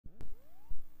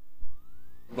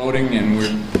Voting, and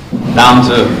we're down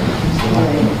to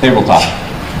tabletop.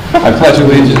 I pledge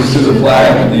allegiance to the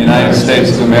flag of the United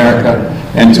States of America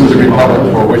and to the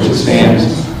republic for which it stands,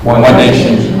 one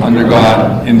nation, under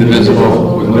God,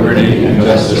 indivisible, with liberty and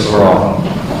justice for all.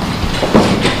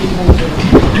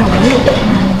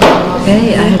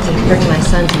 Okay, I had to bring my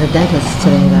son to the dentist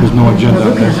today, though. There's no agenda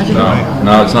on this.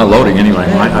 No, it's not loading anyway.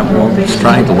 I'm just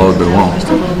trying to load, but it won't.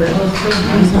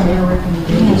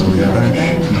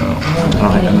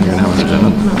 I don't even have an agenda.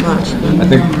 I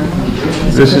think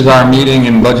this is our meeting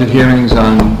and budget hearings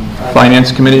on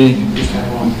Finance Committee.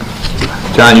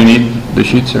 John, you need the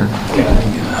sheets, or?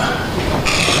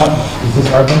 Is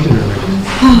this our budget or?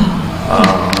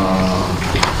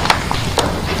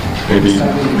 Maybe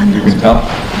you can tell.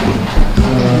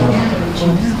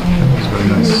 It's very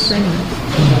nice.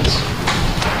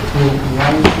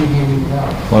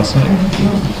 Last night?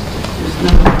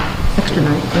 Extra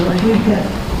night.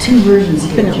 Two versions.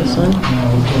 This one.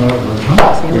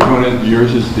 Which one is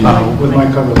yours? Is the With my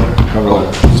cover letter. cover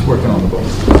letter? Just working on the book.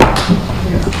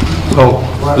 Oh,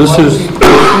 this is,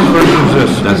 whose version is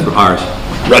this? That's for ours.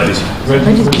 Reggie's.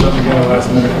 Reggie put something together last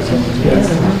minute or something. Yes.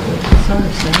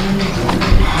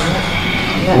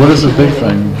 What is the big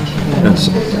thing?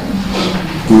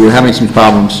 We were having some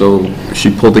problems, so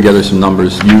she pulled together some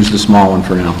numbers. Use the small one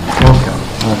for now. Okay.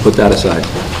 I'll put that aside.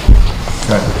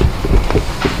 Okay.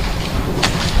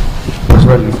 Where's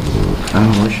Reggie? I don't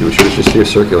know where she was. She was just here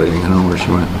circulating. I don't know where she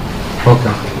went.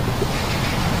 Okay.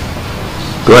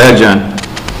 Go ahead, John.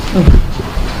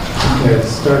 Okay, let's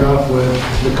start off with,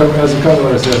 the cover, as the cover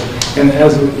letter says, and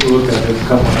as we look at it, a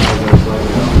couple of numbers like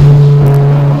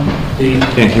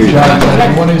Can't hear you. John,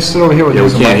 why don't you sit over here with Yeah, we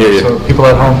us a can't hear moment, you. so people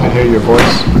at home can hear your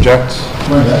voice project.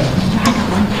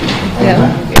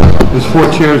 There's 4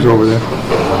 chairs over there.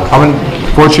 How many?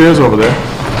 4 chairs over there.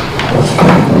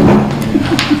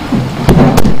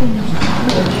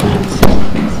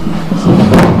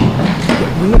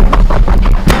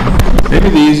 Maybe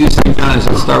the easiest thing, John, is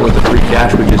to start with the free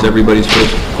cash, which is everybody's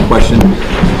first question.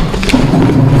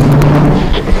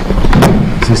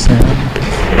 Is this saying?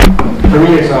 For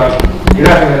me, it's on. You're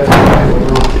not going to.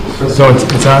 So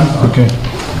it's on? Okay.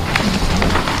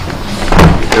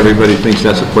 Everybody thinks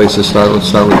that's a place to start. Let's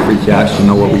start with free cash to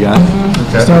know what we got.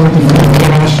 Okay. Start with the free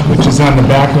cash, which is on the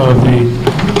back of the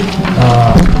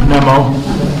memo.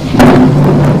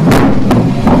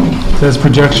 It says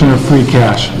projection of free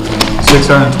cash.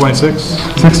 626?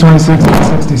 626 and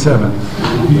 67.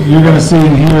 You're going to see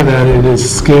in here that it is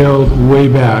scaled way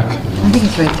back. I think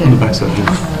it's right there.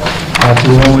 To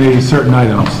only certain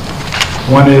items.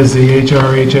 One is the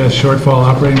HRHS shortfall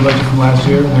operating budget from last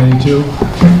year, 92.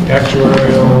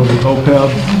 Actuarial, the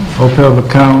OPEB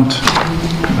account.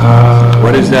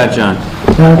 What is that, John?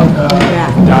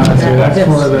 Donna's here, that's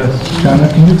for the, Donna,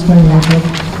 can you explain the OPEB?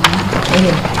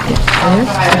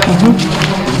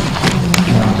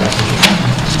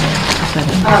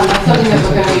 That's something that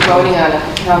we're going to be voting on at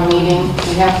the town meeting.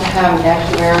 We have to have an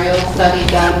actuarial study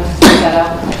done to set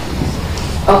up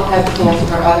OPEB stands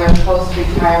for other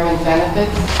post-retirement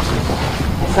benefits.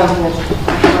 It's something that's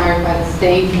required by the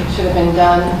state. It should have been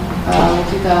done in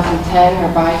 2010 or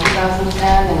by 2010,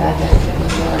 and I guess it was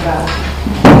never done.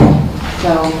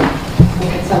 So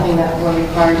it's something that we're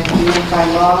required to do by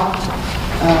law.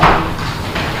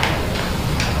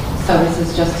 So this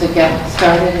is just to get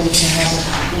started and to have,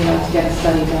 to get a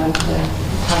study done to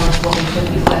tell us what we should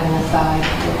be setting aside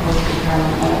for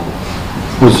post-retirement benefits.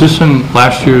 Was this in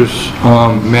last year's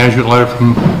management letter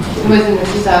from? It was in the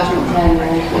 2010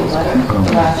 management letter,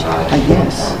 the last year. I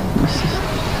guess.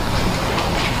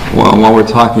 Well, while we're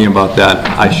talking about that,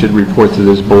 I should report to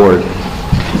this board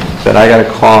that I got a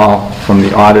call from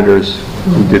the auditors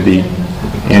who did the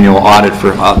annual audit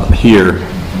for here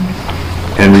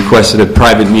and requested a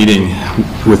private meeting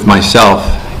with myself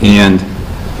and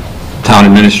town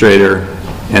administrator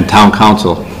and town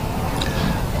council.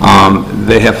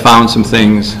 They have found some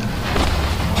things,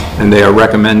 and they are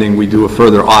recommending we do a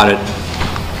further audit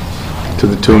to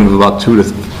the tune of about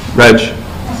Reg,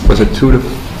 was it $2,000 to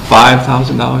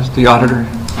 $5,000, the auditor?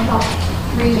 About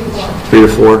 3 to 4. 3 to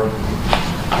 4.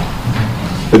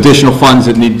 Additional funds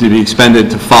that need to be expended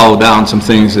to follow down some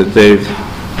things that they've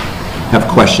have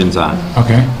questions on.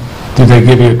 Okay. Did they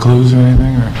give you clues or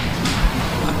anything, or?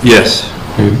 Yes.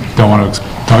 You don't want to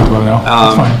talk about it now?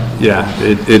 That's fine. Yeah,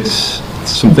 it's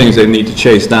some things they need to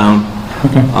chase down.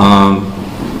 Okay.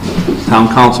 Town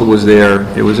council was there.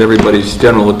 It was everybody's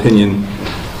general opinion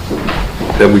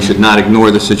that we should not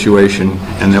ignore the situation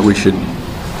and that we should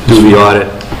do the audit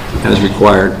as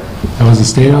required. That was the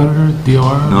state auditor,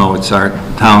 DOR? No, it's our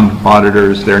town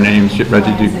auditors, their names.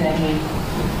 Reggie, do you?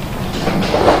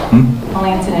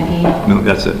 Melanson and E. No,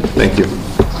 that's it. Thank you.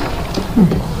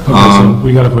 Okay, so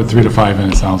we got to put 3 to 5 in,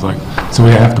 it sounds like. So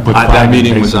we have to put 5 in. That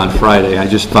meeting case- was on Friday. I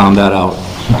just found that out.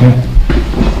 Okay.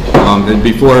 And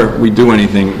before we do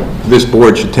anything, this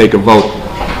board should take a vote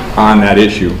on that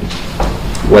issue,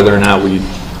 whether or not we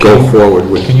go forward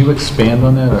with. Can you expand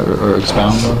on that, or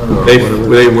expound on it, or whatever?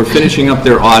 They were finishing up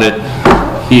their audit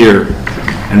here,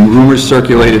 and rumors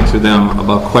circulated to them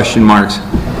about question marks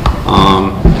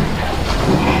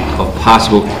of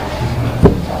possible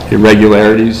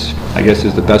irregularities, I guess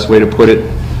is the best way to put it.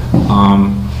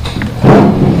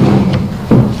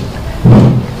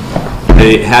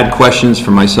 They had questions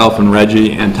for myself and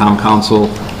Reggie and town council.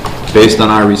 Based on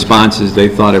our responses, they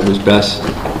thought it was best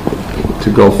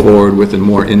to go forward with a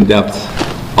more in-depth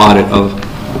audit of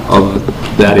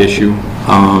that issue.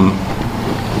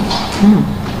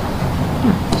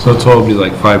 So total would be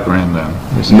like $5,000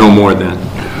 then? No more than.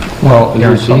 Well, is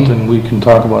there Guarantee? something we can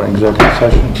talk about in executive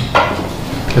session?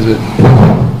 Is it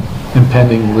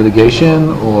impending litigation,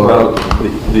 or? Well,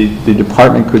 the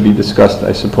department could be discussed,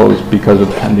 I suppose, because of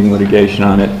pending litigation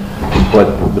on it,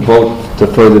 but the vote to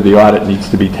further the audit needs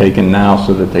to be taken now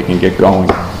so that they can get going.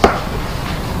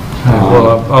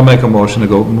 Well, I'll make a motion to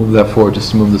go move that forward, just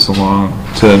to move this along,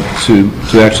 to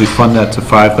actually fund that to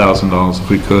 $5,000 if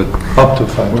we could. Up to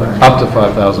 5. Up to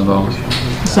 $5,000.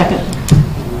 Second.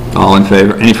 All in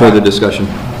favor? Any further discussion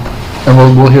And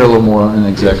we'll hear a little more in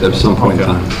executive. at some point in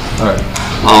Okay. time? All right.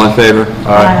 All in favor?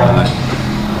 Aye.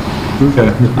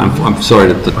 Okay. I'm sorry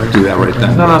to do that right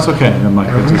then, No, that's okay. I'm like,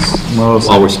 it's just one of those-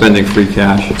 while we're spending free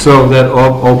cash. So that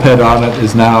OPED audit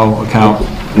is now account?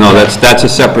 No, that's a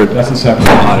separate That's a separate.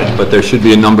 audit, but there should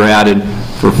be a number added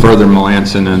for further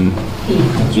Melanson and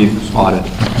Heath audit.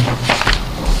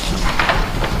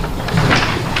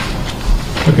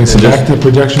 Okay, so back to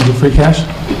projections of free cash?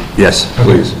 Yes,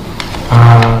 please.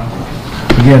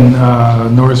 Again,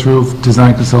 Norris Roof,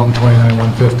 design consultant,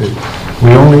 29,150.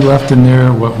 We only left in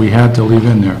there what we had to leave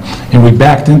in there. And we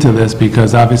backed into this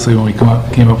because obviously when we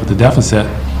came up with the deficit,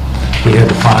 we had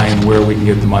to find where we can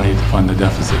get the money to fund the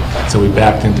deficit. So we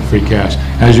backed into free cash.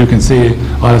 As you can see,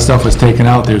 a lot of stuff was taken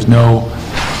out. There's no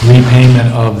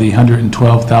repayment of the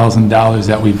 $112,000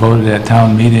 that we voted at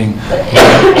town meeting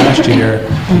last year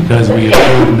because we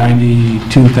approved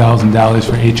 $92,000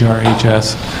 for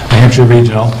HRHS, New Hampshire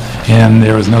Regional, and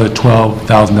there was another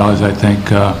 $12,000, I think,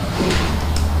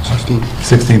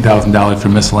 $16,000 for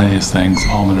miscellaneous things,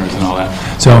 almoners and all that.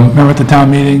 So remember at the town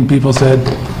meeting, people said,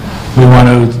 we want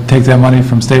to take that money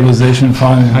from stabilization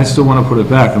fund? I still want to put it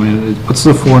back. I mean, what's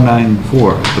the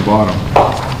 494 at the bottom?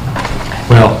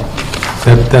 Well,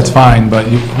 that's fine, but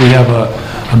we have a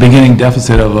beginning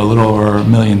deficit of a little over $1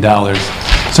 million.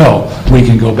 So we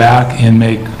can go back and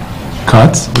make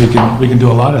cuts, we can do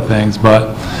a lot of things,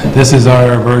 but this is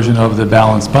our version of the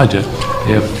balanced budget.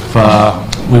 If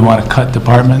we want to cut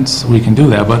departments, we can do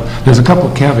that, but there's a couple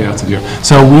of caveats in here.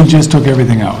 So we just took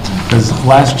everything out, because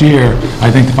last year,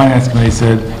 I think the Finance Committee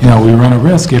said, you know, we run a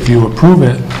risk if you approve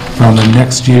it from the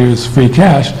next year's free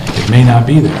cash, it may not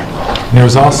be there.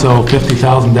 There's also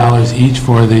 $50,000 each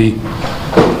for the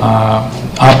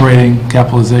operating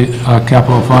capital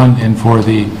fund and for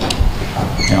the,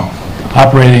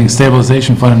 operating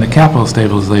stabilization fund and the capital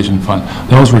stabilization fund.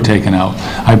 Those were taken out.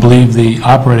 I believe the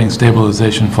operating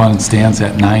stabilization fund stands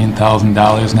at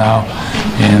 $9,000 now,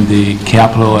 and the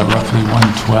capital at roughly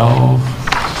 $112,000.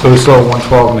 So we still have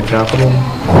 112 in the capital?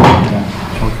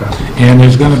 Okay. And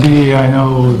there's going to be, I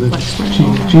know the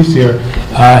chief's here,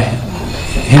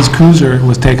 his cruiser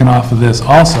was taken off of this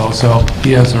also, so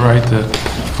he has the right to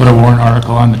put a warrant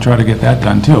article on to try to get that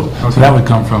done too. So that would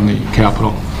come from the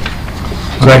capital.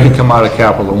 So that can come out of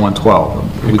capital, the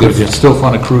 112. We could, could yes. still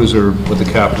fund a cruiser with the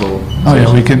capital. Oh yeah,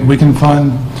 we can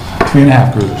fund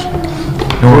 3.5 cruisers.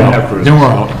 Then we're out. Then we're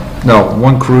out. No,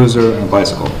 one cruiser and a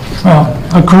bicycle. Well,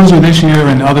 a cruiser this year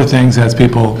and other things as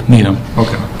people need them.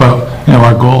 Okay. But,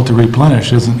 our goal to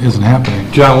replenish isn't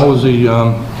happening. John, what was the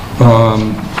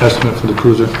estimate for the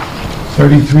cruiser?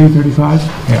 33, 35?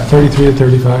 Yeah, 33 to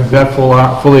 35. Is that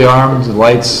fully armed,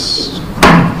 lights,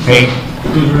 paint?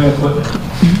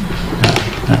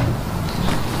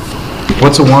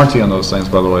 What's the warranty on those things,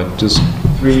 by the way? Just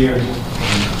 3 years.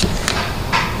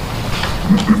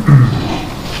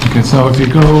 Okay, so if you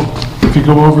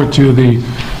go over to the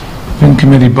FinCommittee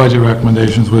Committee budget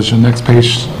recommendations, which the next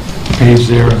page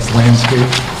there is landscape.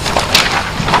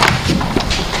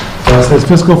 It says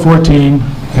fiscal 14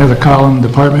 has a column,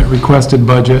 department requested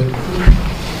budget,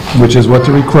 which is what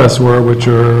the requests were, which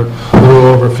are a little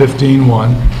over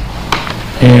 15.1.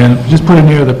 And just put in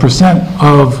here the percent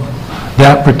of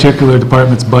that particular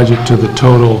department's budget to the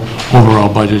total overall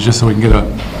budget, just so we can get a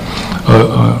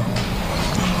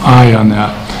eye on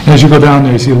that. As you go down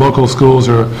there, you see local schools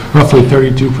are roughly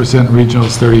 32%,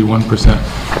 regionals 31%.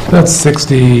 That's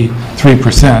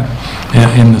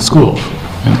 63% in the schools.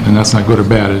 And that's not good or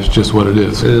bad, it's just what it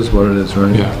is. It is what it is,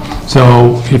 right? Yeah.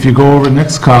 So if you go over the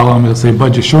next column, it'll say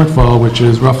budget shortfall, which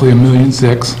is roughly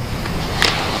 $1,600,000.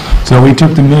 So we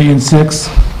took the $1,600,000,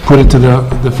 put it to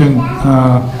the Fin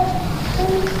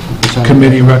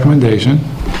committee recommendation.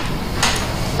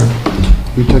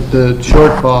 We took the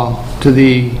shortfall to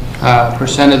the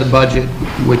percent of the budget,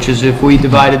 which is if we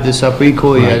divided this up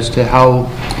equally as to how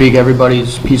big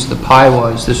everybody's piece of the pie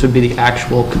was, this would be the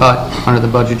actual cut under the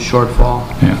budget shortfall.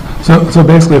 Yeah. So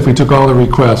basically, if we took all the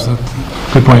requests,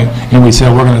 good point, and we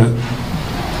said we're going to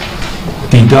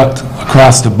deduct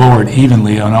across the board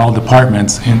evenly on all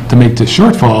departments, and to make the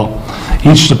shortfall,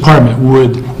 each department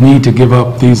would need to give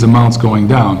up these amounts going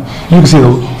down. You can see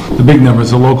the big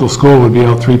numbers. The local school would be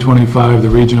out 325, the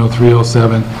regional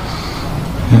 307.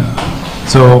 Yeah.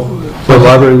 So The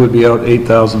library would be out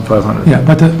 8,500. yeah,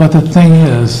 but the thing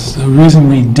is, the reason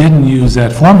we didn't use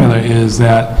that formula is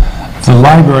that the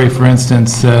library, for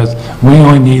instance, says we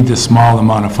only need this small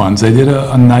amount of funds. They did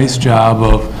a nice job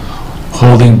of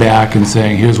holding back and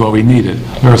saying, here's what we needed.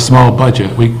 They're a small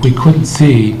budget. We couldn't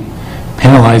see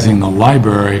penalizing the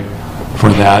library for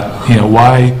that. You know,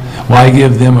 why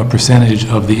give them a percentage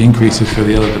of the increases for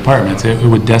the other departments? It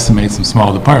would decimate some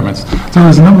small departments. So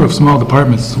there's a number of small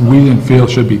departments we didn't feel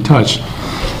should be touched.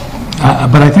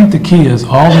 But I think the key is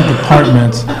all the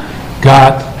departments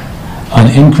got an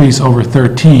increase over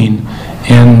 13,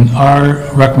 and our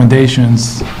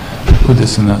recommendations, put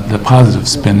this in the positive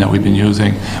spin that we've been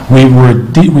using,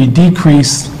 we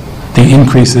decreased the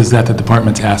increases that the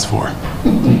departments asked for.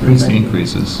 Increase the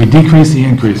increases. We decreased the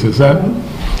increases.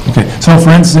 Okay. So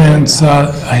for instance,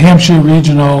 Hampshire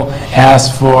Regional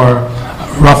asked for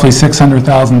roughly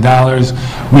 $600,000.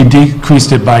 We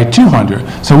decreased it by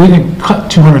 $200,000. So we didn't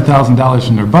cut $200,000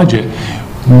 from their budget.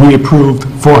 We approved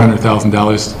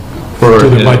 $400,000 to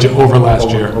the budget over last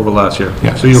year. Over last year.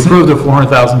 Yeah. So you approved a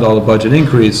 $400,000 budget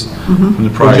increase from the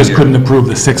prior We year. just couldn't approve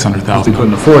the We $600,000.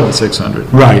 couldn't afford the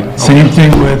 600. Right. Same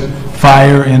thing with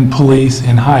fire and police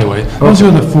and highway. Those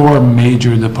are the four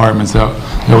major departments that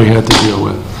we had to deal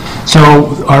with. So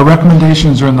our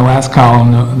recommendations are in the last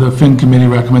column, the Fin Committee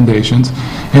recommendations,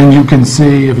 and you can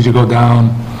see, if you go down,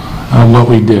 what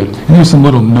we did. And there's some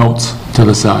little notes to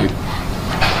the side.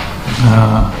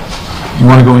 You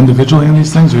want to go individually on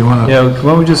these things, or you want to? Yeah,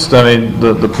 why don't we just, I mean,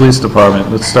 the police department,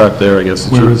 let's start there, I guess.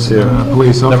 The Where chief is, here.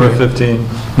 police, okay. Number 15.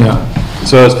 Yeah,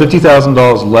 So it's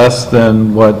 $50,000 less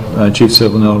than what Chief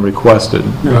Silvernail requested.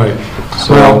 right.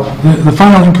 So- Well, the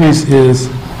final increase is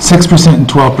 6% and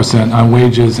 12% on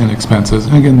wages and expenses.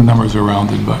 And again, the numbers are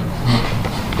rounded, but.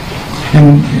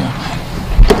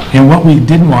 And what we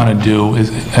didn't want to do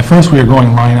is, at first we were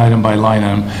going line item by line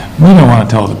item. We don't want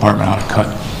to tell the department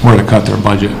where to cut their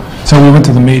budget. So we went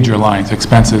to the major lines.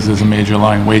 Expenses is a major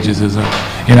line, wages is a,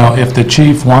 if the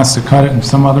chief wants to cut it in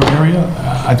some other area,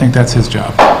 I think that's his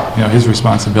job, his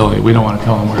responsibility. We don't want to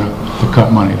tell him where to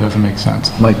cut money. It doesn't make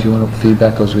sense. Mike, do you want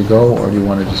feedback as we go, or do you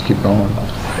want to just keep going?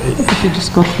 If you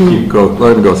just go through.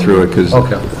 Let him go through it, because...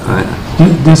 Okay.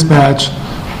 Dispatch,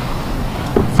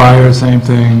 fire, same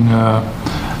thing.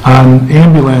 On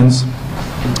ambulance,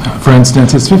 for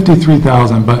instance, it's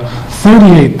 $53,000, but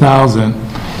 $38,000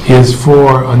 is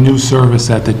for a new service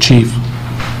that the chief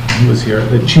was here.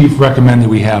 The chief recommended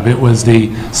we have. It was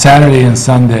the Saturday and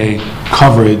Sunday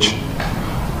coverage,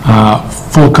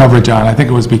 full coverage on, I think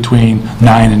it was between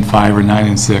 9 and 5 or 9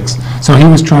 and 6. So he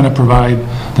was trying to provide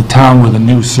the town with a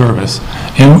new service.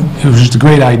 And it was just a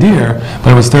great idea,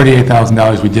 but it was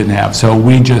 $38,000 we didn't have. So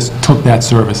we just took that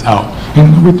service out.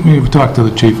 And we talked to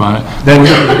the chief on it.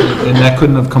 And that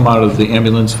couldn't have come out of the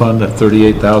ambulance fund, that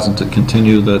 $38,000 to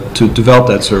continue to develop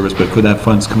that service, but could that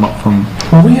funds come up from?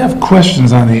 Well, we have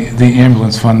questions on the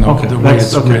ambulance fund, though, Okay, the way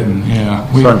it's okay. written, yeah.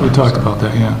 We Sorry. talked about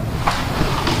that, yeah.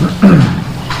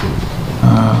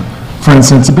 For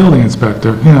instance, the building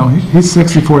inspector, he's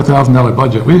 $64,000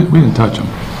 budget. We didn't touch him.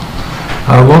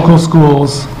 Local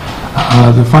schools,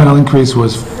 the final increase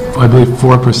was, I believe,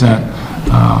 4%,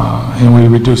 and we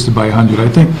reduced it by 100. I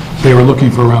think they were looking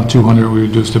for around 200, we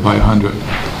reduced it by 100.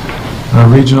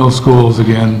 Regional schools,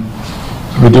 again,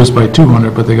 reduced by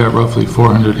 200, but they got roughly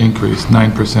 400 increase,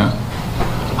 9%.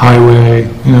 Highway,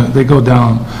 they go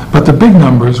down. But the big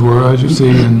numbers were, as you see,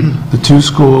 in the two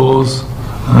schools,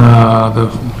 the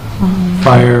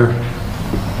fire,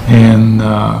 and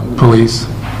police.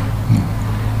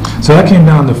 So that came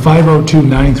down to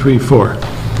 502,934.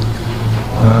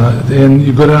 And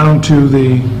you go down to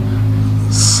the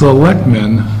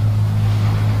selectmen,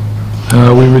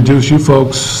 we reduced you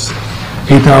folks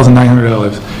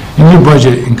 $8,900. And your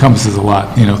budget encompasses a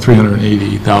lot,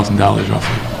 $380,000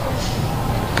 roughly.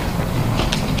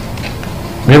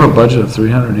 We have a budget of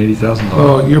 $380,000.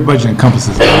 Well, your budget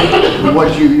encompasses a lot.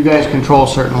 What you guys control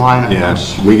certain line items.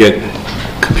 Yes, we get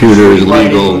computers,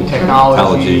 legal, Lighting,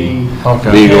 technology.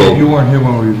 technology, legal, You weren't here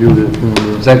when we reviewed it.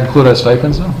 Does that include our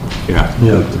stipends, though? yeah,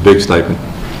 the big stipend.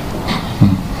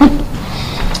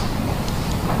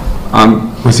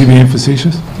 Was he being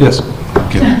facetious? Yes.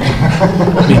 Okay.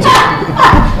 Me too.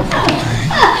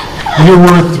 You're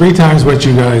worth 3 times what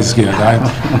you guys get.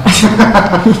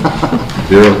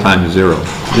 0 times 0.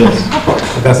 Yes.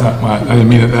 That's not, I didn't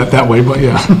mean it that way, but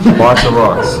yeah. Lots of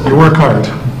rocks. You work hard.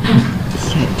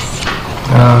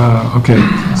 Okay,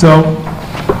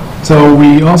 so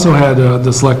we also had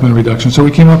the selectmen reduction, so we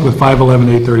came up with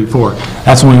 511,834.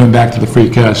 That's when we went back to the free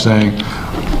cash, saying,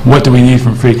 what do we need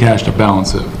from free cash to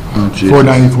balance it?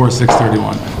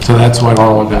 494,631. So that's why we're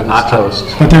all good. toast.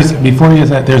 But before you get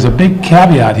that, there's a big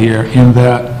caveat here in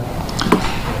that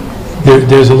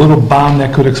there's a little bomb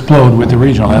that could explode with the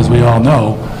regional. As we all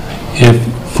know, if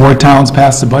 4 towns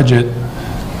pass the budget,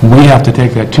 we have to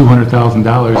take that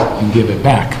 $200,000 and give it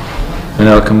back. And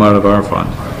that'll come out of our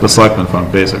fund, the selectmen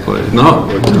fund, basically. No.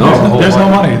 There's no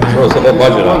money there. Throws the whole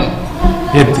budget on.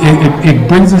 It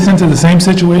brings us into the same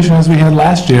situation as we had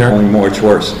last year. Only much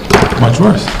worse. Much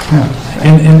worse, yeah.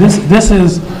 And this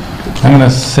is, I'm going to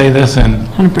say this, and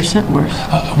 100% worse.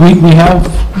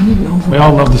 we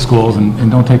all love the schools,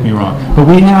 and don't take me wrong, but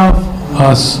we have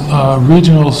a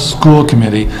regional school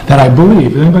committee that I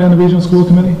believe, is anybody on the regional school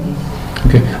committee?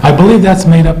 Okay, I believe that's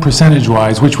made up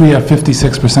percentage-wise, which we have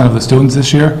 56% of the students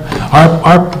this year.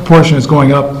 Our proportion is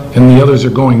going up and the others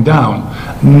are going down,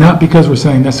 not because we're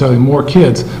saying necessarily more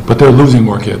kids, but they're losing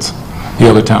more kids, the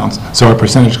other towns, so our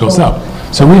percentage goes up.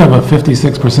 So we have a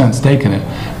 56% stake in it.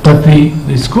 But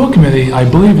the school committee, I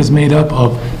believe, is made up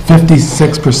of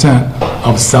 56%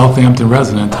 of Southampton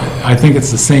residents. I think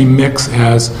it's the same mix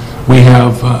as we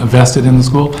have vested in the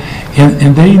school.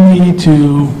 And they need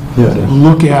to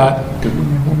look at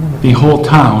the whole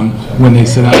town when they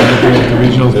sit down and look at the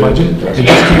regional's budget. They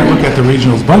just can't look at the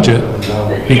regional's budget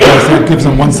because that gives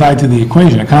them one side to the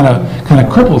equation. It kind of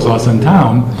cripples us in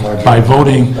town by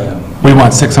voting, we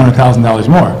want $600,000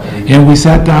 more. And we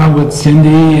sat down with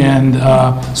Cindy and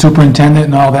superintendent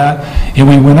and all that, and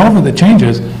we went over the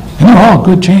changes, and they're all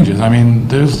good changes. I mean,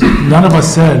 none of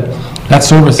us said that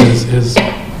service is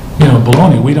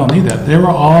baloney, we don't need that. They were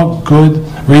all good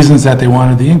reasons that they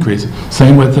wanted the increase.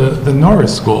 Same with the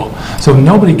Norris School. So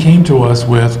nobody came to us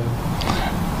with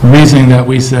reasoning that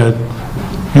we said,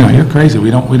 you're crazy,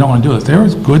 we don't want to do this. There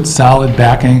was good, solid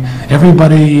backing.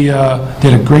 Everybody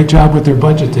did a great job with their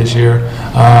budget this year.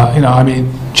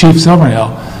 Chief Silvernail,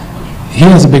 he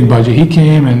has a big budget. He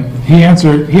came and he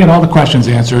had all the questions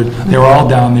answered. They were all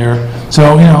down there.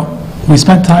 So, we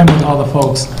spent time with all the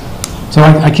folks. So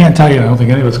I can't tell you, I don't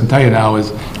think any of us can tell you now,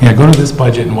 is go to this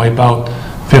budget and wipe out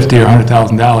 $50,000 or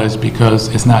 $100,000 because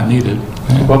it's not needed.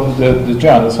 Well,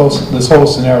 John, this whole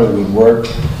scenario would work,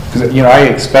 because, I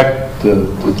expect the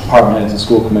department heads and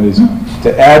school committees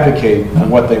to advocate on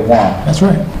what they want. That's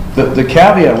right. The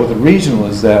caveat with the regional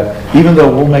is that even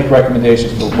though we'll make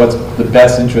recommendations for what's the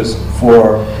best interest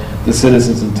for the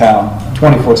citizens in town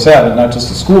 24/7, not just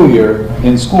the school year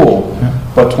in school,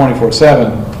 but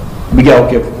 24/7,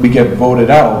 we get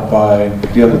voted out by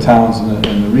the other towns in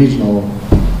the regional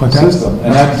system.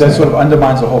 And that sort of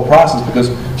undermines the whole process,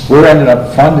 because we're ended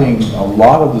up funding a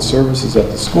lot of the services at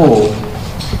the school.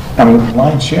 I mean,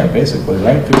 lion's share, basically,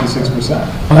 right? 56%.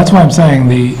 Well, that's why I'm saying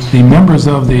the members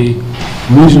of the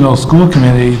regional school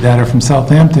committee that are from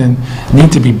Southampton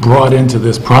need to be brought into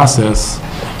this process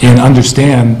and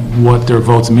understand what their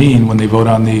votes mean when they vote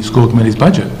on the school committee's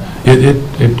budget.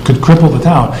 It could cripple the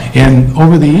town. And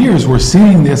over the years, we're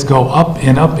seeing this go up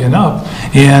and up and up,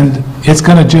 and it's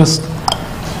going to just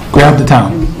grab the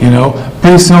town,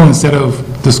 Pretty soon, instead of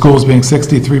the schools being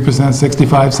 63%,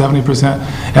 65, 70%,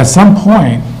 at some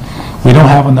point, we don't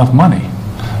have enough money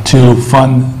to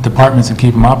fund departments and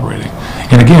keep them operating.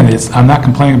 And again, I'm not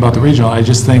complaining about the regional, I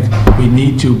just think we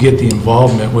need to get the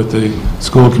involvement with the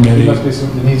school committee.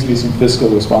 There needs to be some fiscal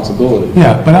responsibility.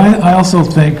 Yeah, but I also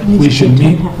think we should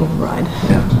meet.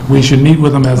 We should meet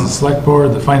with them as a select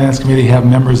board, the finance committee, have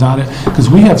members on it, because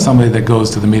we have somebody that goes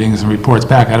to the meetings and reports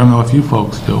back. I don't know if you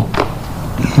folks do.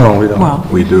 No, we don't. Well,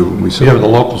 We do. We have the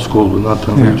local schools, but not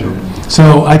the regional.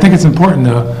 So I think it's important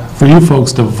for you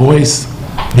folks to voice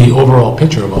the overall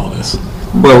picture of all this.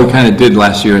 Well, we kind of did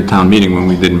last year at town meeting when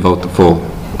we didn't vote the full.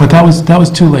 But that was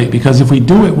too late, because if we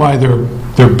do it while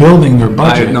they're building their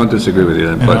budget, I don't disagree with you,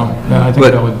 I think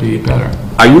but that would be better.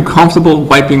 are you comfortable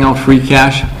wiping out free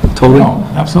cash totally? No,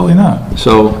 absolutely not.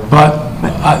 So,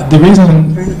 But the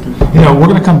reason, we're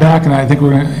going to come back, and I think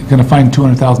we're going to find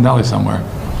 $200,000 somewhere.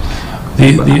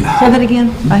 Say that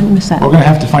again? I missed that. We're going to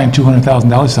have to find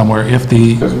 $200,000 somewhere if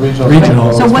the Because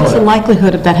regional... So what's the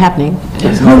likelihood of that happening?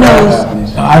 Who knows?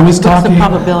 I was What's the talking...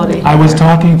 probability? I was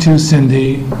talking to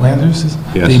Cindy Landers,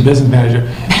 Yes. the business manager.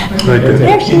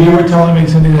 And you were telling me,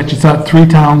 Cindy, that you thought 3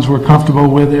 towns were comfortable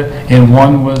with it, and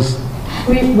one was...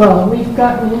 We've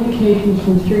gotten indications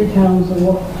from 3 towns of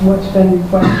what's been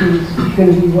requested is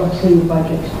going to be what's in the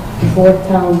budget. The 4th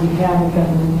town, we haven't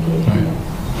gotten an indication yet.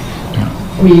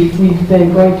 We've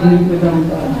been going to meet with them,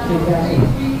 but they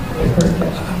haven't heard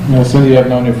yet. Cindy, I've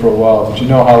known you for a while, but you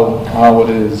know how it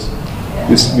is.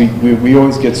 We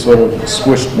always get sort of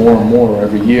squished more and more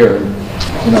every year,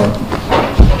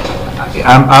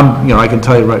 I can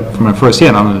tell you right from my first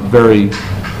hand, I'm very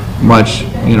much,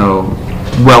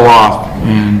 well off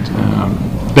and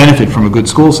benefit from a good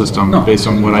school system based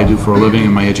on what I do for a living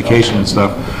and my education and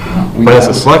stuff. But as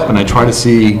a selectman, I try to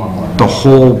see the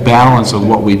whole balance of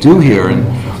what we do here. And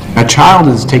a child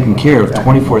is taken care of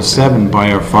 24/7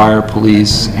 by our fire,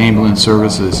 police, ambulance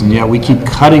services, and yet we keep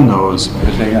cutting those.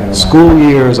 School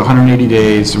year is 180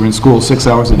 days, they're in school 6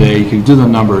 hours a day, you can do the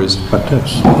numbers.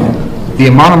 The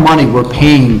amount of money we're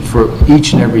paying for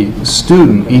each and every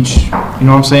student,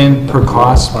 per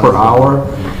cost, per hour,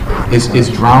 is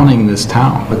drowning this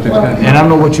town. And I don't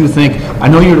know what you think, I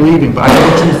know you're leaving, but I know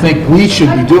what you think we should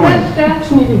be doing.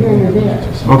 That's neither here nor there.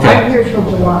 Okay. I hear from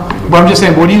a lot. But I'm just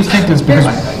saying, what do you think is, because,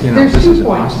 There's 2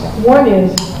 points. One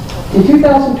is, in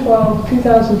 2012,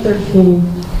 2013,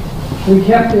 we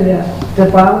kept it at, the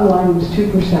bottom line was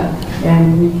 2%,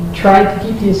 and we tried to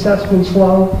keep the assessments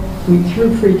low. We threw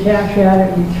free cash at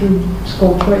it, we threw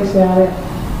school choice at it,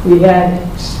 we had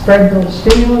spread bill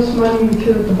stimulus money we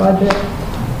threw at the budget.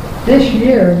 This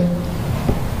year,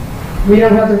 we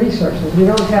don't have the resources, we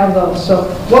don't have those. So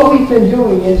what we've been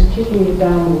doing is kicking it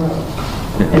down the road,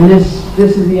 and this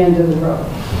is the end of the road.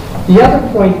 The other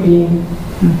point being,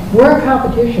 we're in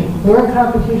competition. We're in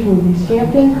competition with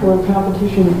Easthampton, we're in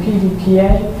competition with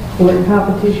PVPA, we're in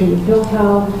competition with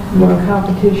Hilltown, we're in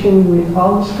competition with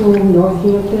all the school in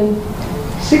Northampton.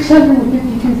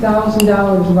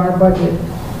 $652,000 of our budget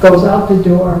goes out the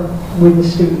door with the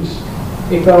students.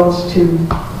 It goes to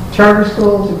charter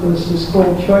schools, it goes to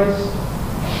school choice.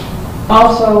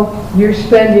 Also, you're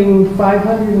spending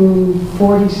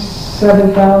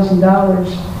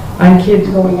 $547,000 on kids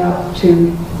going out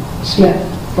to Smith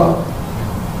both.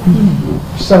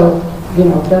 So,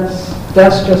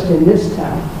 that's just in this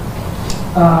town.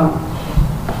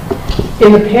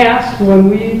 In the past, when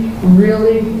we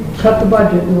really cut the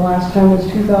budget, and the last time was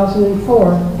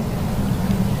 2004,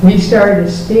 we started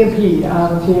a stampede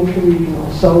out of Hampshire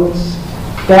Regional. So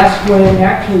that's when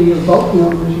actually your vote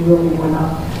numbers really went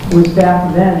up. Was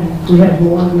back then, we had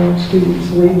more and more students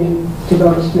leaving to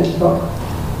go to Smith vote.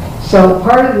 So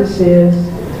part of this is,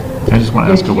 I just want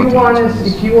to ask if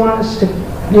you want us to,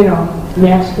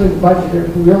 max the budget or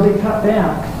really cut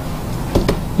back,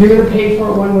 you're going to pay for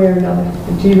it one way or another.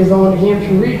 It's either going to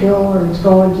Hampshire Regional, or it's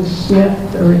going to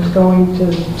Smith, or it's going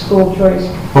to school choice.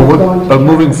 But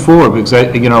moving forward, because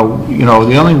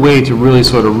the only way to really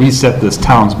sort of reset this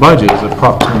town's budget is a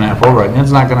Prop 2.5 override, and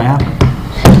it's not going to happen.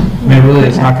 Really,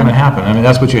 it's not going to happen.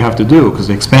 That's what you have to do, because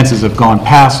the expenses have gone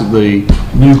past the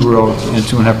new growth and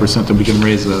 2.5% that we can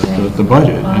raise the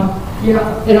budget.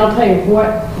 And I'll tell you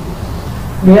what,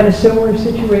 we had a similar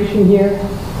situation here.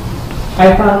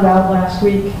 I found out last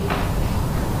week,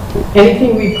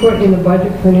 anything we put in the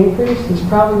budget for an increase is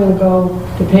probably going to go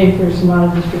to pay for some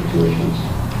out-of-district tuitions,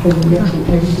 because we have some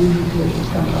heavy tuitions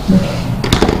coming up.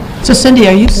 So Cindy,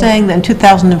 are you saying that in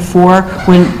 2004,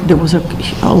 when there was a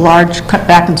large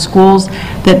cutback in schools,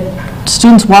 that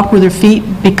students walked with their feet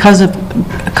because of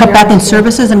a cutback in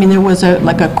services? There was a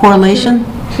correlation?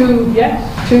 Two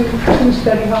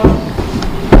study halls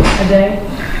a day.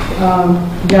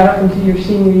 You got up into your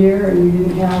senior year and you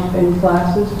didn't have any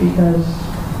classes because,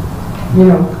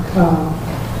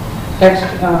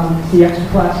 the extra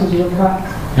classes were cut.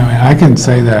 I can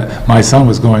say that my son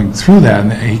was going through that,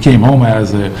 and he came home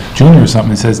as a junior or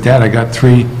something and says, "Dad, I got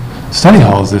 3 study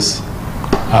halls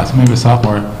maybe a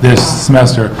sophomore, this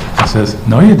semester." I says,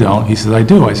 "No, you don't." He says, "I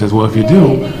do." I says, "Well, if you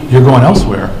do, you're going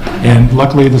elsewhere." And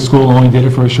luckily, the school only did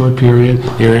it for a short period.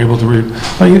 They were able to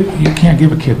but you can't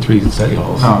give a kid 3 study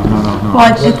halls. No. Well,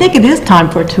 I think it is time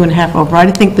for a 2.5 override.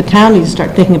 I think the town needs to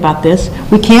start thinking about this.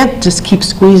 We can't just keep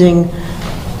squeezing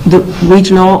the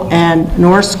regional and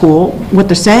North School. What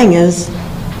they're saying is,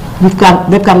 they've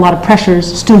got a lot of pressures.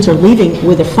 Students are leaving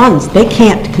with their funds. They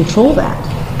can't control that.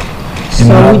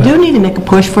 So we do need to make a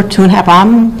push for 2.5.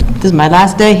 I'm this is my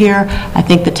last day here. I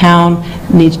think the town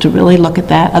needs to really look at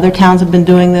that. Other towns have been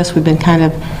doing this. We've been kind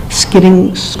of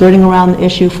skirting around the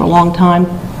issue for a long time.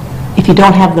 If you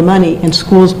don't have the money and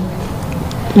schools,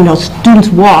 students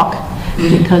walk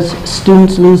because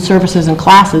students lose services and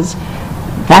classes,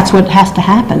 that's what has to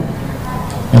happen.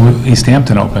 And with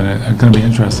Easthampton open, it's going to be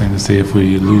interesting to see if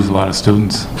we lose a lot of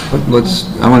students.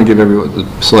 I want to give everyone,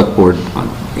 the select board,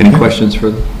 any questions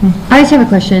for? I just have a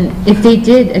question. If they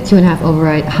did a 2.5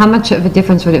 override, how much of a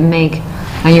difference would it make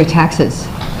on your taxes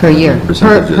per year?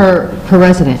 Per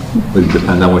resident? Would it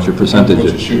depend on what your percentage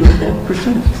is? You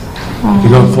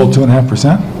go full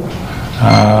 2.5%?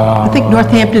 I think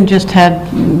Northampton just had,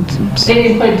 They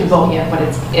didn't put it to vote yet, but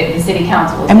the city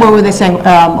council. and what were they saying,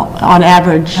 on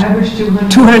average? Average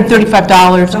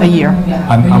 $235 a year.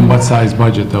 On what size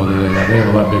budget, though, do they have? They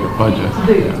have a lot bigger budget.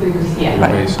 Yeah.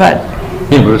 Right, but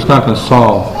Yeah, but it's not going to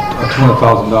solve, a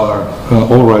 $200,000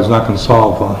 override is not going to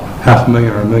solve a $500,000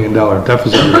 or $1 million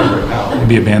deficit we have right now. It'd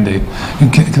be a Band-Aid.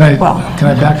 And can I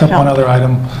back up one other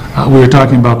item? We were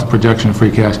talking about the projection of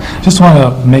free cash. Just want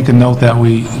to make a note that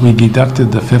we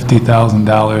deducted the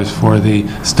 $50,000 for the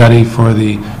study for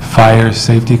the fire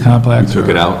safety complex. Took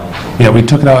it out? Yeah, we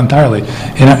took it out entirely.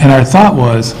 And our thought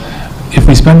was, if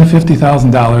we spend the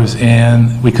 $50,000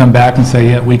 and we come back and say,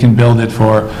 yeah, we can build it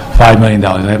for $5 million,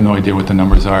 I have no idea what the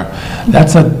numbers are,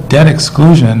 that's a debt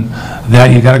exclusion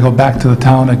that you got to go back to the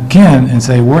town again and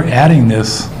say, we're adding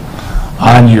this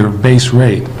on your base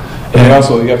rate. And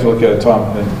also, you have to look at it,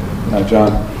 Tom, and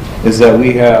John, is that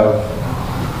we have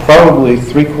probably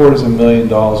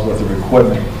 $750,000 worth of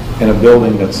equipment in a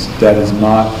building that is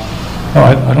not. Oh,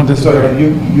 I don't disagree. So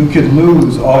you could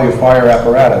lose all your fire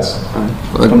apparatus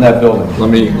from that building. Let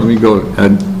me go,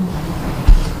 Ed.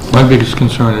 My biggest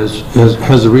concern is,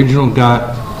 has the regional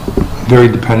got very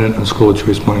dependent on school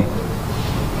choice money?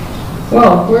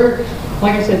 Well, we're,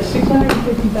 like I said,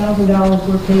 $650,000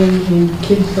 we're paying in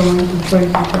kids going to choice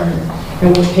retirement,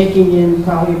 and we're taking in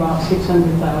probably about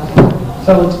 $600,000.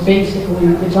 So it's basically,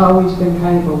 it's always been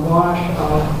kind of a wash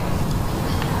of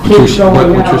kids going out.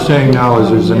 What you're saying now is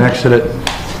there's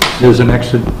an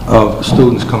exit of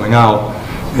students coming out,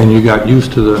 and you got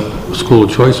used to the school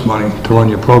choice money to run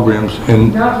your programs,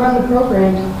 and Not run the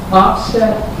programs,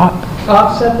 offset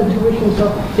the tuition,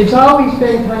 so it's always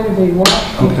been kind of a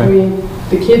wash between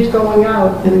the kids going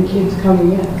out and the kids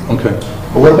coming in. okay.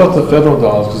 But what about the federal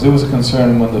dollars? Because there was a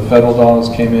concern when the federal dollars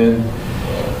came in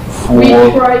for... We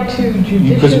tried to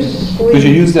judiciously... Because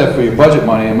you used that for your budget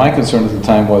money, and my concern at the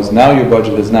time was, now your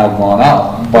budget has now gone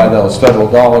out by those federal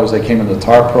dollars. They came in the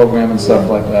TARP program and stuff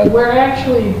like that. we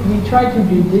tried to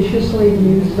judiciously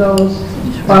use those.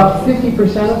 About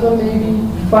 50% of them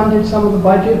maybe funded some of the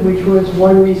budget, which was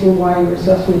one reason why your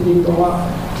assessment didn't go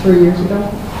up 3 years ago.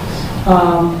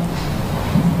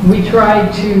 We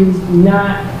tried to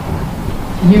not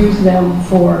use them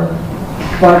for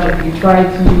budget. We tried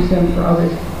to use them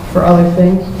for other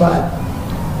things, but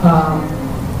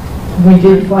we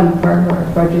did fund part of our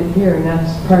budget here, and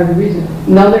that's part of the reason.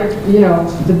 Another,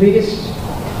 the biggest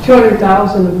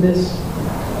 200,000 of this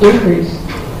increase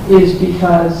is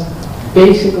because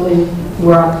basically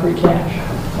we're out of free cash,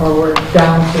 or we're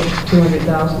down to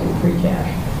 200,000 in free cash.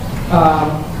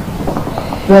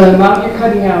 The amount you're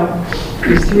cutting out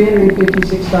is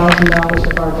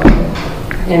 $356,000 of our budget,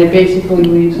 and it basically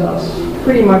leaves us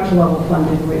pretty much level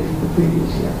funded with the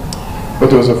previous year. But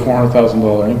there was a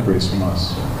 $400,000 increase from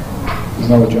us. Isn't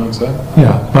that what John said?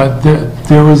 Yeah, but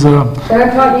there was a... And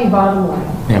I'm talking bottom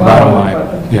line. Yeah, bottom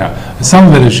line, yeah. Some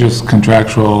of it is just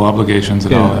contractual obligations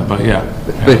and all that, but yeah.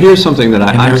 But here's something that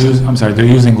I'm sorry, they're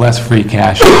using less free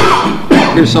cash.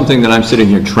 Here's something that I'm sitting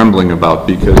here trembling about,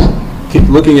 because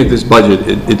looking at this budget,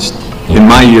 it's, in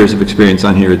my years of experience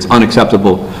on here, it's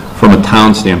unacceptable from a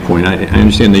town standpoint. I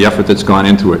understand the effort that's gone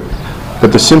into it.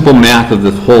 But the simple math of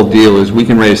the whole deal is we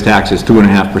can raise taxes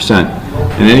 2.5%.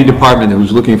 And any department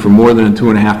who's looking for more than a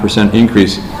 2.5%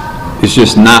 increase is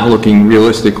just not looking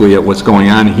realistically at what's going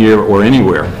on here or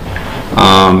anywhere,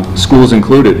 schools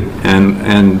included.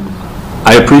 And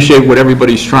I appreciate what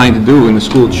everybody's trying to do in the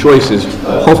school choices,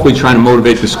 hopefully trying to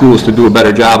motivate the schools to do a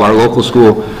better job. Our local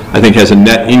school, I think, has a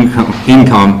net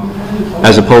income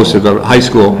as opposed to the high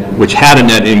school, which had a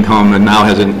net income and now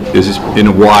is in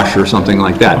a wash or something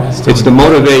like that. It's to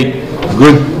motivate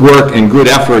good work and good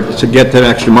effort to get that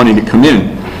extra money to come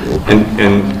in.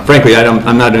 And frankly,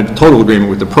 I'm not in total agreement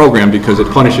with the program, because it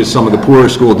punishes some of the poorer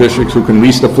school districts who can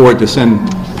least afford to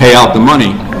pay out the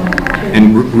money,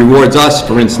 and rewards us,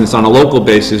 for instance, on a local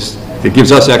basis. It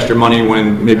gives us extra money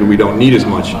when maybe we don't need as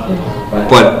much.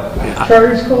 But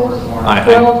Charter schools, I-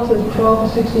 $12 to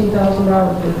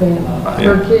 $16,000 per family,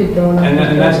 per kid going up.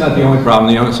 And that's not the only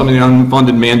problem. Some of the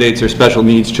unfunded mandates are special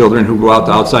needs children who go out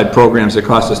to outside programs that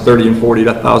cost us $30,000 and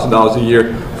 $40,000 a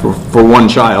year for one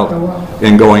child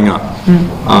and going up.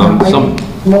 The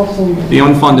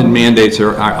unfunded mandates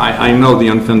I know the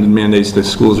unfunded mandates that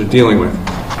schools are dealing with.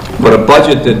 But a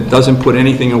budget that doesn't put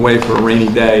anything away for a rainy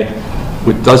day,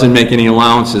 which doesn't make any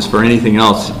allowances for anything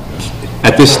else,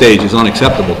 at this stage is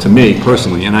unacceptable to me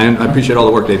personally, and I appreciate all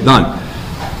the work they've done.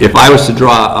 If I was to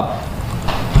draw up,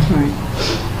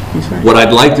 what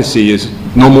I'd like to see is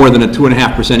no more than a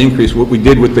 2.5% increase. What we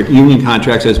did with the union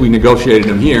contracts as we negotiated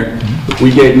them here, we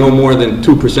gave no more than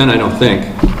 2%, I don't think.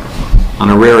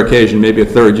 On a rare occasion, maybe a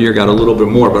third year got a little bit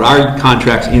more, but our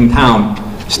contracts in town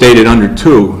stated under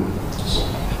 2,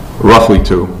 roughly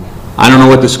 2. I don't know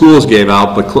what the schools gave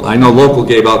out, but I know local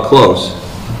gave out close.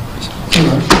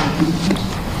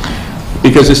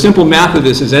 Because the simple math of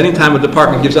this is anytime a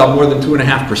department gives out more than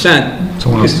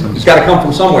 2.5%, it's got to come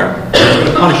from somewhere. It's going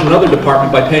to punish another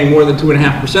department by paying more than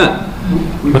 2.5%.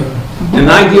 An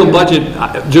ideal budget,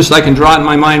 just I can draw it in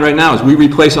my mind right now, is we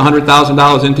replace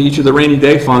 $100,000 into each of the rainy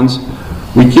day funds.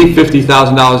 We keep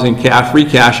 $50,000 in free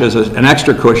cash as an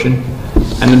extra cushion,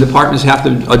 and the departments have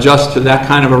to adjust to that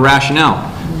kind of a rationale.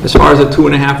 As far as a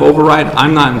 2.5 override,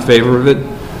 I'm not in favor of it.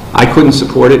 I couldn't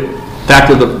support it. Back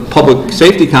to the public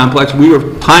safety complex, we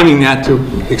were timing that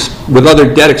with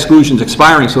other debt exclusions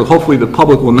expiring, so hopefully the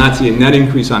public will not see a net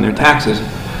increase on their taxes.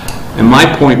 And my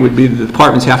point would be the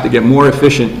departments have to get more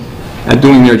efficient at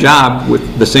doing their job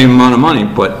with the same amount of money.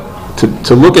 But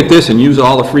to look at this and use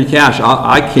all the free cash,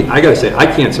 I got to say, I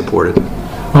can't support it.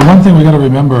 Well, one thing we got to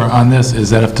remember on this is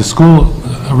that if the school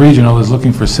regional is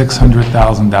looking for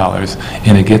 $600,000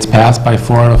 and it gets passed by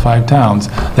 4 out of 5 towns,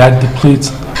 that depletes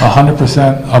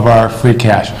 100% of our free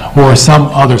cash, or some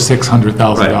other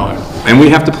 $600,000. Right. And we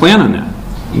have to plan on that.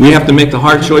 We have to make the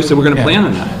hard choice that we're going to plan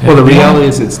on that. Well, the reality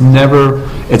is it's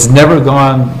never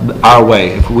gone our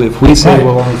way. If we say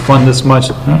we'll only fund this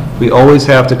much, we always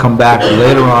have to come back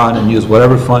later on and use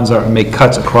whatever funds are and make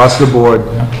cuts across the board,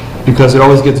 because it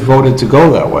always gets voted to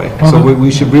go that way. So we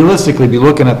should realistically be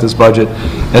looking at this budget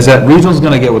as that regional's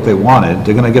going to get what they wanted.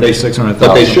 They're going to get the $600,000.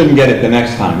 But they shouldn't get it the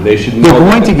next time. They should know.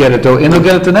 They're going to get it, though, and they'll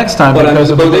get it the next time. But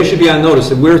they should be on notice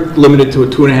that we're limited to a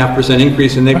 2.5%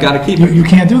 increase, and they've got to keep it. You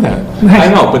can't do that. I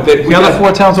know, but the other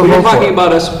 4 towns will vote for it. We're talking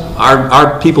about us,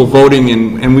 our people voting,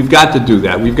 and we've got to do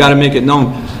that. We've got to make it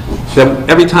known that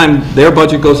every time their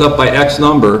budget goes up by X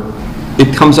number,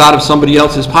 it comes out of somebody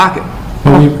else's pocket.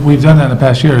 Well, we've done that in the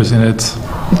past years, and it's,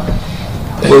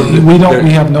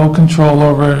 we have no control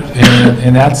over it,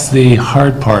 and that's the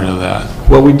hard part of that.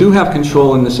 Well, we do have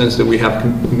control in the sense that we have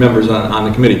members on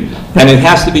the committee. And it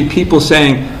has to be people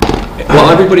saying, well,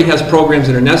 everybody has programs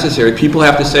that are necessary. People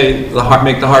have to say,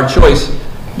 make the hard choice.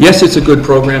 Yes, it's a good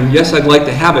program. Yes, I'd like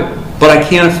to have it, but I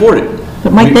can't afford it.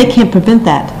 But Mike, they can't prevent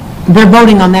that. They're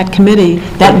voting on that committee,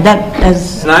 And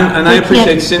I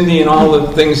appreciate Cindy and all the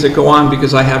things that go on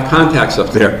because I have contacts up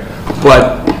there.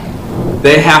 But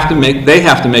they have to make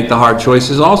the hard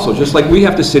choices also, just like we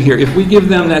have to sit here. If we give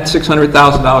them that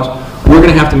 $600,000, we're going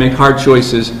to have to make hard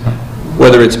choices,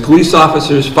 whether it's police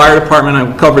officers, fire department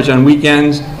on coverage on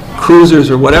weekends, cruisers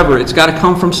or whatever. It's got to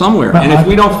come from somewhere. And if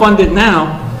we don't fund it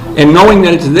now, and knowing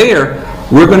that it's there,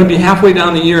 we're going to be halfway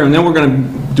down the year, and then we're going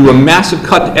to do a massive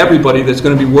cut to everybody that's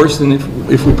going to be worse than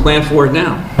if we plan for it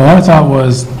now. Well, our thought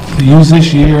was to use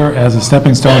this year as a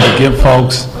stepping stone to give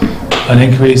folks an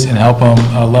increase and help them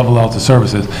level out the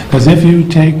services. Because if you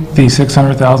take the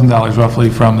 $600,000 roughly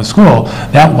from the school,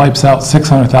 that wipes out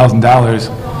 $600,000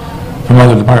 from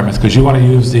other departments, because you want to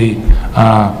use the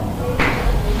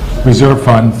reserve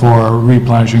fund for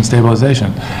replenishing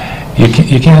stabilization.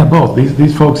 You can't have both.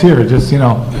 These folks here, just,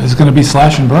 it's going to be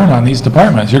slash and burn on these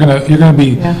departments. You're going to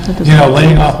be,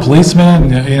 laying off policemen,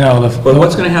 But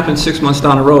what's going to happen 6 months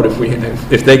down the road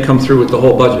if they come through with the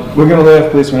whole budget? We're going to lay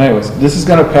off policemen anyways. This is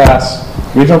going to pass,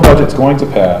 regional budget's going to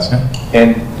pass,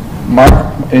 and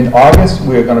in August,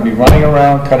 we're going to be running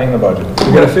around cutting the budget.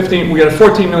 We got a $14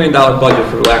 million budget,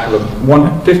 for lack of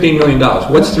 $15 million.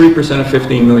 What's 3% of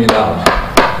 $15 million?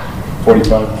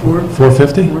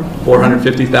 450?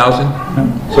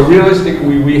 450,000. So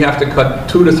realistically, we have to cut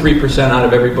 2 to 3% out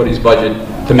of everybody's budget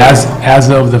to make as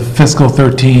of the fiscal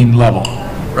 13 level.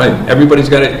 Right. Everybody's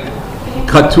got to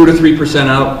cut 2 to 3%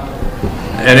 out,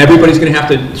 and everybody's going to have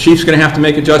to. Chief's going to have to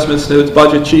make adjustments to its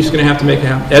budget. Chief's going to have to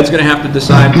Ed's going to have to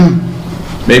decide.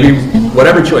 Maybe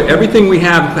whatever choice. Everything we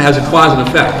have has a cause and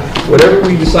effect. Whatever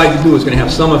we decide to do is going to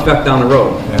have some effect down the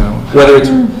road. Yeah. Whether it's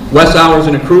less hours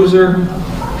in a cruiser,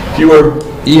 fewer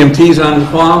EMTs on the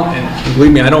call, and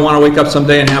believe me, I don't want to wake up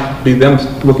someday and have be them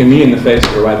looking me in the face,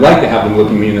 or I'd like to have them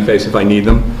looking me in the face if I need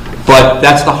them, but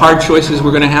that's the hard choices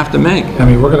we're going to have to make. I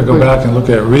mean, we're going to go back and look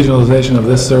at regionalization of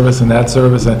this service and that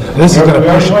service, and this is going to We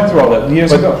push, already went through all that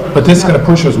years ago. but this is going to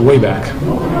push us way back.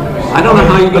 I don't know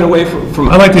how you get away from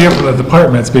I'd like to hear from the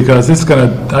departments, because this is going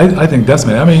to, I think,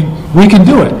 decimate. I mean, we can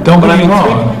do it, don't get me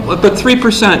wrong. But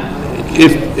 3%,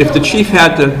 if the chief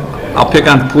had to, I'll pick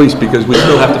on the police because we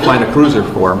still have to find a cruiser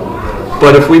for them,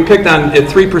 but if we picked on at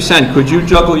 3%, could you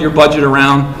juggle your budget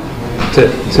around to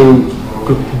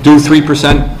do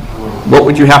 3%? What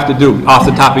would you have to do off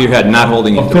the top of your head, not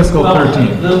holding you to it? Fiscal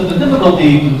 13. The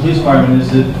difficulty in the police department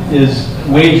is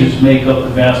wages make up the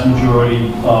vast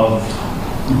majority of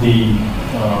the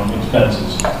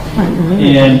expenses.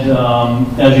 And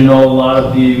as you know, a lot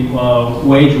of the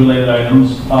wage-related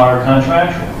items are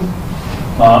contractual.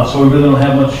 So we really don't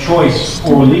have much choice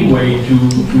or leeway to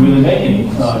really make any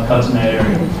cuts in that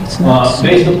area.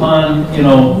 Based upon,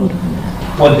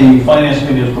 what the finance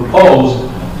committee has proposed,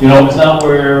 it's not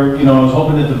where, I was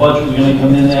hoping that the budget was going to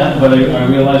come in at, but I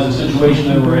realize the situation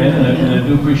that we're in, and I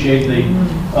do appreciate the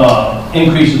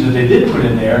increases that they did put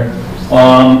in there.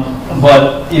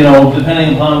 But,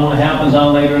 depending upon what happens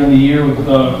on later in the year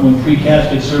when free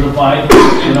cash gets certified,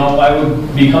 I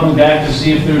would be coming back to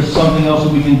see if there's something else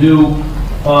that we can do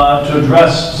to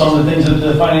address some of the things that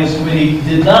the finance committee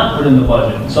did not put in the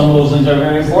budget. Some of those things are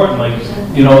very important, like,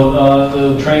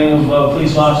 the training of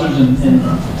police officers in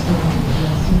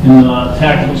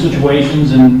tactical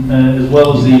situations, and as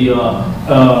well as the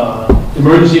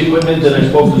emergency equipment that I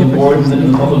spoke to the board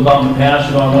and the public about in the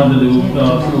past. I wanted to do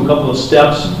through a couple of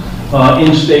steps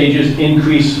in stages,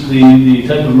 increase the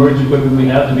type of emergency equipment we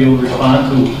have to be able to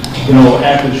respond to,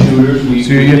 active shooters.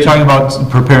 So you're talking about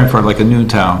preparing for like a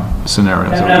Newtown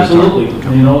scenario? Absolutely,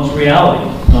 it's reality.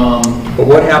 But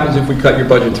what happens if we cut your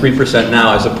budget 3%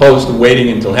 now, as opposed to waiting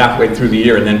until halfway through the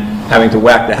year and then having to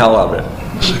whack the hell out of it?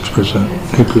 6%,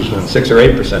 8%. 6 or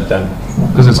 8% then?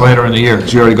 Because it's later in the year,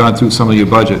 because you already gone through some of your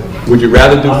budget. Would you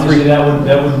rather do Obviously,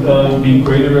 that would be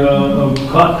greater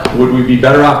cut. Would we be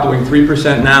better off doing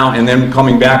 3% now and then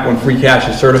coming back when free cash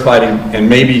is certified and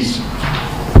maybe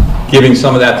giving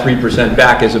some of that 3%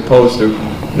 back, as opposed to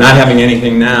not having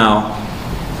anything now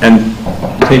and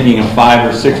taking a 5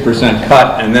 or 6%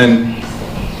 cut and then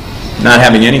not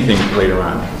having anything later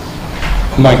on?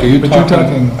 Mike, are you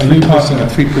talking a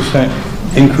 3%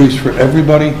 increase for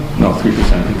everybody? No,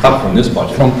 3% cut from this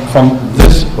budget. From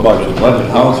this budget?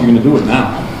 How else are you going to do it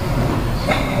now?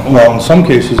 Well, in some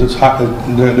cases, it's hot,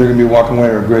 they're going to be walking away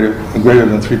with a greater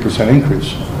than 3%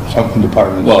 increase, some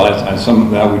departments. Well, some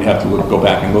of that we'd have to go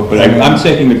back and look, but I'm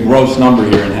taking the gross number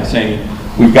here and saying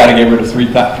we've got to get rid of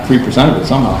 3% of it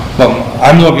somehow. Well,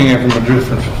 I'm looking at it from a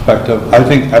different perspective. I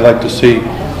think I'd like to see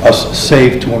us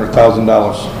save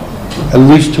 $200,000. At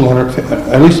least $100,000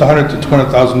 to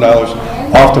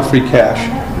 $200,000 off the free cash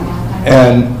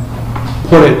and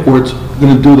put it where it's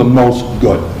going to do the most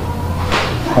good.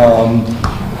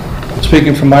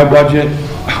 Speaking from my budget,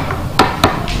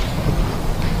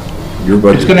 your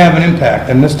budget, it's going to have an impact.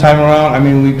 And this time around, I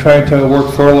mean, we tried to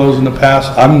work furloughs in the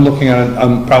past. I'm looking at it,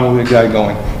 I'm probably a guy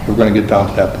going, we're going to get down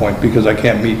to that point because I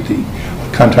can't meet the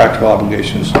contractual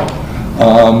obligations.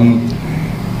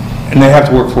 And they have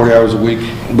to work 40 hours a week.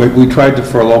 We tried to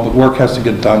furlough, but work has to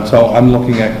get done. So I'm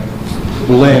looking at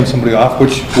laying somebody off,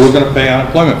 which we're going to pay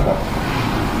unemployment for.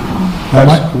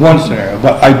 That's one scenario.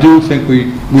 But I do think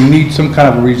we need some kind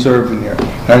of a reserve in here.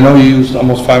 And I know you used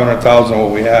almost $500,000 of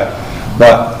what we had,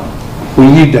 but we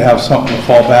need to have something to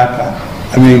fall back on.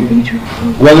 I mean,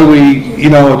 whether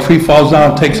a tree falls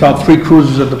down and takes out 3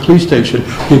 cruisers at the police station,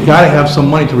 you've got to have some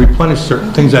money to replenish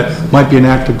certain things that might be an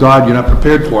act of God you're not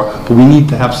prepared for, but we need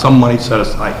to have some money set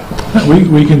aside.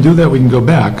 We can do that, we can go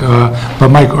back. But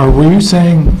Mike, were you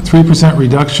saying 3%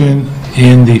 reduction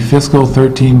in the fiscal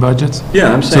 13 budgets?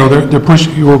 Yeah, I'm saying.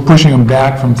 So you were pushing them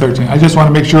back from 13. I just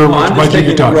want to make sure which budget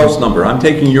you're talking. I'm just taking the gross number. I'm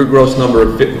taking your gross number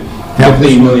of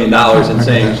 $15 million and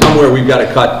saying somewhere we've got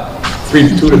to cut 2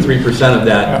 to 3% of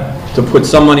that to put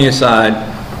some money aside,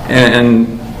 and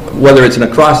whether it's an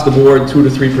across-the-board 2 to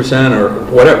 3%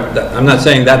 or whatever. I'm not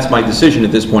saying that's my decision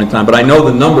at this point in time, but I know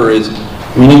the number is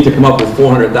we need to come up with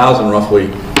 $400,000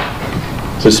 roughly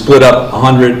to split up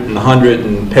 100 and 100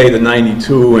 and pay the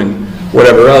 92 and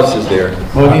whatever else is there.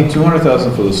 Well, we need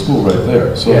 $200,000 for the school right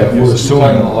there, so Yeah, you're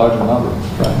talking a larger number.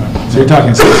 So you're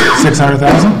talking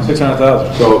 600,000?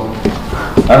 $600,000. So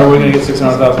how are we going to get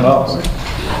 $600,000?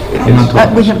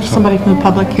 We have somebody from the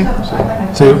public here.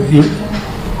 So you...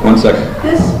 1 second.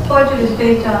 This budget is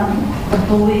based on a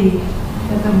belief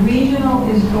that the regional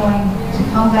is going to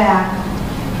come back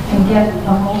and get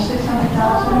a whole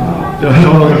 600,000? The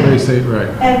whole increase, right.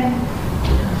 And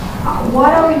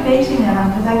what are we basing that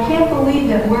on? Because I can't believe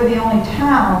that we're the only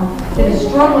town that is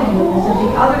struggling with this, and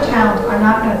the other towns are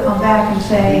not going to come back and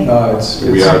say...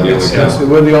 We are the only town.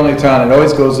 We're the only town, it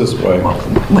always goes this way.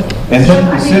 And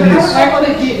the cities...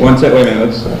 One second, wait a minute,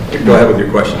 let's, go ahead with your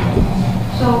question.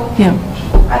 So, Yeah.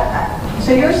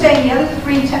 so you're saying the other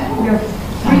three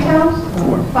towns?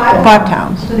 Five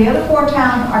towns. So the other 4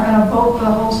 towns are going to vote for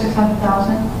the whole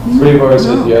 600,000? 3 of ours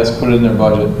said yes, put it in their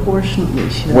budget.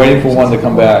 Waiting for one to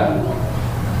come back.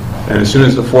 And as soon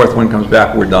as the 4th one comes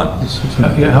back, we're done.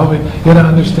 Yeah, help me, you gotta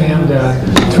understand that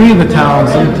 3 of the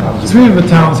towns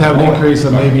have an increase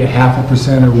of maybe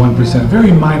 0.5% or 1%,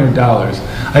 very minor dollars.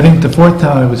 I think the 4th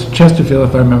town, it was Chesterfield,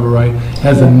 if I remember right,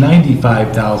 has a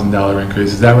 $95,000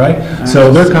 increase, is that right?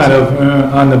 So they're kind of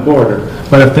on the border.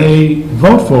 But if they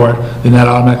vote for it, then that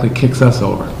automatically kicks us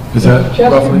over. Is that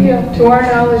roughly? Chesterfield, to our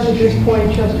knowledge at this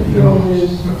point, Chesterfield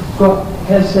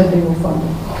has said they will fund it.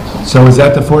 So is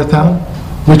that the 4th town?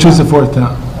 Which is the 4th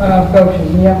town?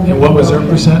 Goshen, we haven't... And what was their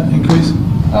percent increase?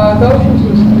 Goshen's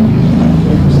was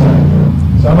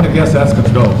 3%. So I'm gonna guess that's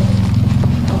gonna go.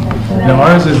 Now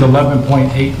ours is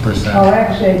 11.8%. Oh,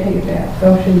 actually, I take it back.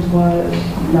 Goshen's was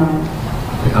 9.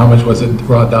 How much was it,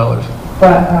 raw dollars?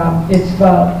 But it's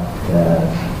about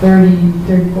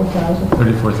 34,000.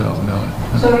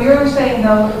 $34,000. So you're saying,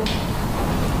 though,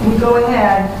 we go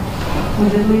ahead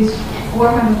with at least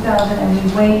 400,000 and we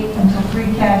wait until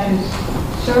free cash is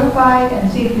certified and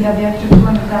see if we have the extra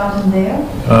 200,000 there?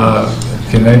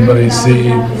 Can anybody see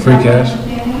free cash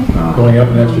going up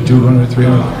an extra 200,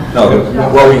 300? No,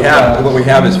 what we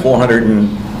have is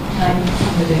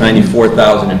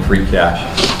 494,000 in free cash.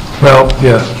 Well,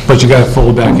 yeah, but you gotta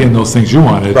fold back in those things you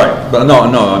wanted. Right, but no,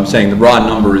 I'm saying the raw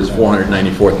number is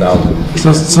 494,000.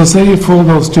 So say you fold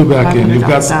those 2 back in, you've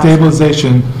got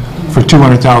stabilization for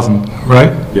 200,000,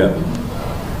 right? Yeah.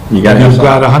 You gotta have You've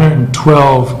got something.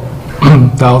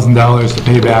 $112,000 to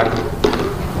pay back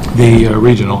the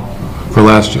regional for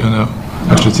last year. No,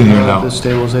 actually, it's in here now. The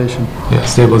stabilization. Yeah,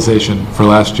 stabilization for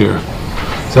last year.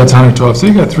 So that's 112. So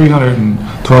you got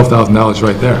 $312,000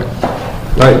 right there.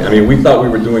 Right, I mean, we thought we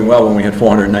were doing well when we had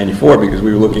 494 because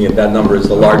we were looking at that number as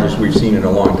the largest we've seen in a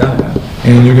long time.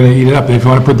 And you're going to eat it up. If you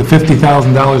want to put the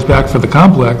 $50,000 back for the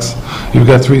complex, you've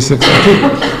got $362.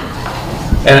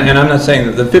 And I'm not saying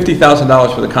that the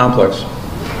 $50,000 for the complex,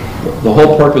 the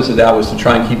whole purpose of that was to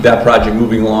try and keep that project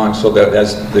moving along so that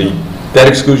as the debt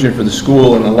exclusion for the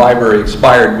school and the library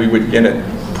expired, we would get it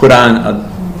put on a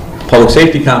public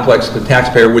safety complex. The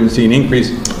taxpayer wouldn't see an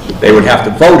increase. They would have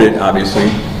to vote it, obviously,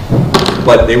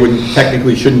 but they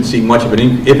technically shouldn't see much of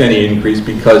an, if any, increase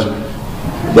because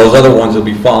those other ones will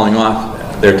be falling off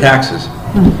their taxes.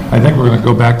 I think we're going to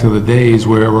go back to the days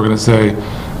where we're going to say,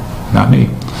 not me,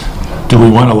 do we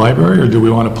want a library, or do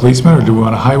we want a policeman, or do we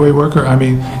want a highway worker? I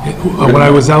mean, when I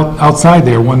was outside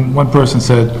there, one person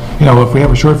said, you know, if we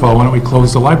have a shortfall, why don't we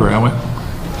close the library? I went,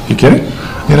 you kidding?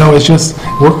 You know, it's just,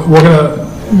 we're going to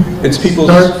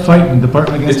start fighting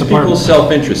department against department. It's people's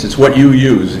self-interest. It's what you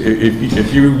use.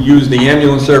 If you use the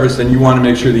ambulance service, then you want to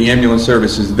make sure the ambulance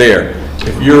service is there.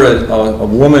 If you're a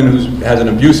woman who has an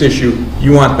abuse issue,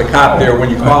 you want the cop there when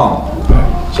you call him.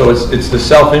 So it's the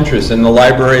self-interest, and the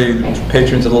library,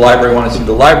 patrons of the library want to see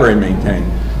the library maintained.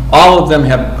 All of them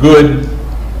have good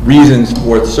reasons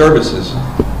for services.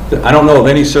 I don't know of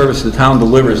any service the town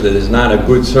delivers that is not a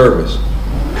good service.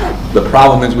 The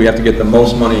problem is we have to get the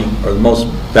most money, or the most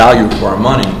value for our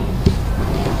money.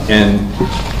 And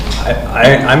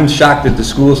I'm shocked that the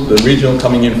schools, the regional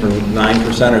coming in from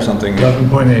 9% or something.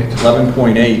 11.8.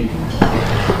 11.8.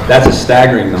 That's a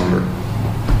staggering number.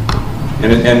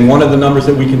 And one of the numbers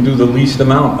that we can do the least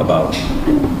amount about.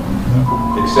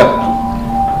 Except...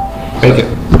 Make it.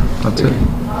 That's it.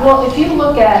 Well, if you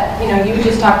look at, you know, you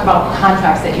just talked about the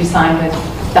contracts that you signed with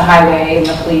the highway and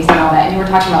the police and all that, and you were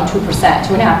talking about 2%,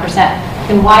 2.5%,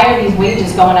 then why are these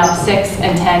wages going up 6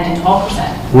 and 10 and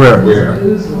 12%? Where?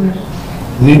 Who's You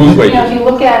know, wages? if you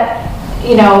look at,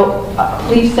 you know,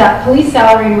 police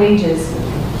salary and wages,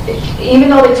 even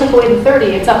though they took away the 30,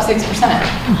 it's up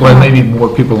 6%. Well, they need more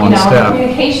people on You know, staff.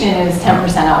 communication is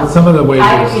 10% up. Some of the wages...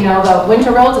 You know, the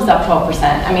winter roads is up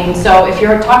 12%. I mean, so if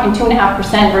you're talking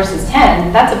 2.5% versus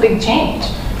 10, that's a big change.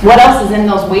 What else is in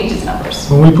those wages numbers?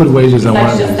 When we put wages on one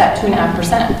Besides of just these, that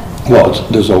 2.5%. Well,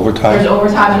 there's overtime. There's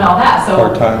overtime and all that, so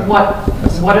Part-time.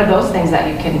 what are those things that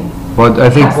you can... Well,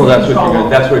 I think... Well, that's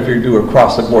what if you do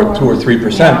across the board 2 or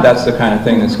 3%, that's the kind of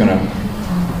thing that's going to...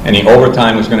 Any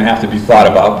overtime is going to have to be thought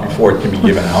about before it can be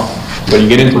given out. But you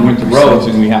get into winter roads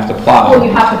and we have to plow. Well,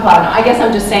 you have to plow. No, I guess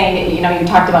I'm just saying, you know, you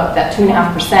talked about that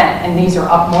 2.5%, and these are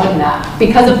up more than that.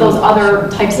 Because of those other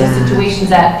types of situations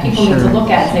that people need to look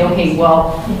at and say, okay,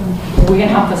 well, we're going to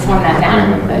have to slim that down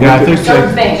a little bit. Yeah, I think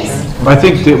certain things. I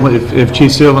think that if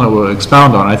Chief Sylvan will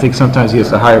expound on it, I think sometimes he has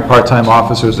to hire part-time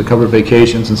officers to cover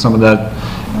vacations, and some of that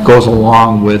goes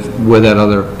along with where that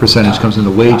other percentage comes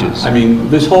into wages. I mean,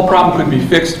 this whole problem could be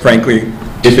fixed, frankly,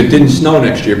 if it didn't snow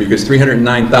next year, because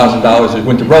 $309,000 is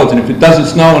winter roads, and if it doesn't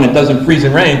snow and it doesn't freeze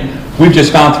and rain, we've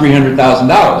just found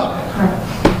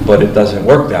 $300,000. But it doesn't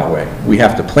work that way. We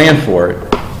have to plan for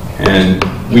it, and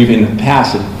we've in the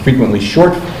past frequently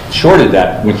shorted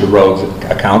that winter roads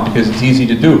account because it's easy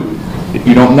to do.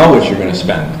 You don't know what you're going to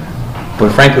spend.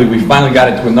 But frankly, we finally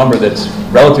got it to a number that's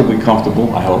relatively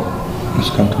comfortable, I hope. It's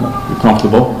comfortable.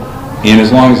 Comfortable. And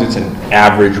as long as it's an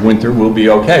average winter, we'll be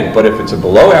okay. But if it's a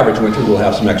below average winter, we'll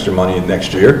have some extra money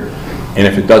next year. And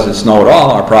if it doesn't snow at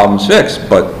all, our problem's fixed.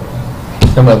 But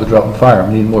Then we'll have a drop in fire,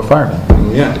 we need more firemen.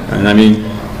 yeah, and I mean,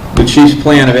 the chief's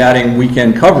plan of adding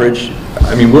weekend coverage,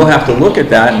 I mean, we'll have to look at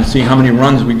that and see how many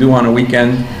runs we do on a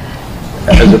weekend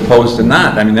as opposed to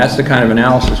not. I mean, that's the kind of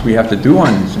analysis we have to do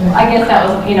on these. I guess that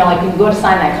was, you know, like when you go to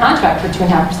sign that contract for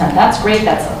 2.5%, that's great,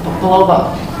 that's below the,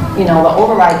 you know, the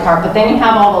override part, but then you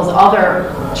have all those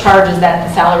other charges that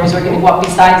the salaries are going to go up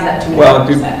besides that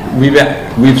 2.5%.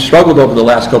 Well, we've struggled over the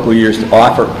last couple of years to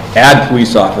add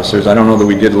police officers. I don't know that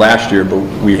we did last year, but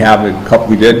we have a couple,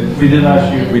 we did? We did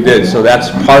last year. We did, so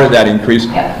that's part of that increase.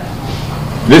 Yep.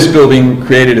 This building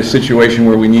created a situation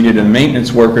where we needed a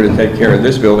maintenance worker to take care of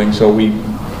this building, so we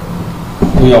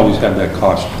always had that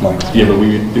cost, like. Yeah, but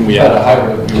we had a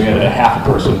half a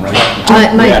person, right?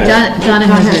 Mike, Donna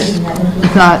has a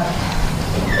thought.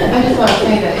 I just want to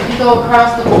say that if you go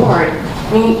across the board,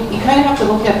 I mean, you kind of have to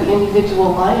look at the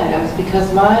individual line items,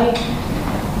 because my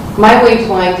wage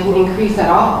line didn't increase at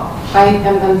all. I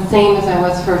am the same as I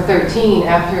was for 13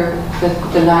 after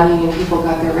the non-union people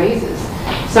got their raises.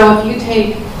 So if you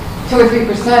take 2 or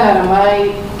 3% out of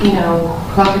my, you know,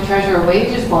 clerk treasurer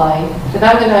wages line, then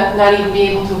I'm going to not even be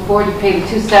able to afford to pay the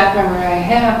 2 staff members I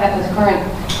have at the current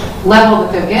level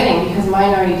that they're getting, because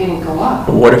mine already didn't go up.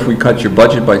 But what if we cut your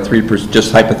budget by 3%,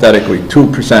 just hypothetically,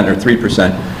 2% or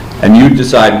 3%, and you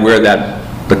decide where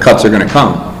the cuts are going to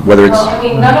come, whether it's... Well, I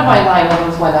mean, none of my line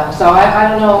items went up, so I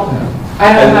don't know.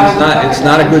 I don't know how It's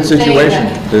not a good situation.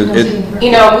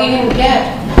 You know, we didn't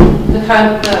get the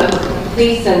kind of the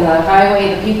police and the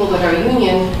highway, the people that are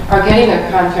union are getting their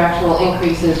contractual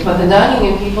increases, but the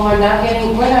non-union people are not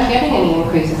getting, we're not getting any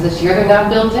increases this year. They're not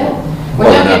built in.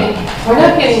 We're not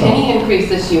getting any increase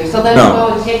this year. So then you go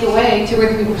and take away 2 or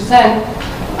 3%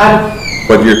 out of...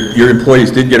 But your employees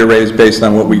did get a raise based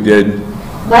on what we did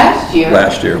last year.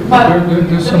 But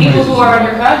the people who are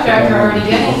under contract are already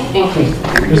getting increases.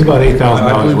 There's about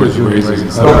 $8,000 worth of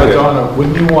raises. Donna,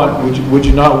 would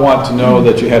you not want to know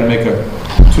that you had to make a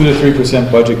 2 to 3%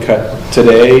 budget cut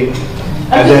today?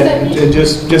 And then,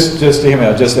 just hear me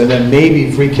out, and then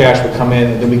maybe free cash would come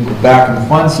in, and then we can go back and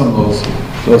fund some of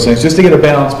those things, just to get a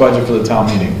balanced budget for the town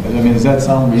meeting. I mean, does that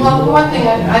sound reasonable? Well, the one thing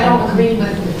I don't agree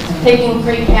with taking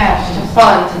free cash to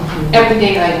fund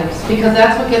everyday items, because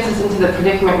that's what gets us into the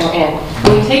predicament we're in.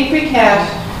 When you take free cash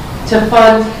to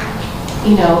fund,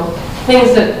 you know,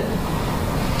 things that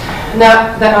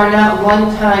are not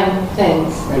one-time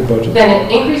things, then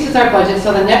it increases our budget,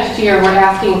 so the next year we're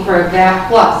asking for that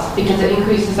plus, because it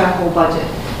increases our whole budget.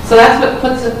 So that's what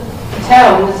puts the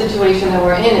town in the situation that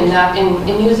we're in, and not in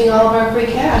using all of our free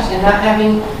cash, and not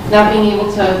being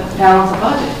able to balance a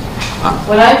budget.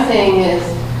 What I'm saying is,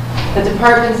 the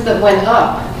departments that went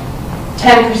up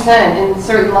 10% in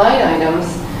certain line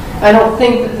items, I don't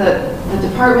think that the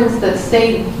departments that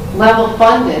stayed level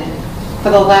funded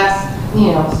for the last,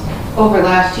 you know, over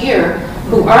last year,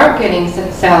 who aren't getting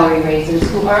salary raises,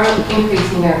 who aren't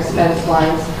increasing their expense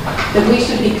lines, that we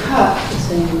should be cut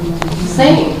the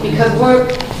same, because what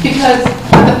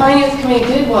the finance committee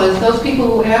did was, those people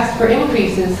who asked for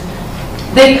increases,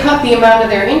 they cut the amount of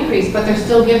their increase, but they're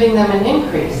still giving them an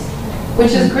increase,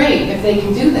 which is great if they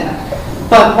can do that.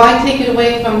 But why take it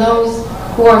away from those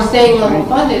who are staying level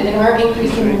funded and aren't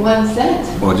increasing 1 cent?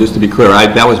 Well, just to be clear,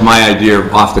 that was my idea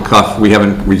off the cuff. We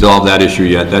haven't resolved that issue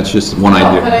yet. That's just one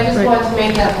idea. But I just wanted to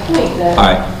make that point. That all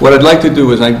right. What I'd like to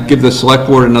do is I give the select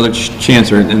board another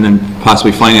chance, and then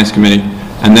possibly finance committee,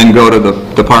 and then go to the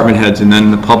department heads, and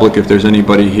then the public, if there's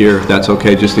anybody here, if that's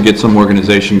okay, just to get some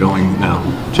organization going now.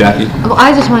 Jackie? Well,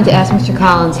 I just wanted to ask Mr.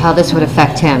 Collins how this would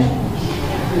affect him.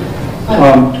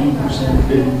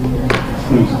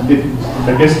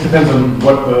 I guess it depends on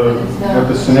what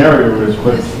the scenario is,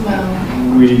 but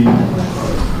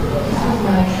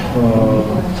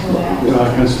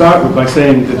can start with by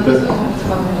saying that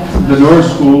the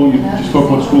Norris School, you just spoke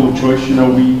about school of choice, you know,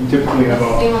 we typically have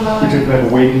a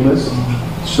waiting list.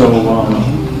 So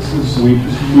we've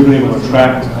been able to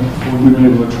attract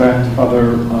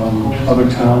other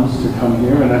towns to come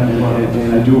here, and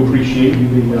I do appreciate I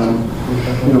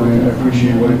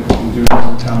appreciate what it can do to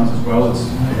the towns as well. It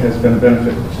has been a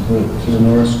benefit to the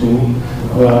Norris School.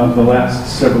 The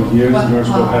last several years, the Norris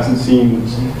School hasn't seen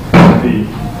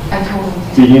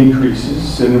the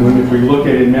increases, and if we look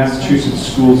at it, in Massachusetts,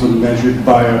 schools are measured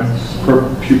by a per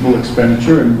pupil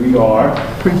expenditure, and we are.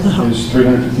 There's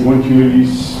 351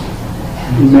 communities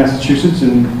in Massachusetts,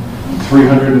 and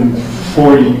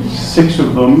 346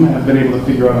 of them have been able to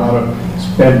figure out how to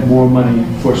spend more money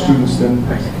for students than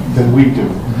we do,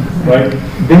 right?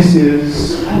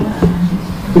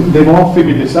 They've all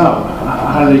figured this out.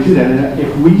 How do they do that? And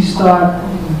if we start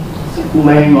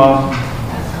laying off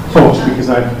folks, because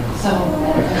I've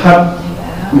cut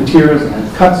materials,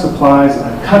 I've cut supplies,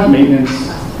 I've cut maintenance,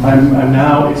 I'm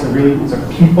now, it's a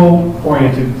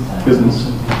people-oriented business,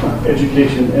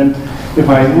 education, and if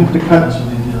I have to cut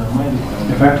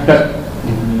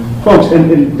folks, and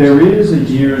there is a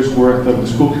year's worth of, the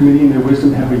school committee in their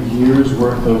wisdom have a year's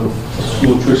worth of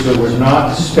school choice that we're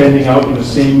not spending out in the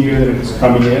same year that it's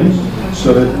coming in,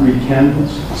 so that we can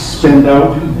spend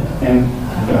out and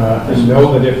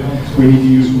know the difference. We need to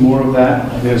use more of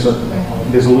that. There's a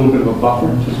little bit of a buffer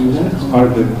to do that. It's part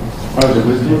of the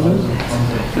wisdom of this.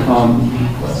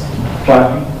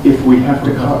 But if we have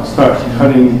to start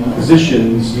cutting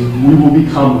positions, we will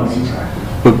become less attractive.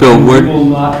 But Bill, we will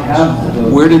not have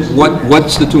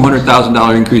what's the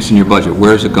 $200,000 increase in your budget?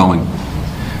 Where is it going?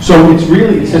 So it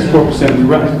says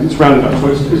 4%, it's rounded up, so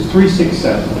it's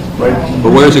 367, right?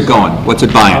 But where is it going? What's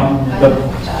it buying?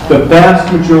 The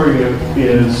vast majority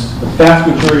is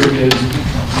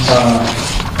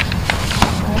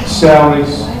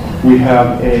salaries. We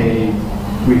have a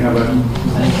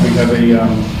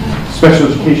special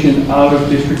education out of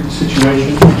district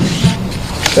situation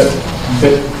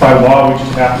that by law we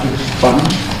just have to fund.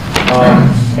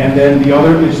 And then the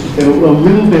other is a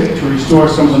little bit to restore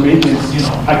some of the maintenance.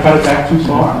 I cut it back too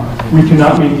far. We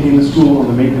cannot maintain the school on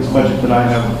the maintenance budget that I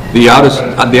have. The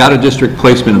out-of-district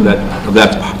placement of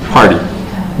that party,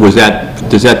 does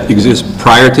that exist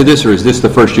prior to this, or is this the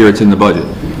first year it's in the budget?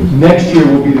 Next year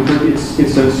will be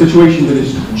it's a situation that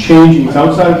is changing. It's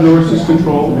outside of Norris's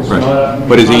control. It's right. Not,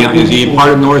 but is he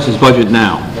part of Norris's budget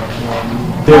now?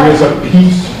 There is a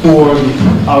piece for the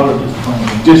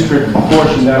out-of-district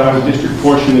portion. That out-of-district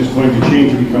portion is going to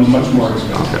change and become much more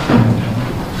expensive.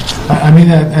 I mean,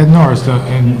 at Norris,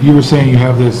 and you were saying you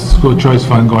have this school choice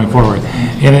fund going forward,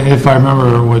 and if I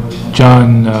remember what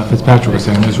John Fitzpatrick was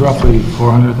saying, there's roughly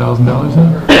 $400,000 in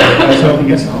it? So I think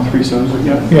it's 3 cents,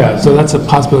 yeah. Yeah, so that's a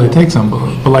possibility to take some,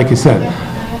 but like you said,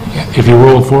 if you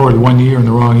roll forward 1 year in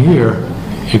the wrong year,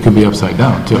 it could be upside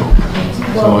down too.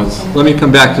 So it's. Let me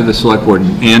come back to the select board.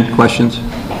 Ann, questions?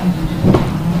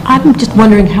 I'm just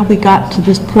wondering how we got to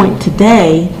this point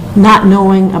today, not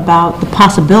knowing about the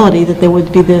possibility that there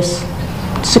would be this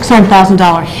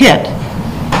 $600,000 hit,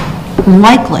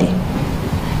 likely,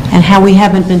 and how we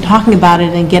haven't been talking about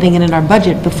it and getting it in our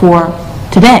budget before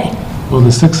today. Well, the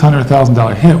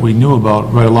 $600,000 hit we knew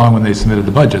about right along when they submitted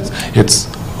the budgets.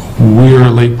 We're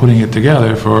late putting it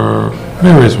together for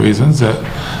various reasons,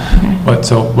 but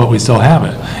we still have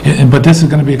it. But this is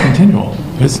going to be a continual.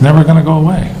 It's never going to go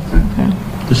away. Okay.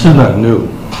 This is not new.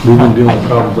 We've been dealing with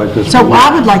problems like this. So I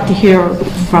would like to hear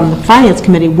from the Finance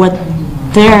Committee what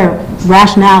their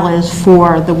rationale is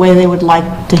for the way they would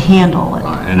like to handle it.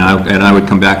 And I would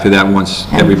come back to that once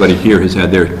everybody here has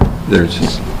had their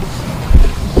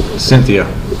Cynthia,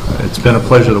 it's been a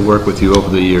pleasure to work with you over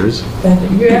the years.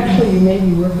 You may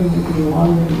be working with me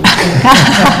longer than you think.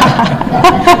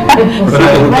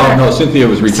 But no, Cynthia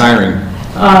was retiring.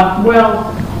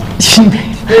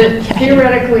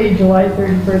 Theoretically, July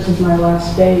 31st is my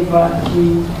last day, but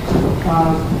the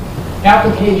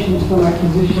applications for my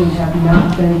position have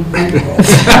not been fruitful.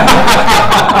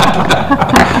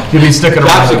 You'll be sticking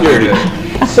around. Job security.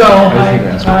 So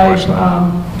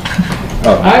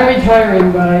I'm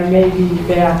retiring, but I may be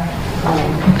back.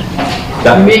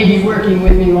 You may be working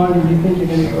with me longer than you think you're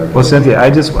going to be working. Well, Cynthia, I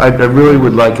really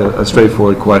would like a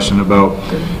straightforward question about,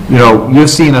 you've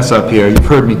seen us up here, you've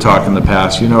heard me talk in the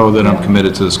past, you know that I'm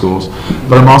committed to the schools,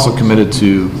 but I'm also committed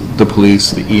to the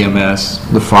police, the EMS,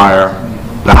 the fire,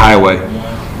 the highway.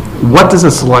 What does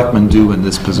a selectman do in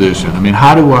this position? I mean,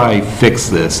 how do I fix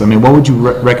this? I mean, what would you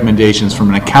recommendations from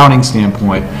an accounting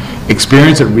standpoint,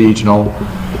 experience at regional,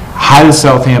 how does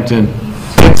Southampton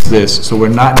fix this so we're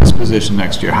not in this position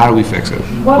next year? How do we fix it?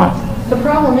 What The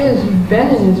problem is, you've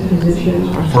been in this position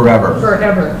Forever,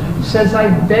 forever. Since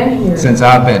I've been here, since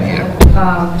I've been here.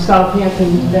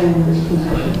 Southampton's been in this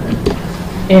position.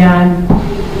 And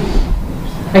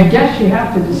I guess you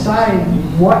have to decide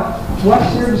what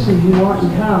services you want in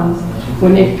town.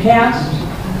 When they passed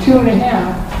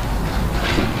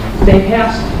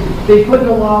 2.5, they put in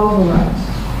the law overrides,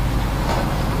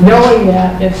 knowing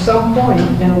that at some point,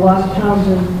 and a lot of towns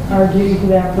are getting to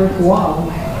that brick wall,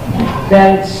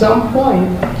 that at some point,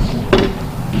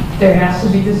 there has to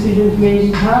be decisions made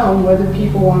in town whether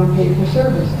people want to pay for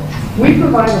service. We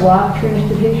provide a lot of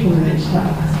transportation in this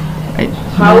town.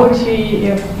 How would it be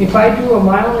if I drew a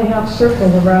 1.5 mile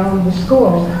circle around the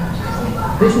school?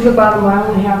 This is about a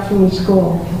 1.5 miles from the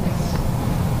school,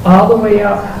 all the way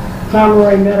up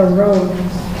Pomeroy Meadow Road.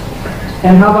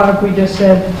 And how about if we just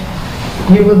said,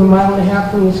 you live a 1.5 miles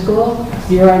from the school,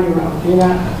 you're on your own. You're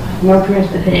not, no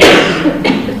transportation.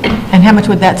 And how much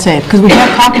would that save? Because we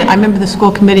have talked, I remember the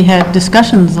school committee had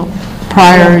discussions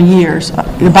prior years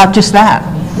about just that.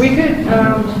 We could,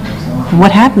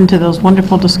 What happened to those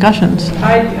wonderful discussions?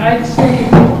 I'd say,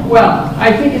 well,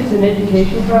 I think it's an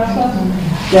education process,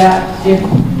 that if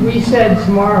we said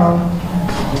tomorrow,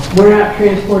 we're not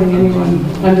transporting anyone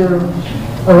under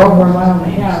or over 1.5 miles,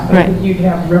 I think you'd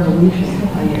have revolution.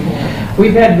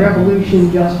 We've had revolution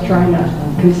just trying to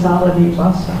consolidate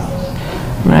bus stops.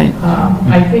 Right.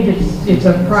 I think it's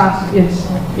a process,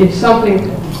 it's something,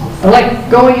 like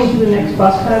going into the next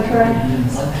bus contract,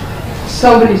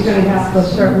 somebody's going to have to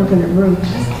start looking at routes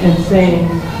and saying,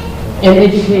 and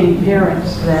educating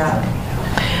parents that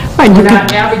we're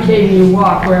not advocating you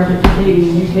walk, we're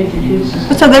advocating you take your kids to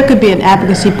school. So there could be an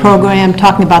advocacy program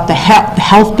talking about the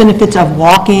health benefits of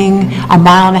walking 1.5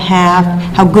 miles,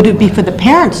 how good it would be for the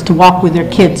parents to walk with their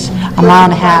kids 1.5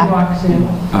 miles.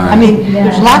 I mean,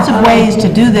 there's lots of ways to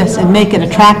do this and make it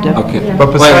attractive. Okay.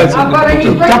 But besides, But I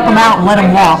mean, Dump them out and let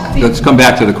them walk. Let's come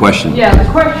back to the question. yeah, the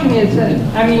question is that,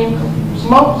 I mean,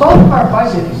 both of our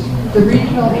budgets, the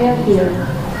regional and here,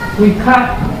 we've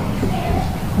cut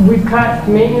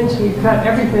maintenance, we've cut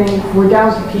everything, we're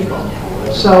down to people.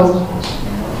 So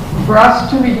for us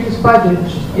to reduce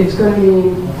budgets, it's going to be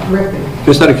ripping.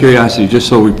 Just out of curiosity, just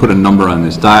so we put a number on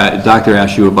this, Doctor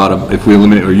asked you about if we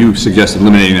eliminate, or you suggested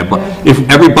eliminating it, but if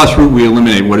every bus route we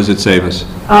eliminate, what does it save us?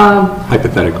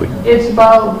 Hypothetically. It's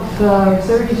about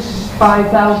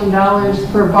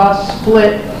 $35,000 per bus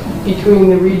split between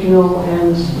the regional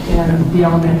and the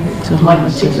elementary, so like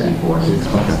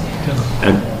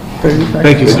 60-40.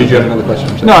 thank you, Did you sir. have another question?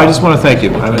 No, I just want to thank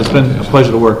you. I mean, it's been a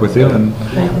pleasure to work with you, and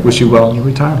wish you well in your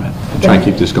retirement. Try and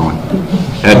keep this going.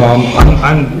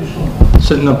 I'm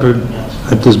sitting up here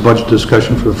at this budget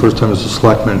discussion for the first time as a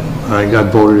selectman. I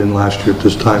got voted in last year at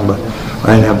this time, but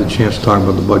I didn't have the chance to talk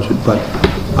about the budget. But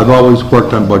I've always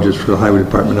worked on budgets for the highway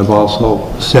department. I've also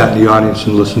sat in the audience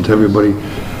and listened to everybody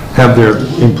have their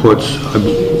inputs. I've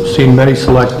seen many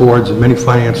select boards and many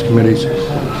finance committees.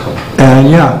 And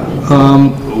yeah,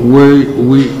 we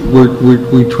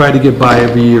try to get by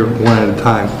every year, one at a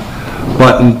time.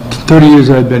 But in 30 years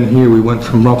that I've been here, we went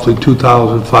from roughly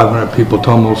 2,500 people to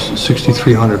almost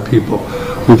 6,300 people.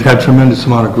 We've had tremendous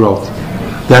amount of growth.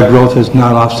 That growth has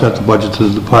not offset the budget to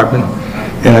the department.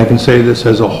 And I can say this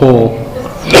as a whole,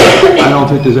 I don't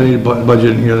think there's any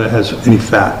budget in here that has any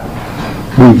fat.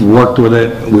 We've worked with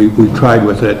it, we've tried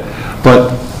with it,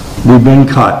 but we've been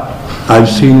cut. I've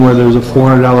seen where there was a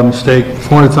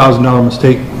 $400,000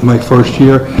 mistake my first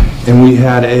year, and we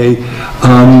had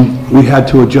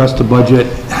to adjust the budget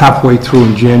halfway through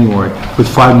in January with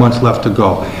 5 months left to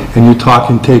go. And you're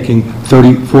talking taking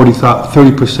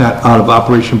 30% out of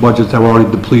operation budgets that were already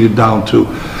depleted down to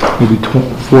maybe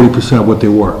 40% of what they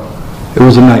were. It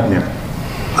was a nightmare.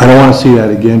 I don't want to see that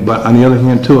again, but on the other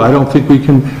hand too, I don't think we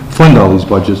can fund all these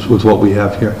budgets with what we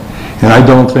have here. And I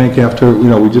don't think after,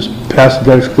 we just passed the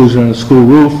debt exclusion on the school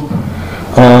roof,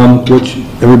 which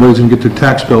everybody's going to get their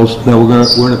tax bills, that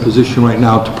we're in a position right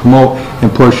now to promote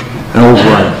and push an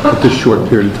override at this short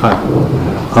period of time.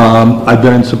 I've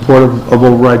been in support of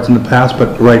overrides in the past,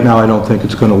 but right now I don't think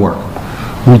it's going to work.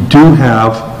 We do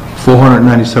have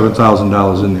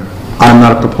 $497,000 in there. I'm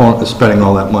not a proponent of spending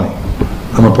all that money.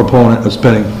 I'm a proponent of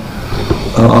spending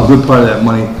a good part of that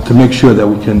money to make sure that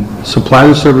we can supply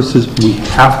the services we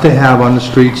have to have on the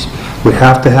streets, we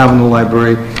have to have in the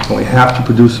library, and we have to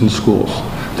produce in schools.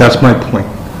 That's my point.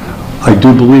 I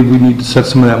do believe we need to set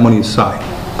some of that money aside.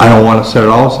 I don't want to set it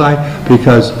all aside,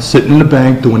 because sitting in the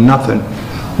bank doing nothing,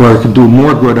 where it can do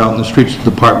more good out in the streets of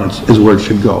the departments, is where it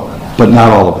should go, but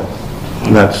not all of it.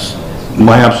 And that's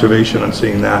my observation on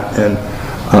seeing that, and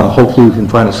hopefully we can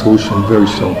find a solution very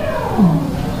soon.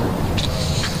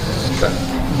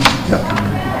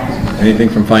 Anything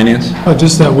from finance? Oh,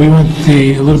 just that we went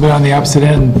a little bit on the opposite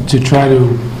end to try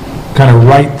to kind of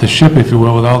right the ship, if you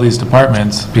will, with all these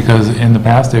departments, because in the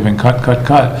past, they've been cut,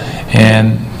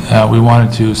 and we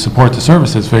wanted to support the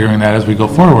services, figuring that as we go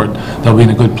forward, they'll be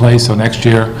in a good place, so next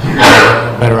year,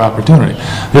 a better opportunity.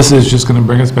 This is just going to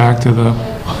bring us back to the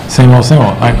same old, same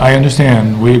old. I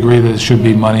understand, we agree that it should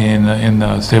be money in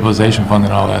the stabilization fund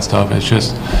and all that stuff, it's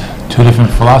just two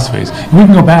different philosophies. And we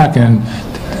can go back and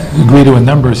agree to a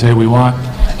number, say we want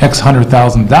X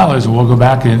 $100,000, and we'll go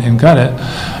back and cut it.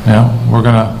 You know, we're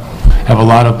going to have a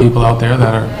lot of people out there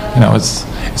that are, you know, it's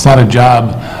not a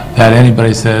job that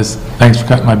anybody says, thanks for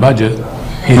cutting my budget,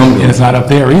 and it's not up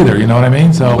there either, you know what I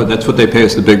mean? So, But that's what they pay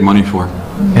us the big money for.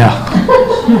 yeah.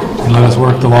 And let us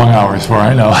work the long hours for,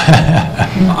 I know.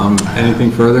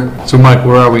 Anything further? So Mike,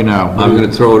 where are we now? I'm going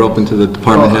to throw it open to the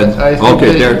department heads.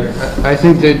 Okay, Derek. I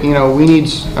think that, you know, we need,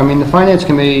 I mean, the Finance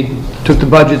Committee took the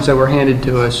budgets that were handed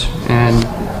to us, and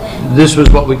this was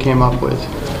what we came up with.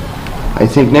 I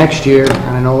think next year,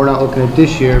 and I know we're not looking at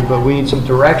this year, but we need some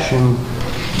direction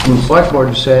from the select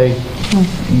board to say,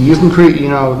 you can create, you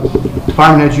know,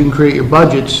 department heads, you can create your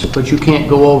budgets, but you can't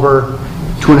go over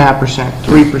 2.5%,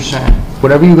 3%,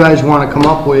 whatever you guys want to come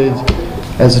up with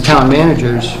as the town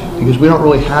managers, because we don't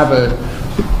really have a,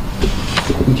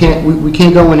 we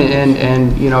can't go in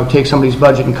and, you know, take somebody's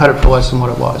budget and cut it for less than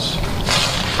what it was.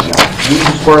 We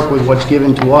just work with what's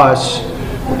given to us.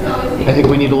 I think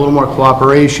we need a little more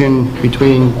cooperation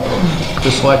between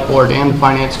the select board and the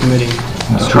finance committee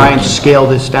to try and scale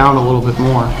this down a little bit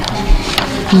more.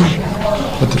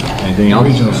 Anything else?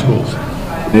 Regional schools.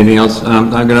 Anything else? I'm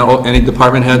going to, any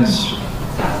department heads?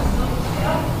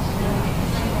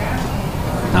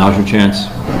 Now's your chance.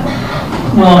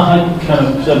 Well, I kind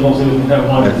of said most of what I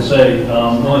wanted to say. The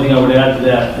only thing I would add to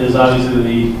that is obviously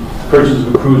the purchase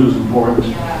of a cruiser is important.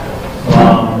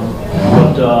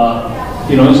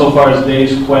 You know, insofar as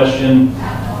Dave's question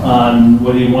on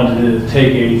whether he wanted to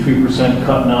take a 3%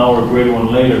 cut now or a greater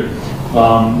one later,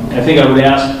 I think I would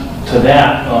ask to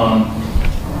that,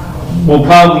 we'll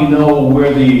probably know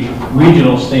where the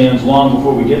regional stands long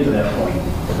before we get to that point.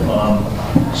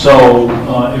 So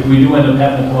if we do end up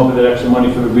having to come up with that extra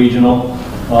money for the regional,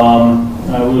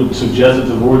 I would suggest that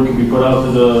the board could be put out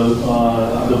to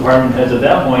the department heads at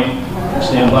that point,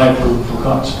 stand by for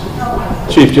cuts.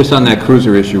 Chief, just on that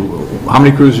cruiser issue, how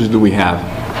many cruisers do we have?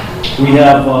 We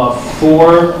have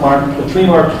three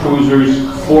marked cruisers,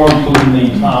 4 including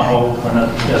the Tahoe, or not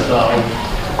the Tahoe,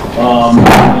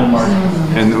 and marked.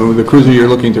 And the cruiser you're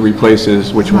looking to replace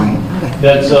is which one?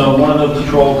 That's one of the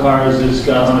patrol cars that's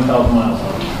got 100,000 miles on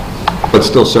it. But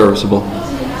still serviceable?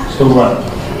 Still running.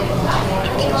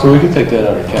 So we could take that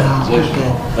out of capitalization.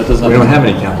 That doesn't. We don't have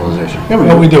any capitalization.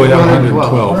 Yeah, we do, we have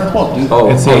 112.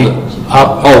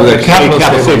 The capital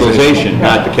stabilization,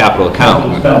 not the capital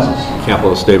account.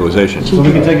 Capital stabilization. So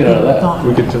we can take it out of that.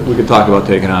 We could talk about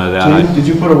taking out of that. So did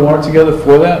you put a warrant together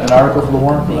for that, an article for the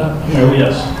warrant for that?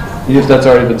 Yes. If that's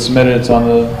already been submitted, it's on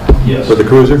the... Yes. For the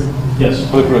cruiser? Yes.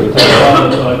 For the cruiser.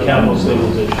 On the capital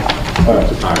stabilization. All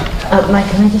right. Mike,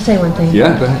 can I just say one thing?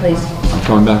 Yeah, go ahead. Please. I'm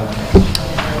coming back.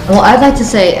 Well, I'd like to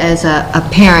say, as a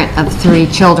parent of 3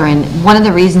 children, one of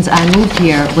the reasons I moved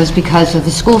here was because of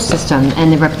the school system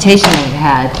and the reputation that it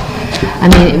had. I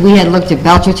mean, we had looked at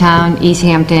Belchertown,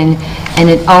 Easthampton, and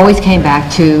it always came back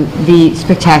to the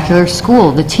spectacular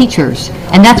school, the teachers,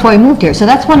 and that's why we moved here. So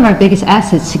that's one of our biggest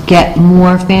assets, to get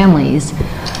more families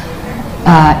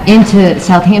into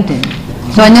Southampton.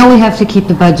 So I know we have to keep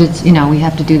the budgets, you know, we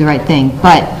have to do the right thing,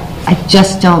 but I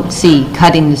just don't see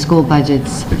cutting the school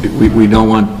budgets. We don't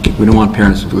want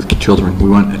parents with children. We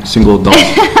want single adults.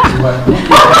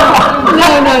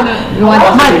 No.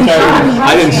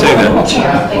 I didn't say that.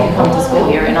 They can come to school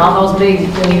here, and all those big,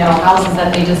 you know, houses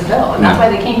that they just built, and that's why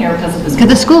they came here, because of the school.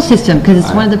 Because the school system, because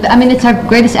it's one of the, I mean, it's our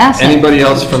greatest asset. Anybody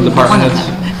else from department heads?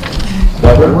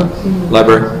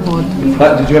 Library?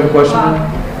 Did you have a question?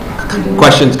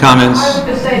 Questions, comments? I was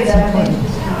going to say that I think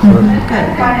the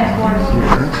finance board is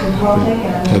well taken.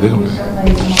 I mean, we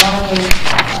certainly, in a lot of ways,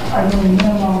 are doing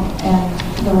minimum, and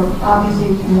there were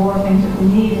obviously more things that we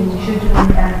need and we should do, and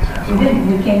we didn't.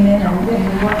 We came in and we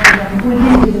worked with them. We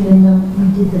didn't do the minimum,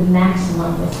 we did the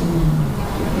maximum with the minimum.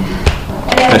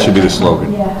 That should be the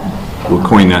slogan. Yeah. We'll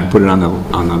coin that and put it on the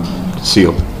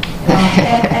seal. And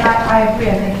I agree.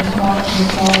 I think the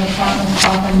smaller departments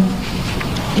often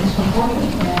it's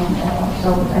proportionate, and so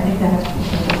I think that has to be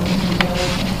taken into consideration.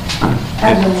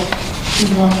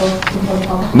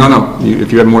 No.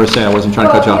 If you had more to say, I wasn't trying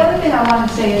to cut you The off. other thing I want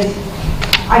to say is,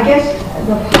 I guess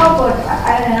the public,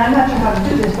 and I'm not sure how to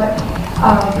do this, but,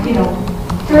 you know,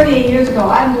 38 years ago,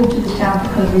 I moved to the town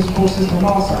because of the school system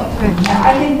also.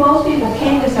 I think most people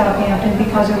came to Southampton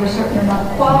because there was a certain amount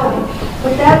of quality.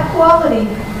 But that quality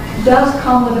does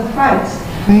come with a price.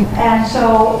 And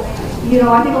so, you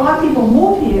know, I think a lot of people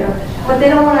move here, but they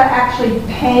don't want to actually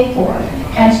pay for it.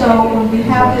 And so when we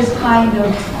have this kind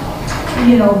of,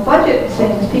 you know, budget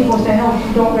things, people say, oh,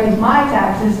 don't raise my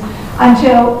taxes,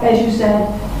 until, as you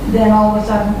said, then all of a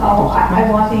sudden, oh, I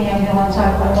want the ambulance, I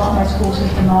want my school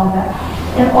system, all of that.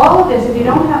 And all of this, if you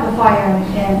don't have the fire and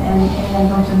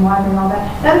ambulance and water and all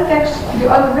that, that affects your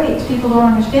other rates. People don't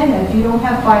understand that. If you don't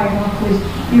have fire and police,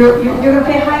 you're going to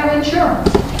pay higher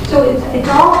insurance. So it's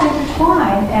all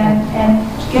intertwined, and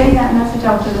getting that message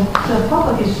out to the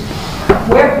public is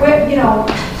where you know,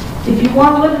 if you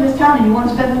want to live in this town and you want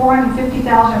to spend $450,000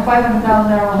 or $500,000 on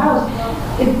a house,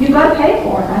 you've got to pay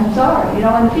for it. I'm sorry, you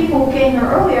know. And the people who came here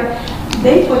earlier,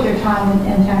 they put their time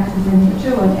and taxes in here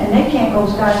too, and they can't go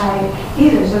sky high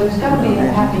either. So there's got to be a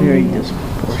happy medium.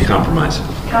 Compromise.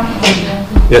 Compromise.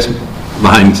 Yes,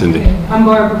 behind Cindy. I'm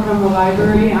Barbara from the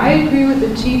library. I agree with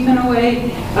the chief in a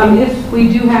way. If we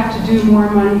do have to do more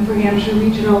money for Hampshire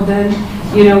Regional, then,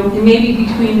 you know, maybe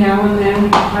between now and then we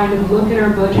can kind of look at our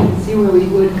budget and see where we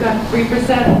would cut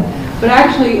 3%. But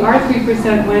actually, our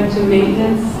 3% went to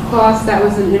maintenance costs. That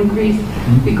was an increase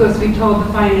because we told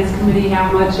the finance committee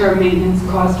how much our maintenance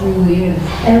cost really is.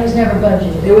 And it was never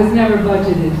budgeted. It was never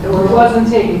budgeted, or it wasn't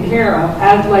taken care of,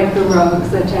 as like the rugs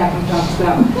that Jackie talks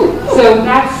about. So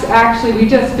that's actually, we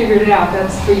just figured it out,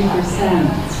 that's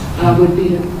 3% would be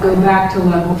to go back to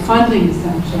level funding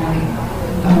essentially.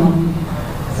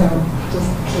 So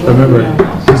just to let you Remember,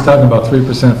 know. he's talking about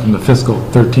 3% from the fiscal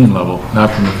 13 level,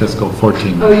 not from the fiscal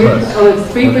 14. Oh,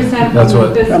 it's 3% That's from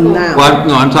what- the fiscal.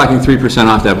 Well, I'm talking 3%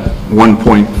 off that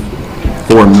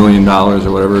 $1.4 million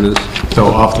or whatever it is. So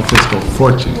off the fiscal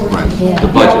 14. Right, the Yeah,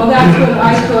 well, budget.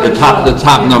 that's what I thought. The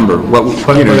top number, what,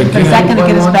 you know, Is that going to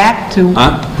get us back to?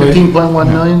 huh? 15.1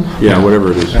 million? Yeah,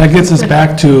 whatever it is. That gets us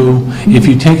back to, if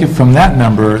you take it from that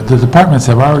number, the departments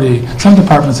have already, some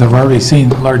departments have already seen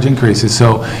large increases,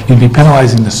 so you'd be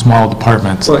penalizing the small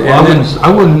departments.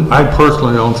 Well, I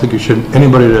personally don't think you should,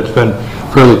 anybody that's been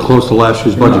fairly close to last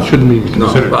year's budget shouldn't be No,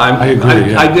 considered. but I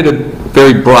agree, yeah. I did a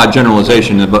very broad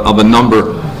generalization of a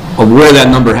number, of where that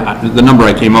number, the number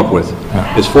I came up with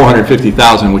is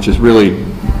 450,000, which is really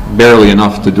barely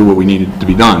enough to do what we needed to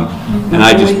be done. And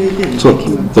I just took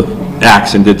the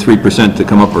axe and did 3% to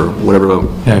come up, or whatever.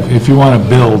 Yeah, if you want to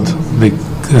build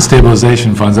the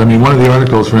stabilization funds, I mean, one of the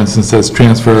articles, for instance, says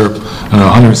transfer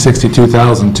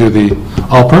 162,000 to the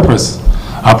all-purpose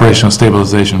operational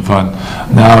stabilization fund.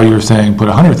 Now you're saying put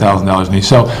 $100,000 in each.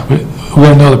 So we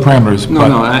don't know the parameters. No,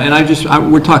 no,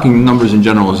 and we're talking numbers and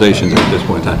generalizations at this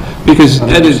point in time. Because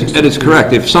Ed is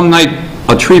correct. If some night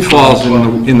a tree falls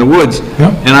in the woods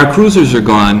and our cruisers are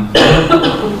gone,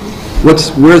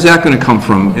 where's that going to come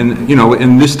from? And, you know,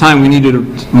 and this time we needed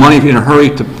money in a hurry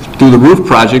to do the roof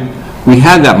project. We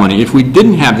had that money. If we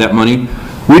didn't have that money,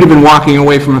 we'd have been walking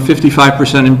away from a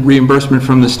 55% reimbursement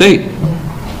from the state.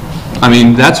 I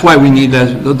mean, that's why we need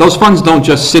that. Those funds don't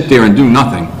just sit there and do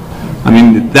nothing. I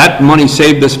mean, that money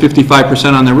saved us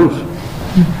 55% on the roof.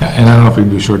 Yeah, and I don't know if we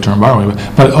can do short-term borrowing,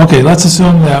 but okay, let's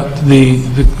assume that the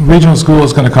regional school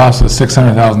is going to cost us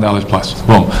 $600,000 plus.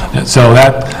 Boom. So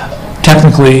that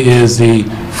technically is the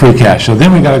free cash. So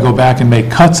then we got to go back and make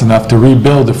cuts enough to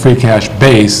rebuild the free cash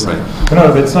base. Right.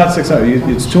 No, it's not 600,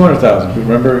 it's 200,000.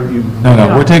 Remember, you...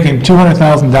 No, we're taking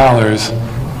 $200,000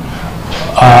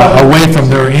 away from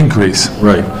their increase.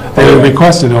 Right. They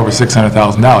requested over $600,000,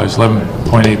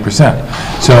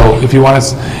 11.8%. So if you want to,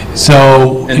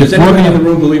 so... And does anybody in the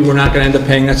room believe we're not going to end up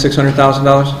paying that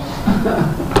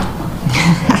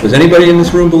 $600,000? Does anybody in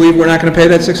this room believe we're not going to pay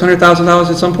that $600,000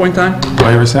 at some point in time?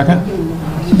 Wait a second.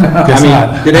 I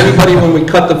mean, did anybody, when we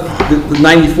cut the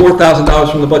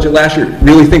 $94,000 from the budget last year,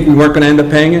 really think we weren't going to end up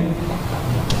paying it?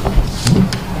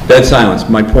 Dead silence,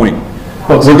 my point.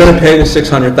 We're going to pay the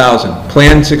 $600,000,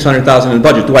 plan $600,000 in the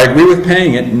budget. Do I agree with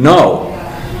paying it? No.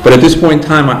 But at this point in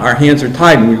time, our hands are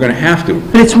tied and we're going to have to.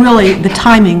 But it's really the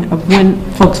timing of when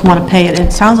folks want to pay it. And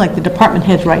it sounds like the department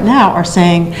heads right now are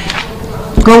saying,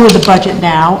 go with the budget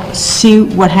now, see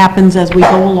what happens as we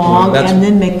go along, and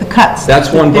then make the cuts.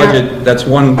 That's one budget, that's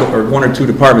one or two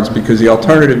departments, because the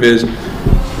alternative is,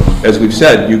 as we've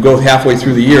said, you go halfway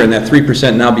through the year and that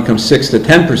 3% now becomes 6 to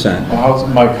 10%. Well,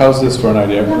 Mike, how's this for an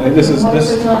idea? This is...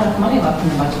 There's not enough money left in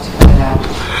the budget to cut it out.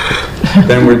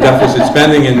 Then we're deficit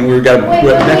spending and we've got... Wait,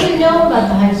 what do you know about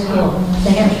the high school?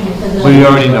 The Hampshire... We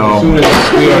already know. As soon as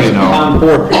We already know. on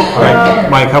board. All right,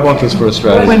 Mike, how about this for a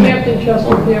strategy? Westhampton,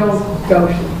 Chesterfield,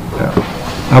 Goshen.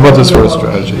 How about this for a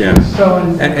strategy? Yeah. So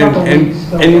in a couple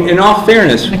weeks. And in all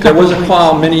fairness, there was a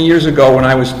call many years ago when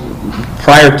I was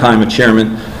prior time a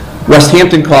chairman.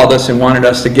 Westhampton called us and wanted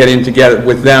us to get in together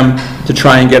with them to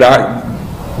try and get our,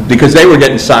 because they were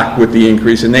getting socked with the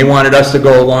increase, and they wanted us to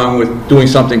go along with doing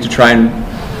something to try and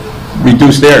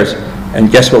reduce theirs. And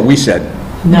guess what we said?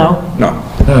 No. No.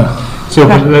 So,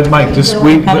 Mike, just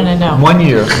How did I know? 1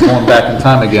 year, going back in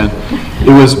time again,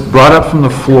 it was brought up from the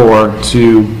floor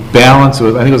to balance,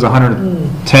 I think it was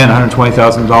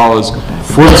 $120,000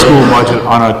 for the school budget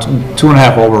on a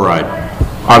 2.5 override.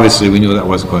 Obviously, we knew that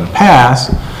wasn't going to pass,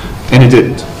 and it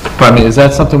didn't. But I mean, is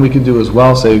that something we could do as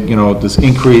well? Say, you know, this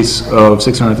increase of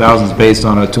 600,000 is based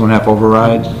on a 2.5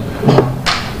 override?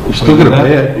 You're still gonna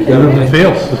pay it, even if it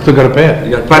fails, you're still gonna pay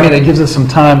it. But I mean, it gives us some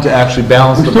time to actually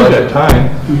balance the Still budget. got time.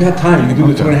 You got time, you can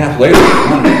do the 2.5 later.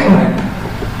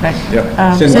 Yeah.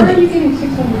 Where Cindy, are you getting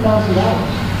 $600,000?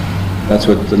 that's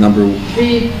what the number,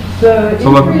 The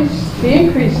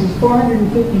increase is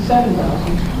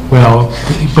 $457,000. Well,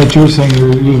 but you were saying you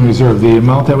were using reserve. The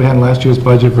amount that we had in last year's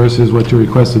budget versus what you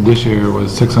requested this year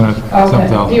was Okay,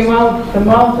 $600,000. the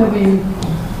amount that we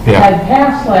had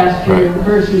passed last year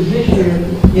versus this year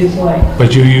is like,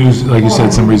 But you used, like you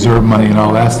said, some reserve money and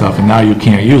all that stuff, and now you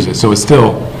can't use it. So it's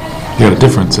still, you got a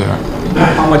difference there.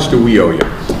 how much do we owe you?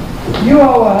 you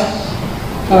owe us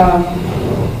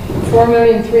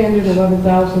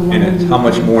 $4,311,000. And it's how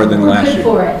much more than last year?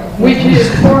 For it. Which is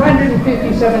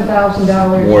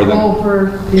 $457,000 More than-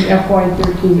 over the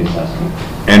FY13 assessment.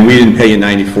 And we didn't pay you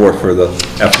 94 for the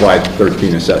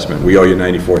FY13 assessment. We owe you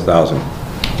 94,000.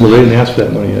 Well, they didn't ask for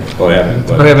that money yet. Oh, yeah. I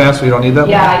have an answer, you don't need that?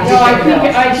 Yeah, No, I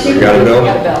think. You got a bill?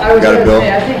 I was Got a gonna bill?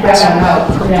 say, I think that's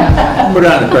enough, yeah. Put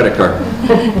it on the credit card.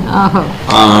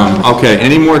 Okay,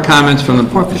 any more comments from the...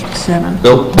 457.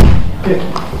 Bill?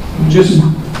 Just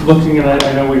looking at,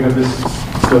 I know we have this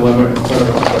dilemma in front of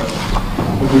us, but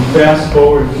if we fast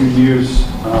forward a few years,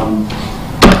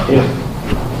 if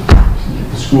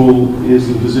the school is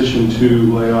in position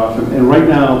to lay off, and right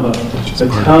now, the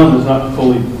town does not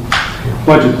fully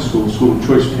budget the school. School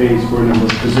choice pays for a number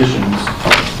of positions.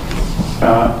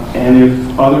 And if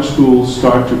other schools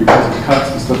start to, because of cuts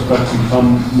and stuff, start to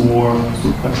become more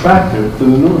attractive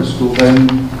than the Norris School, then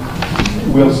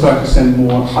we'll start to send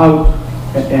more out.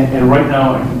 And right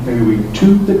now, I think maybe we have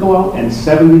 2 that go out and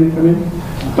 70 that come in.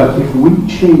 But if we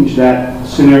change that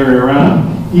scenario around,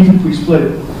 even if we split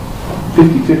it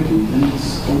 50-50, then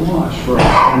it's a wash for us.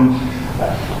 And,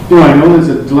 you know, I know there's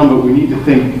a dilemma, but we need to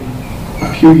think a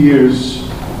few years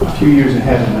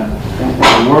ahead of that.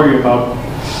 And worry about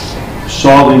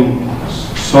solving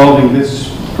this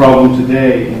problem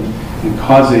today and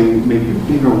causing maybe a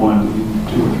bigger one in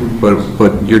 2 or 3 years.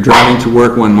 But you're driving to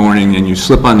work one morning and you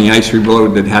slip on the icy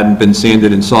road that hadn't been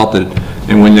sanded and salted,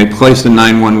 and when they place the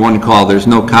 911 call, there's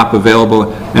no cop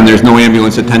available and there's no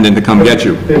ambulance attendant to come get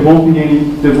you. There won't be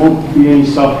any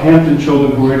Southampton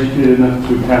children who are educated enough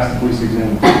to pass the police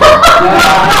exam.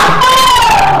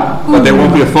 But there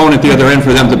won't be a phone at the other end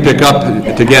for them to pick up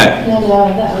to get.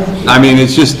 I mean,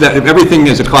 it's just that everything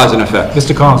is a cause and effect.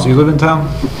 Mr. Collins, do you live in town?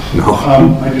 No.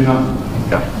 I do not.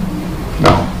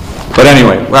 No. But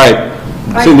anyway, all right.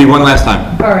 Cindy, one last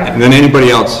time. All right. And then anybody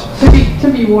else.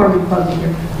 To be warm and fuzzy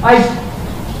here. I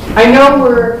know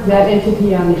we're that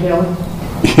entity on the hill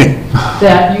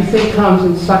that you think comes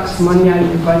and sucks money out of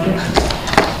your budget.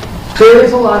 There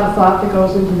is a lot of thought that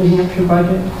goes into the Hampshire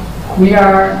budget. We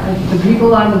are, the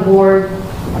people on the board,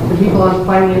 the people on the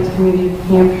finance committee of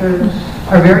Hampshire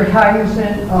are very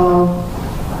cognizant of,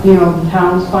 you know, the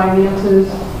town's finances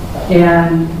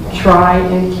and try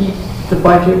and keep the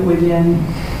budget within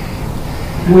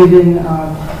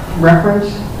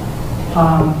reference.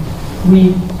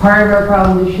 Part of our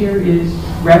problem this year is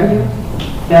revenue,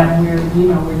 that we're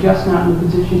just not in a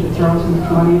position to throw as much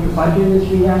money at the budget as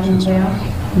we have in the past.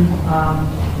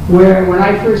 Where when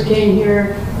I first came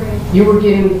here, you were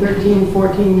getting 13,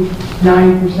 14,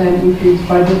 9% increased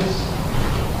budgets.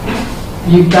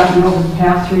 You've gotten over the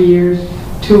past 3 years,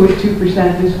 2 at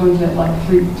 2%, this one's at like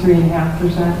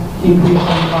 3.5% increase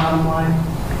on the bottom line.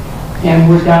 And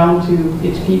we're down to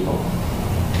its people.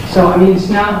 So, I mean, it's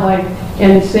not like,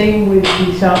 and the same with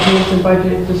the Southampton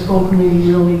budget, the school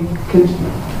committee really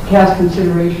has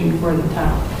consideration for the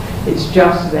town. It's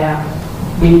just that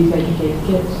we need to educate the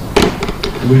kids.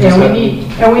 We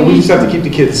just have to keep the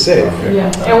kids safe.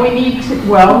 Yeah, and we need to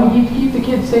keep the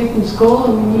kids safe in school,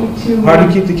 and we need to... How do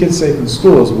you keep the kids safe in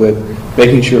schools with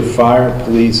making sure fire,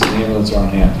 police, and ambulance are on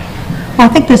hand? Well,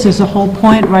 I think this is the whole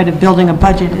point, right, of building a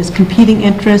budget, is competing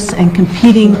interests and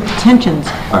competing tensions.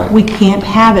 right. We can't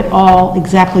have it all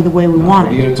exactly the way we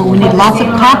want it, but we need lots of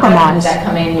compromise. That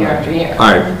come in year after year.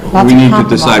 All right, Lots we of need to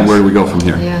compromise. decide where do we go from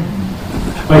here. Yeah.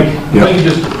 Mike, if I could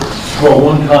just throw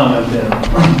one comment there,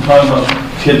 talking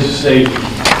about kids' safety.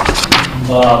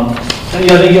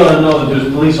 I think you ought to know that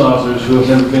there's police officers who have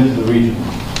never been to the regional.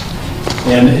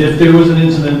 And if there was an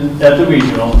incident at the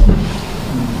regional,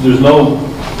 there's no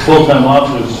full-time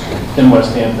officers in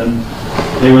Easthampton.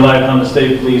 They rely upon the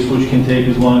state police, which can take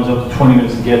as long as up to 20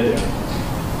 minutes to get there.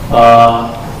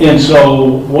 And so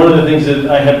one of the things that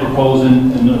I had proposed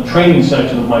in the training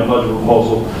section of my budget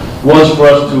proposal was for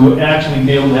us to actually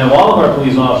be able to have all of our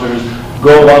police officers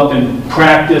go up and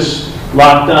practice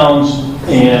lockdowns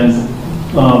and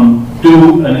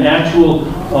do an actual,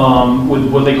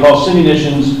 with what they call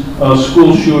simulations,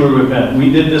 school shooter event.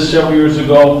 We did this several years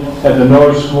ago at the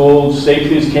North School. State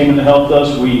police came in and helped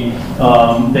us.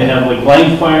 They have like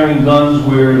blank firing guns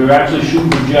where they're actually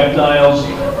shooting projectiles,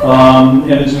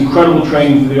 and it's incredible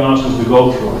training for the officers to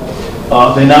go through.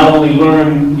 They not only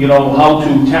learn, how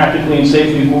to tactically and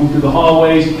safely move through the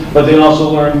hallways, but they also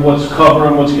learn what's cover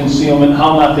and what's concealment,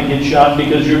 how not to get shot,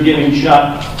 because you're getting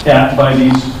shot at by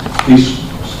these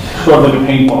sort of like a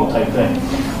paintball type thing.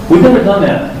 We've never done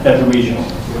that at the regional.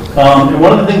 And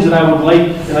one of the things that I would like,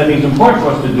 and I think is important for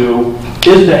us to do,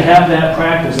 is to have that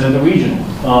practice at the regional.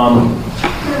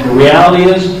 The reality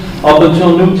is, up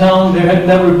until Newtown, there had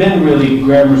never been really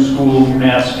grammar school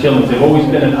mass killings. They've always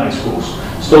been in high schools.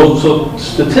 So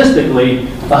statistically,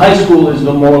 the high school is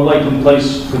the more likely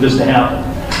place for this to happen.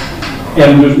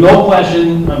 And there's no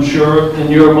question, I'm sure,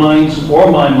 in your minds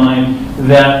or my mind,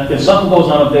 that if something goes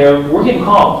on up there, we're getting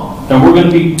called, and we're going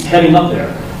to be heading up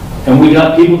there. And we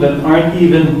got people that aren't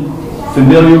even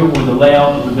familiar with the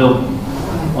layout of the building.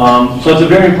 So it's a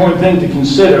very important thing to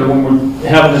consider when we're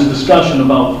having this discussion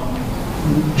about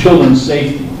children's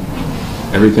safety.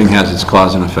 Everything has its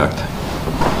cause and effect.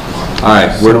 All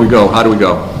right, where do we go? How do we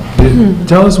go?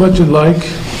 Tell us what you'd like.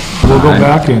 We'll go All right.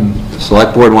 back and... The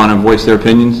select board want to voice their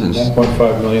opinions? And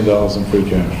 $1.5 million in free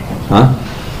cash. huh?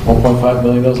 $1.5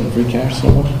 million in free cash,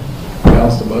 someone?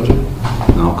 Balance the budget?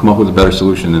 No, come up with a better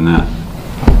solution than that.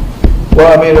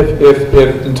 Well, I mean, if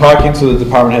in talking to the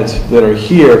department heads that are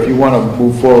here, if you want to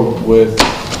move forward with,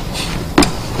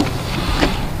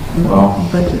 well,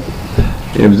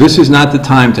 If this is not the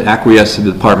time to acquiesce to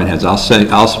the department heads, I'll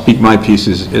speak my piece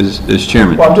as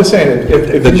chairman. well, I'm just saying,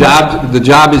 if The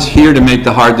job is here to make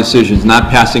the hard decisions, not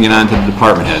passing it on to the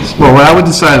department heads. Well, what I would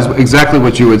decide is exactly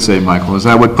what you would say, Michael, is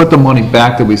I would put the money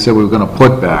back that we said we were going to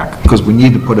put back, because we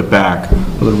need to put it back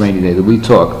for the rainy day that we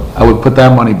took. I would put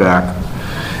that money back,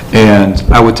 and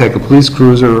I would take a police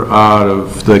cruiser out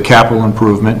of the capital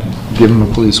improvement, give them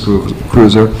a police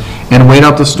cruiser, and wait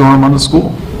out the storm on the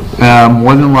school.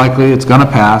 More than likely, it's going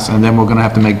to pass, and then we're going to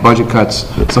have to make budget cuts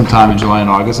sometime in July and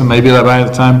August, and maybe by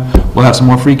the time, we'll have some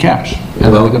more free cash,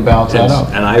 and then we can balance that out.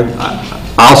 And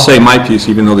I'll say my piece,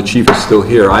 even though the chief is still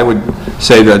here. I would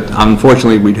say that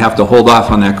unfortunately, we'd have to hold off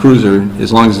on that cruiser.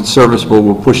 As long as it's serviceable,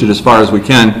 we'll push it as far as we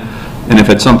can. And if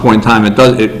at some point in time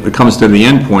it comes to the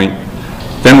end point,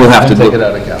 then we'll have to take it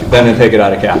out of capital. Then take it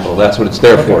out of capital. That's what it's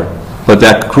there for. But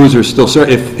that cruiser is still,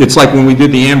 it's like when we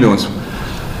did the ambulance.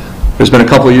 There's been a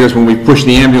couple of years when we pushed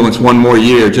the ambulance one more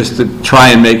year just to try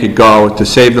and make it go, to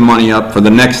save the money up for the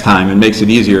next time and makes it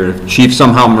easier. If Chief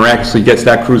somehow miraculously gets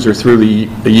that cruiser through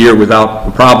the year without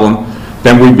a problem,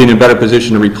 then we'd be in a better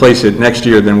position to replace it next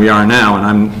year than we are now, and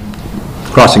I'm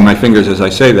crossing my fingers as I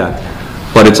say that.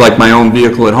 But it's like my own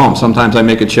vehicle at home. Sometimes I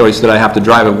make a choice that I have to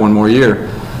drive it one more year,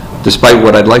 despite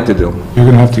what I'd like to do. You're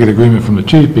going to have to get agreement from the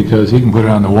chief, because he can put it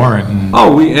on the warrant, and...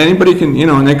 Oh, anybody can,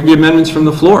 and there can be amendments from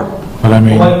the floor. But I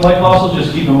mean... Mike, also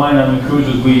just keep in mind on the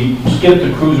cruisers, we skipped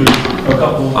the cruisers a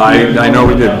couple of years. I know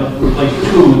we did.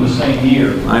 Replaced 2 in the same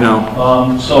year. I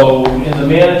know. So in the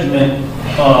management,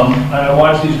 I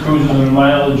watch these cruisers and the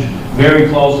mileage very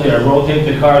closely. I rotate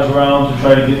the cars around to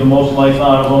try to get the most life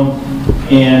out of them.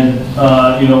 And,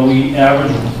 we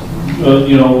average,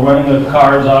 running the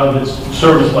cars out of its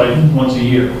service life once a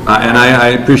year. And I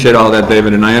appreciate all that,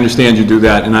 David, and I understand you do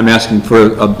that, and I'm asking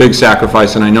for a big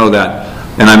sacrifice, and I know that.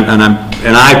 And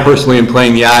I personally am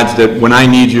playing the odds that when I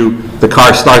need you, the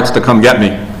car starts to come get me.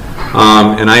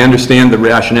 And I understand the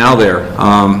rationale there.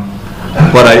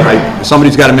 But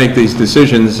somebody's got to make these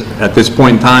decisions at this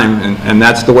point in time, and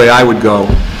that's the way I would go.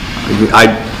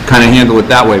 I'd kind of handle it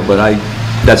that way, but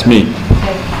that's me.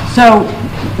 So,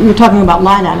 we're talking about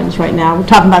line items right now. We're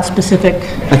talking about specific...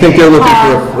 I think they're looking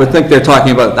for, I think they're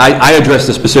talking about, I addressed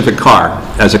a specific car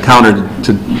as a counter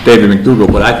to David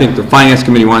McDougall, but I think the Finance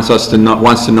Committee wants to know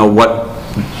what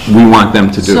we want them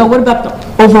to do. So what about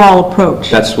the overall approach?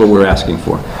 That's what we're asking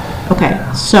for. Okay,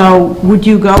 so would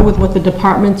you go with what the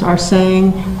departments are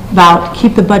saying about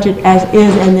keep the budget as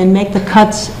is and then make the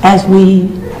cuts as we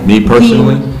Me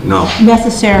personally, deem no.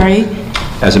 necessary?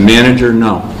 As a manager,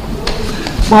 no.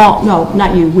 Well, no,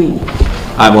 not you, we.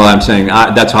 Well, I'm saying,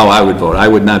 that's how I would vote. I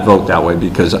would not vote that way,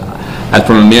 because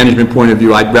from a management point of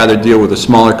view, I'd rather deal with a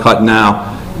smaller cut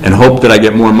now and hope that I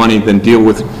get more money than deal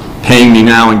with paying me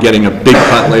now and getting a big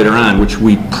cut later on, which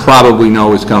we probably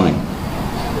know is coming.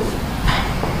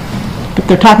 But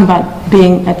they're talking about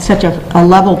being at such a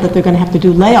level that they're going to have to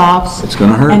do layoffs. It's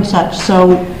gonna hurt. And such,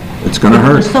 so. It's going to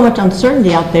hurt. There's so much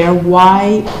uncertainty out there,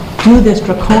 why do this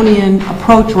draconian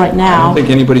approach right I now? don't think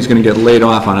anybody's going to get laid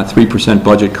off on a 3%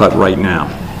 budget cut right now.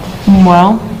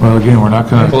 Well, Well, again, we're not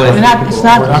going to it's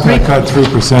not cut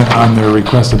 3% on their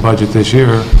requested budget this year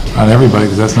on everybody,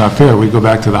 because that's not fair. We go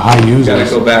back to the high Got to users,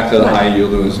 go back to the high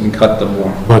yielders and cut them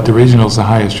more. but the regional's the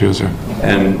highest user.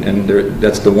 And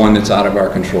that's the one that's out of our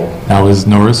control. Now, is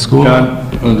Norris School?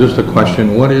 John, just a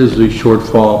question, what is the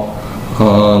shortfall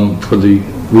for the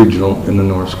regional in the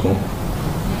North School?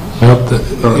 Well,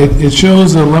 it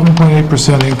shows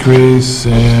 11.8% increase,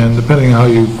 and depending on how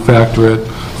you factor it,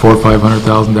 $400,000 or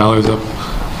 $500,000 up.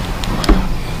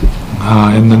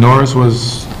 And the Norris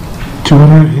was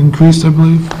 200 increased, I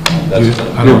believe?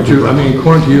 I mean,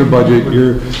 according to your budget,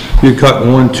 you're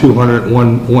cutting 200,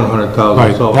 100,000.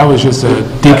 Right, So that was just a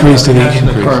decrease to the that's in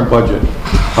the increase. current budget,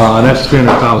 and that's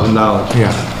 $300,000.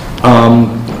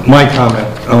 Yeah. My comment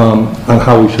on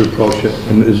how we should approach it,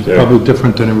 and is probably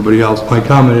different than everybody else. My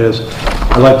comment is,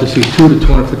 I'd like to see $200,000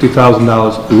 to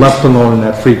 $250,000 left alone in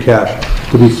that free cash,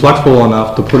 to be flexible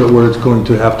enough to put it where it's going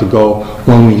to have to go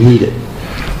when we need it.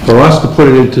 For us to put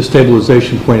it into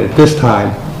stabilization point at this time,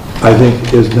 I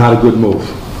think is not a good move,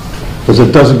 because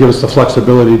it doesn't give us the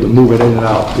flexibility to move it in and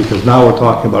out, because now we're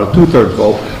talking about a 2/3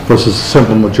 vote versus a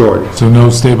simple majority. So no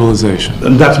stabilization.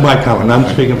 And that's my comment.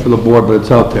 I'm speaking for the board, but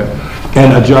it's out there.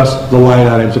 And adjust the line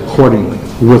items accordingly.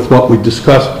 With what we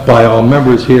discussed by all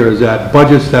members here is that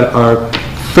budgets that are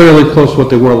fairly close to what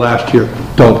they were last year,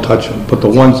 don't touch them. But the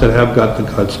ones that have got the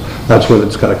cuts, that's where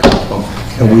it's got to come from.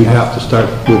 And we have to start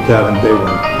with that on day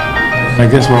one. I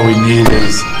guess what we need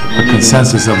is a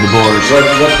consensus of the board.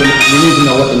 We need to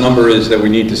know what the number is that we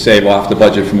need to save off the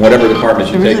budget from whatever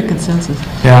department you there is a take. consensus.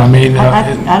 Yeah, I mean,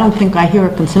 I don't think I hear a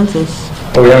consensus.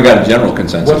 But we haven't got a general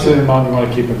consensus. What's the amount you want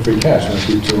to keep in free cash? Want to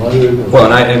keep 200?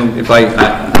 Well, and if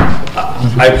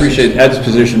I appreciate Ed's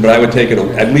position, but I would take it,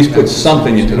 at least put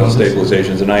something into those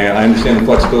stabilizations, and I understand the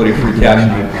flexibility of free cash.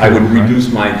 I would reduce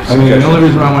my I mean, the suggestion. only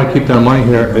reason I want to keep that money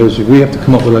here is we have to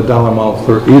come up with a dollar amount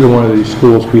for either one of these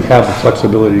schools. We have the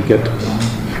flexibility to get to.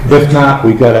 If not,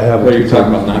 we got to have. What are you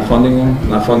talking about, not funding them?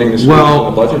 Not funding the schools in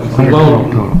the budget? Well,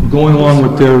 going along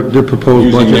with their proposed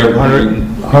Using budget their- of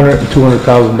 $100,000 and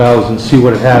 $200,000 and see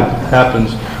what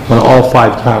happens when all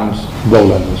 5 times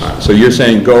vote on this. So you're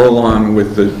saying go along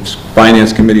with the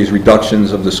Finance Committee's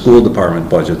reductions of the school department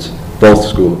budgets, both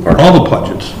school departments? All the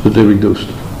budgets that they reduced.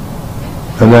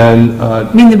 And then,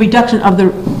 I mean, the reduction of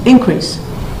the increase.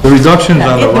 the reductions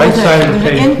on the If there right was a- side of the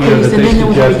there was page an here that increase, and they then there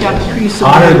was a suggested, reduction.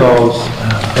 honor those,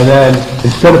 and then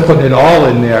instead of putting it all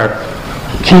in there,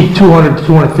 keep $200,000 to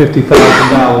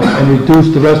 $250,000 and reduce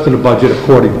the rest of the budget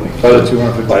accordingly. By the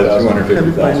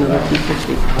 250,000.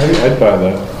 I'd buy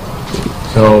that.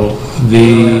 So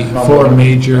the 4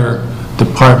 major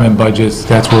department budgets,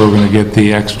 that's where we're going to get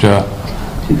the extra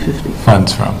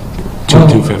funds from,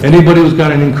 250. Anybody who's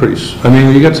got an increase. I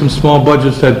mean, you got some small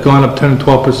budgets that have gone up 10 and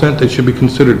 12%, they should be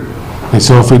considered. Okay,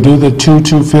 so if we do the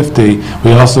 250,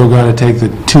 we also got to take the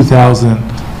 2,000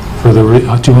 for the,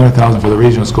 200,000 for the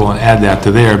regional school and add that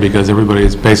to there, because everybody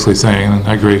is basically saying, and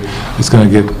I agree, it's going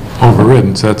to get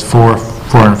overridden, so that's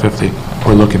 450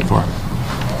 we're looking for.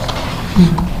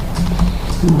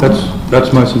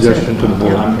 That's my suggestion to the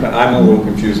board. I'm a little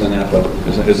confused on that, but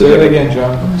is Say it it... again,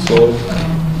 John. Slowly.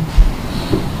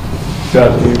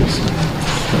 John,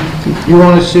 You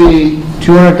want to see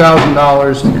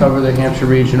 $200,000 to cover the Hampshire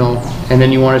Regional, and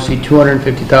then you want to see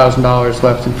 $250,000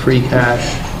 left in free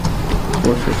cash.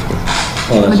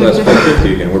 Well, that's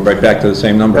 450 again, we're right back to the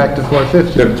same number. Back to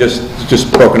 450. They're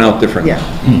just broken out differently.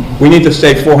 Yeah. We need to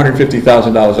save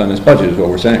 $450,000 on this budget, is what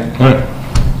we're saying. Right.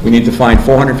 We need to find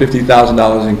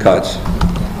 $450,000 in cuts.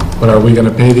 But are we going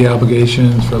to pay the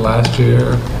obligations for last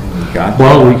year? God.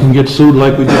 Well, we can get sued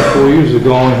like we did 4 years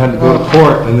ago and had to go to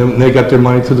court, and then they got their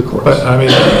money to the courts. But, I mean,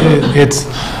 it's,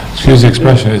 excuse the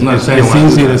expression, it's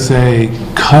easy to say,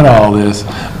 cut all this,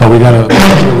 but we gotta make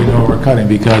sure we know what we're cutting,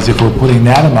 because if we're putting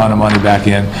that amount of money back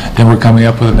in, then we're coming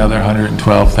up with another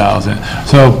 112,000.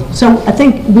 So, I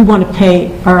think we want to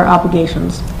pay our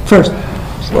obligations first.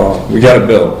 Well, we got a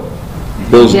bill.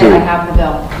 Bill's Yeah, due. I have the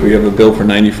bill. We have a bill for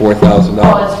 $94,000.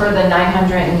 Oh, it's for the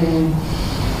 900 and,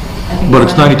 I think. But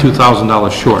it's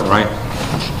 $92,000 short, right?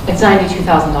 It's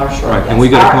 $92,000 short. Right, and yes. we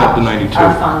gotta Our- come up to 92.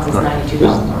 Our funds is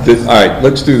 $92,000. All right,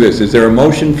 let's do this. Is there a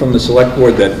motion from the select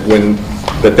board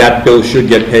that bill should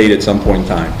get paid at some point in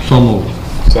time? So moved.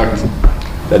 Second.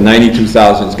 That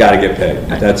 $92,000's got to get paid.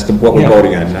 That's what we're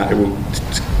voting on.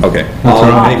 Okay.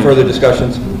 Any further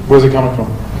discussions? Where's it coming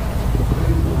from?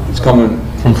 It's coming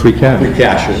From free cash. free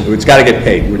cash. It's got to get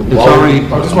paid. It's already,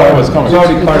 Just why it was coming. it's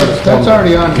already part of the... That's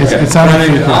already on here. it's on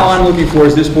All I'm looking for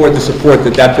is this board to support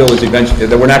that bill is eventually,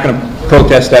 that we're not going to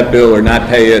protest that bill or not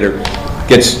pay it or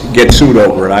get sued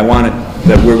over it. I want it,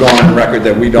 that we're going on record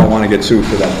that we don't want to get sued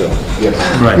for that bill.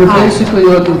 Right. You're basically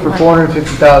looking for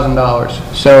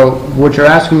 $450,000. So what you're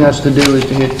asking us to do is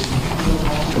to hit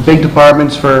the big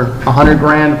departments for 100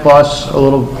 grand plus a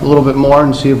little bit more,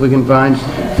 and see if we can find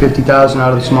 50,000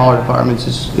 out of the smaller departments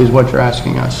is what you're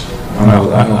asking us.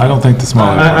 well, I don't think the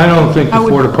smaller. I don't think the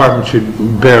four departments should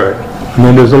bear it. I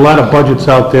mean, there's a lot of budgets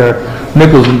out there,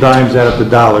 nickels and dimes add up to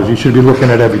dollars. You should be looking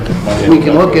at everything. We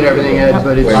can look at everything, Ed,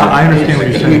 but it's... I understand what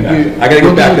you're saying. I got to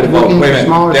get back to the vote. Looking Wait at a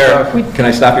smaller minute. stuff. Derek, can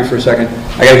I stop you for a second?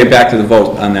 I got to get back to the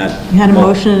vote on that. You had a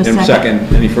motion and a In a second.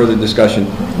 Any further discussion?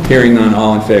 Hearing none,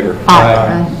 all in favor?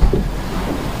 Aye.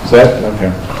 Is that,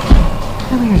 okay.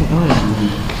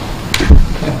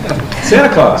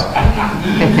 Santa Claus.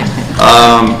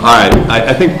 All right,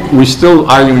 I think we're still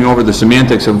arguing over the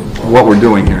semantics of what we're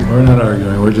doing here. We're not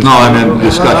arguing, we're just... No, I meant We're not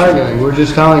discussion. arguing, we're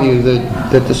just telling you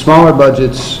that the smaller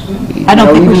budgets... I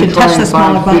don't think we even should try touch and the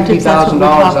smaller find budgets, that's what we $50,000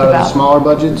 talked out of the about. smaller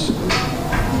budgets,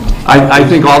 I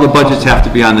think all the budgets have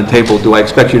to be on the table. Do I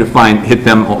expect you to hit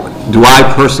them, do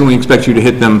I personally expect you to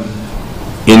hit them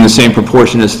in the same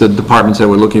proportion as the departments that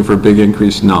were looking for a big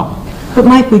increase? No. But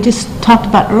Mike, we just talked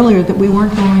about earlier that we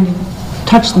weren't going to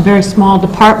touch the very small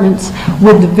departments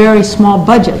with the very small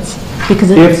budgets,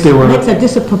 because it makes a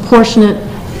disproportionate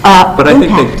But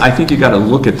impact. I think you got to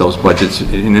look at those budgets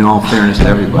in all fairness to How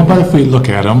everybody. about if we look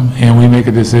at them and we make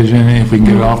a decision, and if we can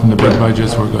get it off from the big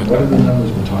budgets, we're good. What are the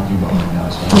numbers we're talking about right now?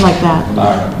 I like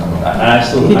that. I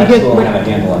still Did you hear don't what- have a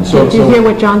handle on it. Did you hear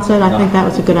what John said? I think that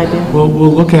was a good idea. We'll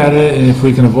look at it, and if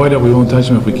we can avoid it, we won't touch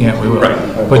them. If we can't, we will.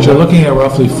 But you're looking at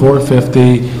roughly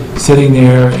 450 sitting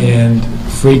there in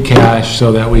free cash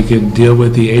so that we can deal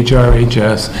with the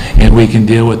HRHS and we can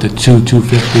deal with the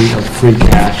 250 of free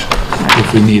cash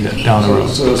if we need it down the road.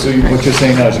 So what you're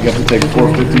saying now is you have to take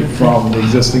 450 from the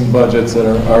existing budgets that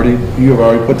are you have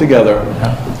already put together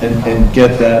and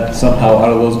get that somehow out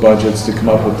of those budgets to come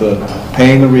up with the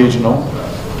paying the regional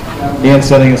and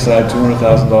setting aside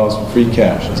 $200,000 for free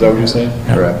cash. Is that what you're saying?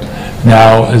 Correct.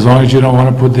 Now, as long as you don't want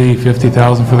to put the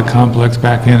 50,000 for the complex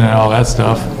back in and all that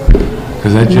stuff,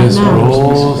 because that just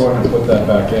rolls. To put that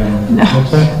back in.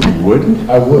 No. You wouldn't?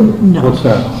 I would. No. What's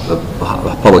that? The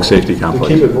public safety To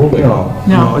complex. keep it moving. No.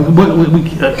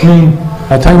 I mean,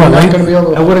 I'll tell you what, not going to be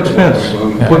able to... at what expense?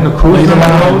 Putting a cruiser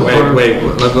on the road? Wait,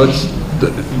 let's,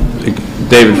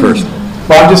 David first.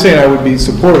 Well, I'm just saying I would be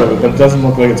supportive of it, but it doesn't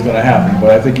look like it's going to happen. But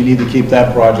I think you need to keep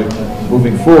that project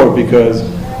moving forward because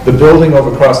the building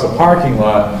over across the parking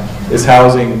lot is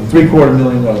housing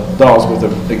 $750,000 worth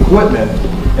of equipment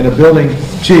and a building.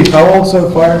 Chief, how old's the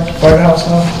firehouse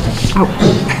now? I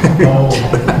don't know.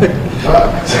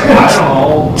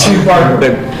 Chief Parker.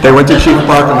 They went to Chief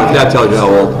Parker, but that tells you how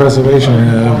old. Preservation,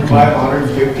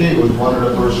 550, it was one of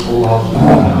the first schoolhouses.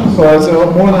 Well, it's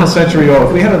more than a century old.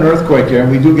 If we had an earthquake here,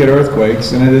 and we do get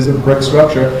earthquakes, and it is a brick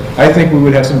structure, I think we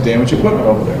would have some damaged equipment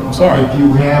over there. I'm sorry. If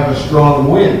you have a strong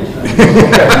wind.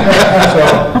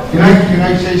 Can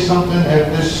I say something at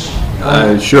this?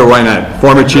 Sure, why not?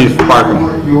 Former Chief Parker.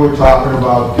 You were talking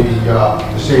about the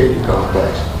safety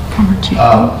complex. Former Chief.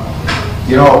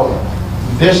 You know,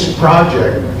 this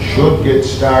project should get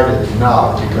started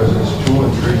now because it's 2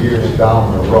 and 3 years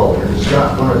down the road. And it's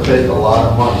not going to take a lot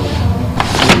of money to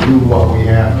do what we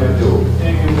have to do.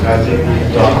 And I think we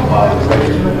can talk about it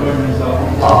later.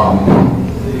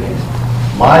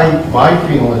 My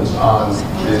feelings on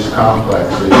this complex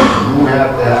is you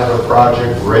have to have a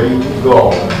project ready to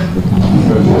go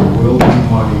because there will be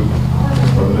money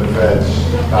from the feds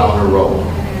down the road.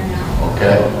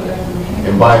 Okay?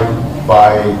 And by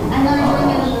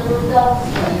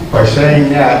saying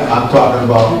that, I'm talking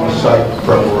about the site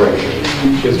preparation,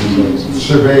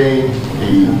 surveying,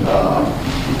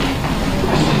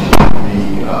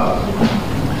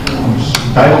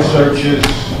 title searches,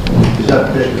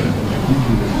 septic,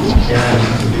 and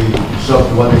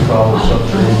what they call the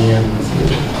subterranean.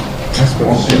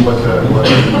 We'll see what the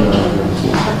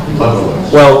level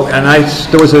is. Well, and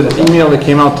there was an email that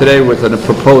came out today with a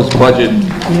proposed budget,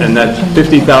 and that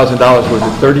 $50,000 was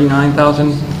it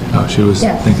 39,000? No, she was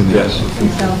Yes. thinking that.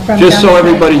 Yes. Just so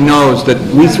everybody knows that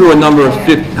we threw a number of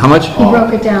how much? He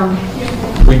broke it down.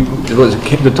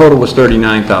 The total was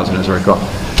 39,000, as I recall.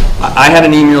 I had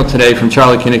an email today from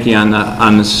Charlie Kinnicky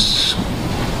on this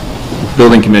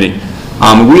building committee.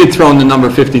 We had thrown the number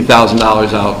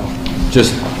 $50,000 out,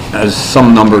 just as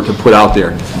some number to put out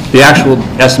there. The actual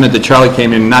estimate that Charlie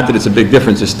came in, not that it's a big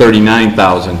difference, is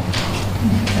 39,000.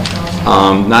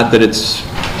 Not that it's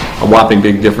a whopping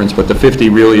big difference, but the 50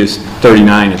 really is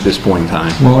 39 at this point in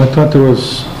time. Well, I thought there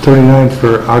was 39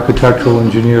 for architectural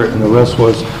engineer, and the rest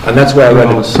was... And that's why I read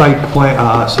it. Site plan,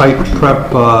 site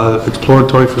prep,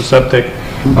 exploratory for septic,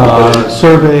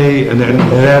 survey, and then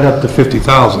it added up to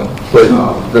 50,000. But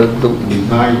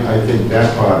I think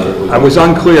that part of it was... I was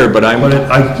unclear, but When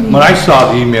I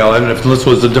saw the email, and if this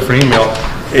was a different email,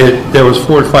 there was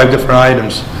 4 or 5 different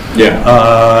items.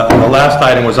 Yeah. And the last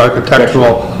item was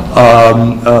architectural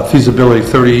feasibility,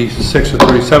 36 or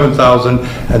 37,000,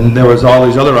 and there was all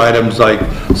these other items like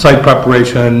site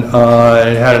preparation, and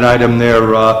it had an item there,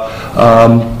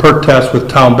 perk test with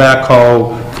town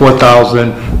backhoe,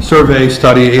 4,000, survey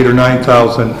study, 8,000 or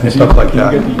 9,000, and stuff like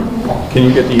that. Can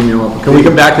you get the email up? Can we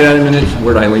come back to that in a minute?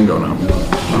 Where'd Eileen go now? She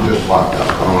just walked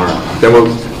out. Then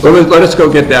let us go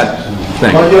get that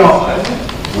thing. But, you know,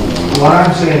 what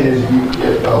I'm saying is, a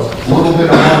little bit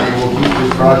of money will keep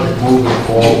this project moving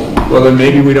forward. Well, then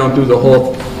maybe we don't do the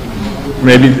whole,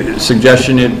 maybe the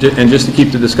suggestion, and just to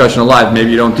keep the discussion alive,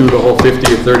 maybe you don't do the whole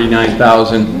 50 or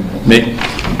 39,000, maybe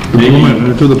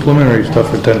Do the preliminary stuff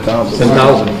for 10,000.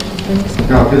 10,000. You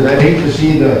know, because I hate to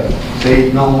see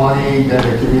say no money, then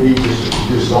the committee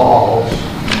dissolves.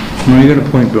 No, you got a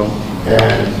point, Bill.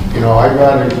 And, you know, I'd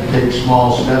rather take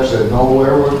small steps that know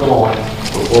where we're going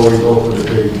before we go for the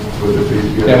big.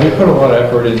 Yeah, we put a lot of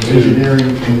effort into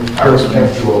engineering and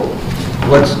architectural.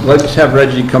 Let's have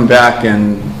Reggie come back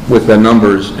and with the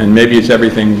numbers, and maybe it's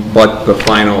everything but the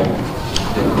final,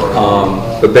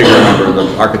 the bigger number, the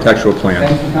architectural plan.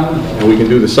 And we can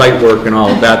do the site work and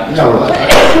all of that sort of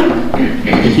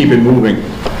to keep it moving.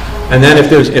 And then if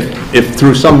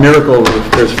through some miracle,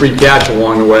 if there's free cash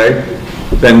along the way,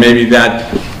 then maybe that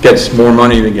gets more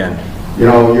money again. You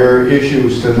know, your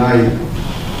issues tonight,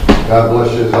 God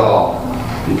bless you all,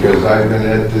 because I've been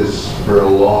at this for a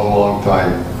long, long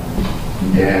time.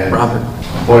 And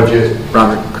budget.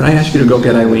 Robert, could I ask you to go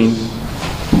get Eileen?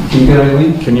 Can you get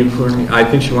Eileen? Can you for me? I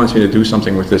think she wants me to do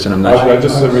something with this, and I'm not sure.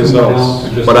 Just the results.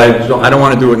 But I don't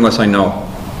want to do it unless I know.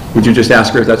 Would you just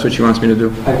ask her if that's what she wants me to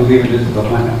do? I believe it is the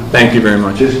plan. Thank you very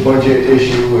much. This budget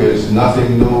issue is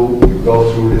nothing new. We go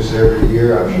through this every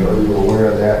year. I'm sure you're aware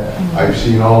of that. I've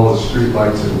seen all the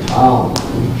streetlights in town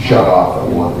shut off at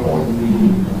one point.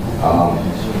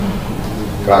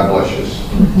 God bless you.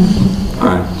 All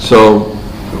right, so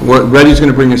Reddy's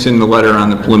going to bring us in the letter on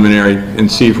the preliminary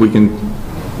and see if we can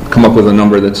come up with a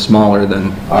number that's smaller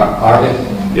than...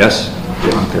 Yes?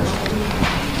 Okay.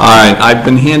 All right, I've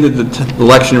been handed the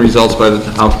election results by the...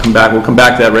 We'll come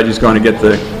back to that. Reggie's going to get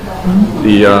the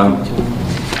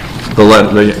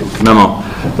memo.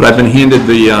 But I've been handed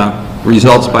the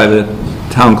results by the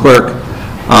town clerk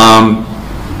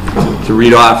to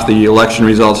read off the election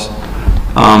results.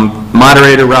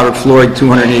 Moderator, Robert Floyd,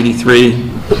 283,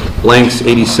 blanks,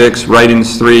 86,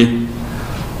 write-ins, 3.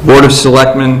 Board of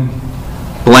Selectmen,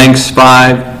 blanks,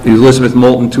 5, Elizabeth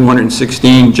Moulton,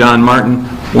 216, John Martin,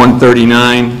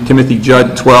 139, Timothy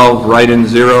Judd, 12, write-in,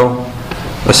 0.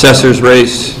 Assessors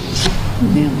race,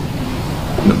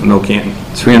 no candidate,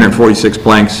 346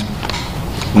 blanks,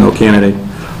 no candidate.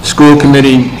 School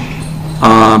Committee,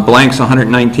 blanks,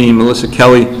 119, Melissa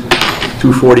Kelly,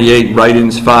 248,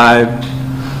 write-ins, 5.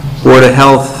 Board of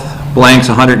Health, blanks,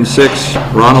 106,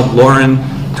 Ronald Lauren,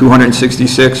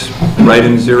 266,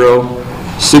 write-in, 0.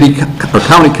 City or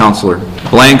County Councilor,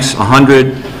 blanks,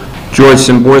 100, George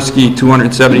Simborski,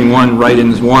 271,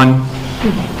 write-ins, 1.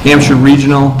 Hampshire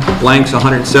Regional, blanks,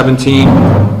 117,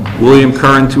 William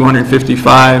Curran,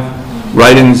 255,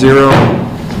 write-in, 0.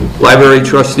 Library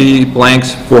Trustee,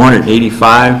 blanks,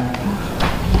 485.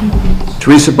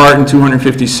 Teresa Barton,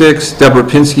 256, Deborah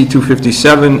Pinsky,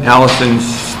 257, Allison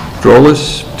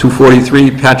Strolis,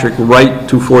 243, Patrick Wright,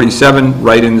 247,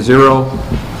 write-in, 0.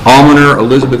 Almoner,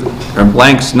 Elizabeth,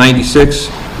 blanks,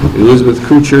 96, Elizabeth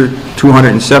Kuchar,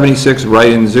 276,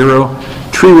 write-in, 0.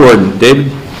 Tree Warden,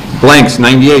 David, blanks,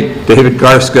 98, David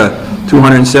Garska,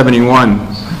 271,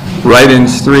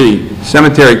 write-ins, 3.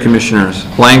 Cemetery Commissioners,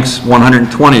 blanks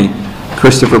 120,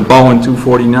 Christopher Bowen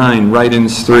 249,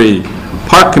 write-ins 3.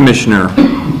 Park Commissioner,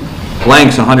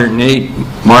 blanks 108,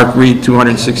 Mark Reed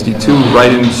 262,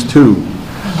 write-ins 2.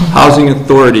 Housing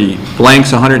Authority,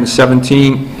 blanks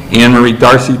 117, Anne Marie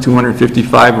Darcy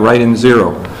 255, write-in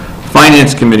 0.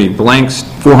 Finance Committee, blanks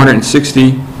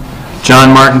 460,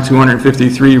 John Martin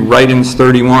 253, write-ins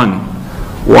 31.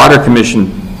 Water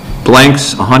Commission,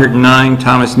 blanks 109,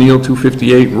 Thomas Neal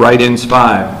 258, write-ins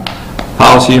 5.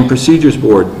 Policy and Procedures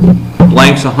Board,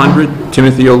 blanks 100,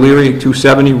 Timothy O'Leary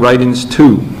 270, write-ins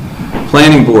 2.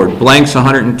 Planning Board, blanks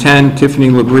 110, Tiffany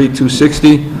Labrie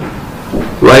 260,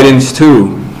 write-ins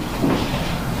 2.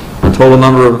 Total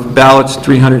number of ballots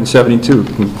 372.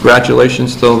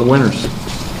 Congratulations to the winners.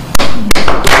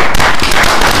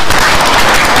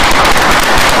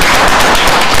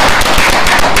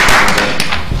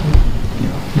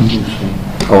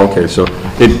 Oh, okay, so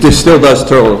this still does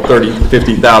total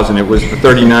 50,000. It was, the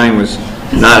 39 was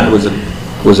not, it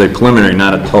was a preliminary,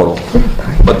 not a total.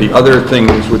 But the other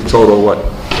things would total what?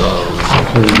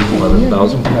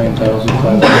 11,000?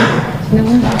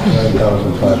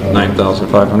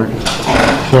 9,500.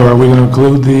 So are we going to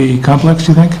include the complex,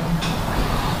 you think?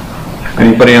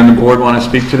 Anybody on the board want to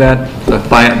speak to that? The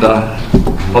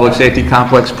public safety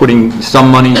complex putting some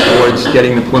money towards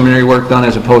getting the preliminary work done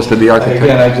as opposed to the architect?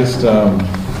 Again, I just,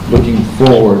 looking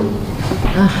forward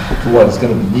to what's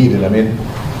going to be needed. I mean,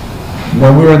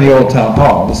 when we were in the old town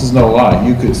hall, this is no lie,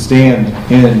 you could stand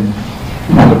in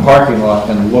the parking lot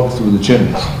and look through the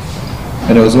chimneys.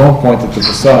 And there was one point that the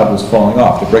facade was falling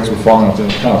off, the bricks were falling off the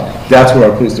house. That's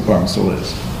where our police department still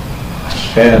is.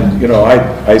 And, you know,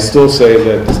 I still say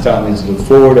that this town needs to look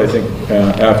forward. I think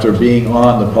after being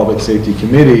on the Public Safety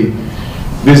Committee,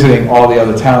 visiting all the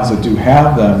other towns that do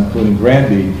have them, including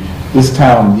Granby, this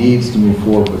town needs to move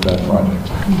forward with that project.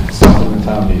 Something the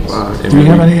town needs. Do we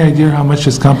have any idea how much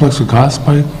this complex would cost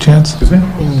by chance? Excuse me?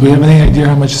 Do we have any idea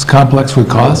how much this complex would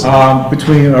cost?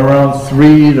 Between around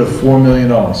 $3 to $4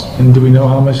 million. And do we know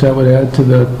how much that would add to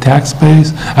the tax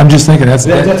base? I'm just thinking that's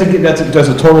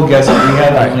a total guess. We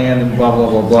had the land and blah, blah,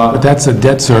 blah, blah. But that's a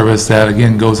debt service that,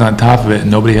 again, goes on top of it,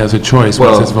 and nobody has a choice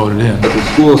once it's voted in. But the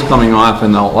school's coming off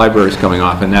and the library's coming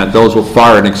off, and those will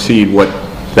far exceed what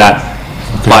that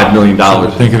 $5 million. So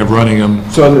we're thinking of running them.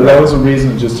 So that was a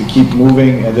reason just to keep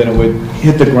moving, and then it would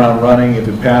hit the ground running. If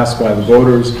it passed by the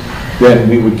voters, then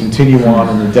we would continue on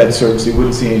in the debt service. You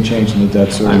wouldn't see any change in the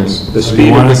debt service. Do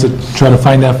you want us to try to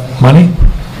find that money?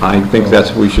 I think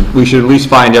that's, we should at least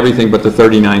find everything but the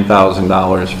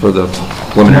 $39,000 for the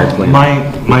preliminary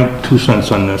plan. My 2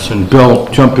 cents on this, and Bill,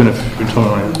 jump in if you're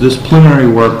telling me. This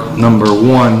preliminary work, number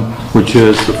 1, which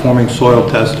is the forming soil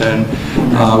test and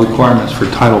requirements for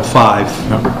Title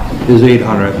V, is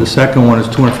 $800. The second one is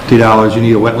 $250. You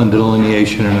need a wetland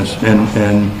delineation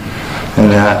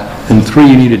and that. And 3,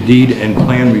 you need a deed and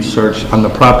plan research on the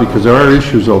property, because there are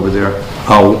issues over there.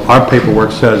 Our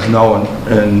paperwork says no,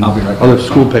 and other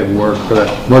school paperwork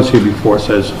that was here before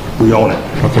says we own it.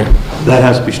 Okay. That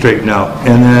has to be straightened out.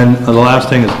 And then the last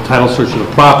thing is the title search of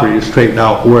the property to straighten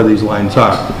out where these lines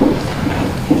are.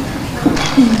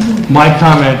 My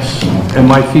comments and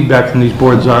my feedback from these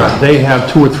boards are they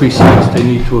have 2 or 3 sites they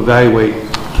need to evaluate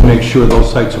to make sure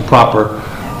those sites are proper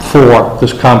for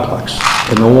this complex.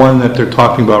 And the one that they're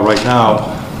talking about right now,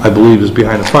 I believe, is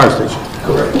behind the fire station.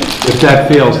 Correct. If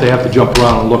that fails, they have to jump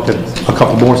around and look at a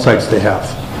couple more sites they have.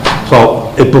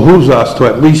 So it behooves us to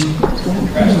at least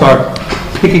start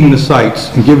picking the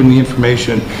sites and giving the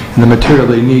information and the material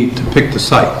they need to pick the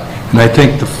site. And I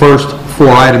think the first 4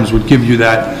 items would give you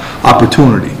that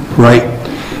opportunity, right?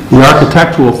 The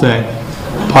architectural thing,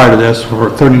 part of this, for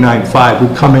 39.5,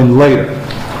 would come in later.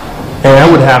 And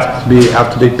that would have to be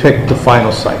after they pick the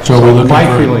final site. So we're looking my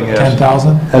for feeling is,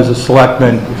 10,000? as a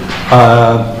selectman,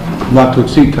 not to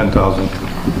exceed 10,000.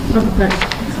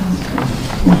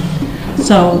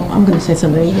 So, I'm going to say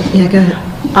something. Yeah, go ahead.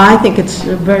 I think it's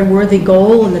a very worthy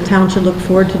goal, and the town should look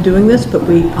forward to doing this, but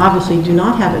we obviously do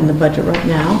not have it in the budget right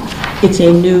now. It's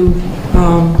a new,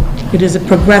 it is a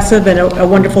progressive and a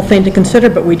wonderful thing to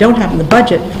consider, but we don't have it in the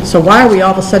budget. So why are we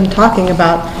all of a sudden talking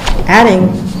about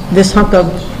adding this hunk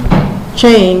of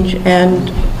change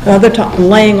and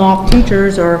laying off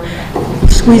teachers or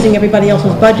squeezing everybody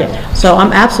else's budget? So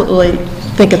I'm absolutely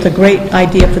think it's a great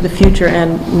idea for the future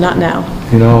and not now.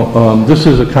 You know, this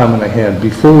is a comment I had.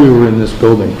 Before we were in this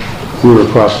building, we were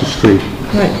across the street.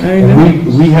 Right, I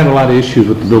remember. We had a lot of issues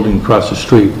with the building across the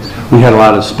street. We had a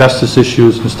lot of asbestos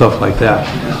issues and stuff like that.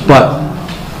 But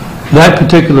that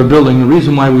particular building, the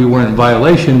reason why we weren't in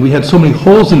violation, we had so many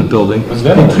holes in the building,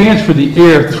 they transferred the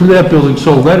air through that building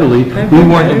so readily, we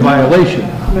weren't in violation.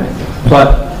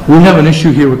 But we have an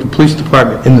issue here with the police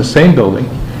department in the same building,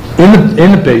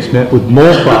 in the basement with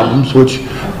mold problems, which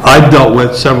I've dealt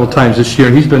with several times this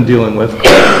year, he's been dealing with.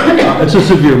 It's a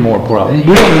severe mold problem. We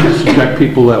don't need to subject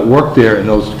people that work there in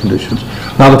those conditions.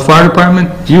 Now, the fire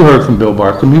department, you heard from Bill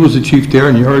Barkley, he was the chief there,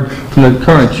 and you heard from the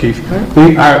current chief.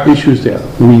 There are issues there.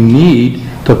 We need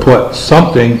to put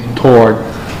something toward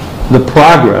the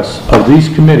progress of these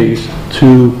committees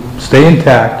to stay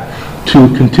intact, to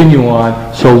continue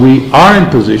on, so we are in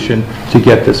position to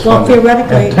get this Well, funded.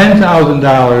 theoretically- And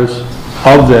 $10,000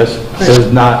 of this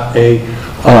is not a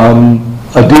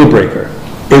deal breaker.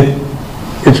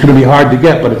 It's going to be hard to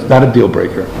get, but it's not a deal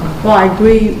breaker. Well, I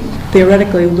agree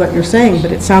theoretically with what you're saying,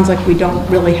 but it sounds like we don't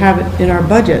really have it in our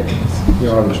budget.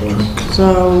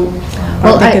 So,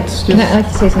 Well, I think it's can just... I like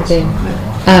to say something?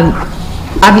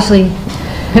 Obviously,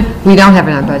 we don't have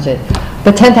it in our budget,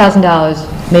 but $10,000,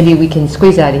 maybe we can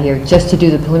squeeze out of here just to do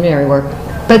the preliminary work.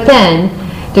 But then,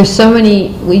 there's so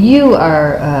many, well, you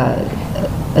are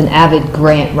an avid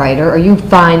grant writer, or you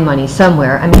find money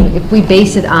somewhere. I mean, if we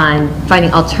base it on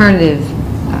finding alternative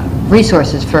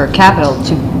resources for capital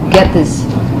to get this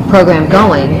program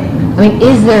going, I mean,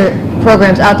 is there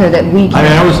programs out there that we can... I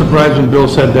mean, I was surprised when Bill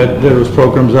said that there was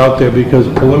programs out there, because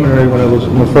preliminary, when I was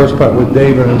in the first part with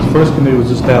David, and the first committee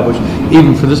was established,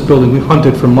 even for this building, we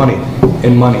hunted for money,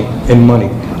 and money, and money.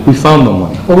 We found no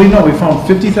money. Well, we know, we found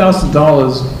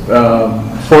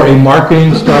 $50,000, For a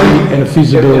marketing study and a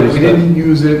feasibility we study. didn't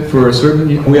use it for a certain...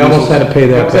 We almost had to pay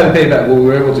that We almost had to pay that, well, we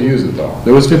were able to use it, though.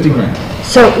 There was 50 grand.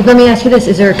 So let me ask you this,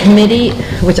 is there a committee,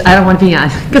 which I don't want to be on,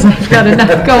 because I've got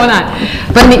enough going on,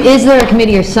 but I mean, is there a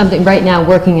committee or something right now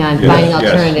working on finding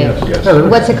alternatives?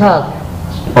 What's it called?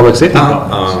 Public safety.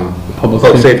 Public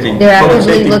safety. They're Public actively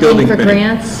safety looking building for committee.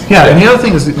 grants? Yeah, and the other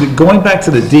thing is, that going back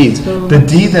to the deeds, the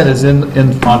deed that is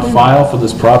on file for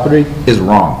this property is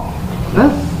wrong.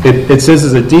 It says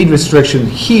there's a deed restriction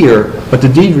here, but the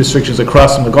deed restriction is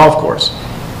across from the golf course.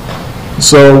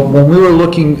 So when we were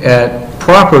looking at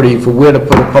property for where to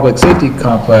put a public safety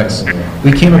complex,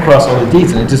 we came across all the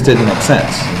deeds and it just didn't make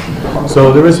sense.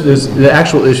 So there's the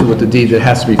actual issue with the deed that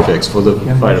has to be fixed for the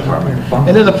fire department.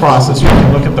 And in the process, you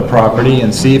can look at the property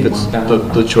and see if it's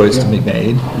the choice to be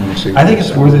made. I think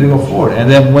it's worthy to go forward. And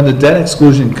then when the debt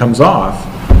exclusion comes off,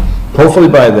 hopefully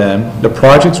by then, the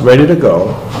project's ready to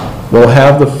go. We'll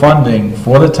have the funding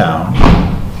for the town.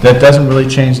 That doesn't really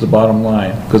change the bottom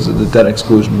line, because the debt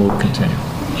exclusion will continue.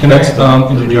 Can I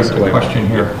interject a question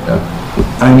here?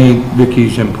 I need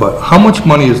Vicky's input. How much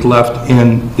money is left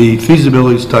in the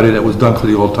feasibility study that was done for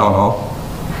the old town hall?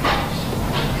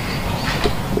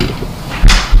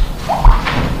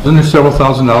 Isn't there several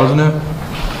 $1,000s in there?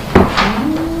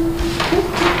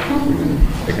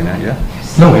 Taking that, yeah?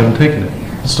 No, we haven't taken it.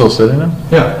 It's still sitting there?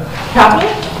 Yeah. Capital?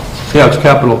 Yeah, it's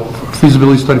capital,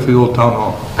 feasibility study for the old town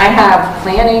hall. I have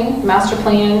planning, master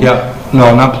plan. Yeah,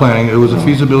 no, not planning, it was a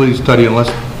feasibility study unless,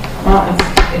 Well, it's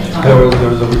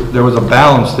there was a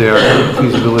balance there, in the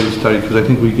feasibility study, because I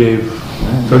think we gave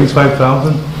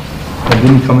 35,000, it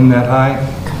didn't come in that high,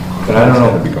 but I don't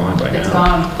know. It's gone by It's now.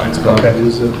 gone. It's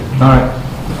gone. All right.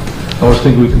 I was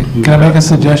thinking we could... Can I make a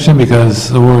suggestion,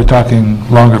 because we were talking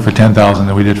longer for 10,000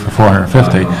 than we did for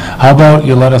 450? How about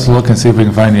you let us look and see if we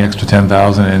can find the extra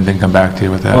 10,000 and then come back to you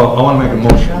with that? Well, I want to make a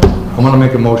motion. I want to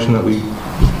make a motion that we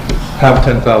have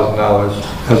 $10,000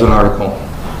 as an article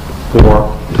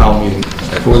for town meeting,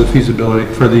 for the feasibility,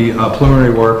 for the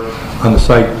preliminary work on the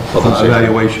site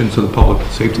evaluations of the public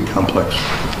safety complex.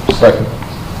 Second.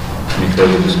 Any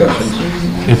further discussions?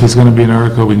 If it's going to be an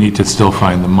article, we need to still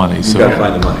find the money, We've so... got to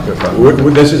find the money.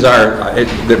 This is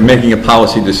they're making a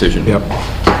policy decision. Yep.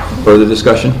 Further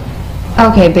discussion?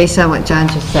 Okay, based on what John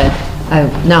just said,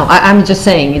 no, I'm just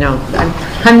saying, you know,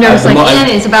 I'm nervous like Anna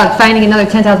is about finding another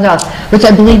 $10,000, which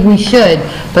I believe we should,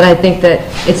 but I think that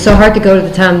it's so hard to go to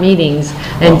the town meetings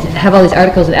and have all these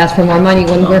articles and ask for more money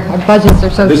when our budgets are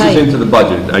so This tight. is into the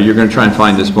budget. You're going to try and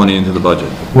find this money into the budget?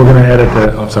 We're going to add it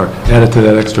to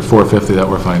that extra 450 that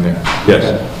we're finding. Yes.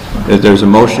 There's a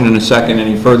motion and a second.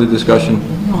 Any further discussion?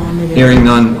 Hearing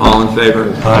none, all in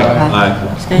favor? Aye.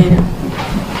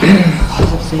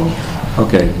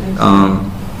 Okay.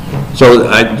 So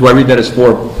do I read that as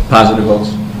 4 positive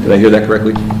votes? Did I hear that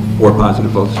correctly? 4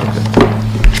 positive votes? Okay.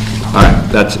 All right,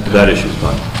 that issue's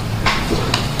done.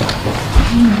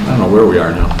 I don't know where we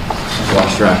are now.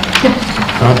 Lost track.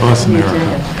 God bless America.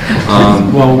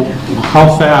 Well,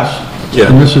 how fast, Yeah.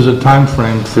 and this is a time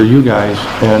frame for you guys,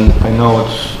 and I know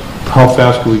it's, how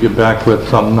fast can we get back with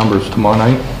some numbers tomorrow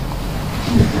night?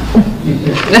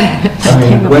 I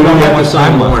mean, When do we have to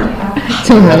sign the warrant?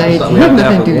 Tomorrow night. We have to Nothing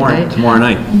have to a do warrant tonight. tomorrow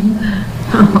night.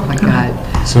 Oh, my God.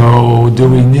 So do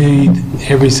we need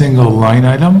every single line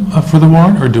item for the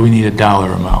warrant, or do we need a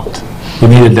dollar amount? We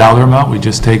need a dollar amount, we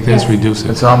just take this, reduce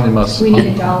it. It's omnibus. We need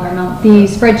a dollar amount. The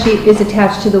spreadsheet is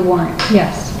attached to the warrant,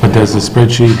 yes. But does the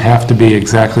spreadsheet have to be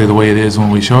exactly the way it is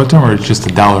when we show it to them, or just the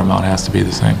dollar amount has to be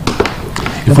the same?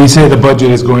 If we say the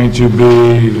budget is going to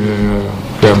be,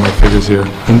 grab my figures here.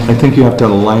 I think you have to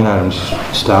have the line items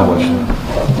established.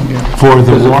 For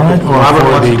the warrant or Robert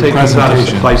for wants the to take these out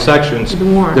presentation? by sections. The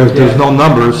warrant. There's no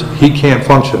numbers, he can't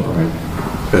function.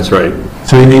 That's right.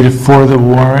 So you need it for the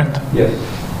warrant? Yes.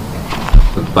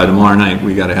 By tomorrow night,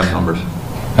 we gotta have numbers.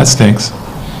 That stinks.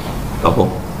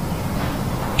 Double.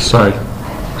 Sorry,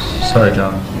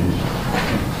 John.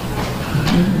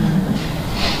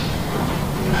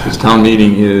 This town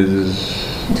meeting is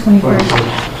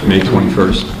 21st. May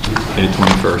 21st. May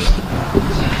 21st.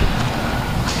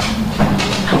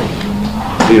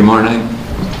 See you tomorrow night?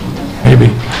 Maybe.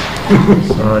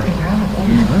 Sorry.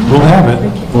 We'll have it.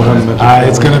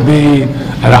 It's going to be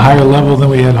at a higher level than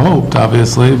we had hoped,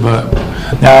 obviously, but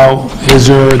now, is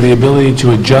there the ability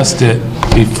to adjust it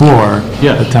before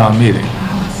the town meeting?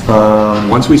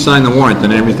 Once we sign the warrant,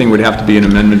 then everything would have to be an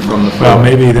amendment from the floor. Well,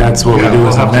 maybe that's what we do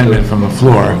as an amendment from the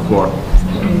floor.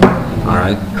 All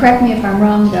right. Correct me if I'm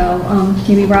wrong, though,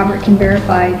 maybe Robert can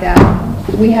verify that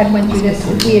we had went through this,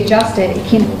 if we adjust it, it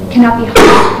cannot be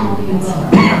higher.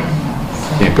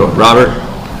 Can't go. Robert?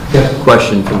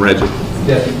 Question from Reggie.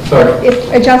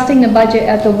 If adjusting the budget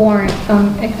at the warrant,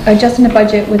 adjusting the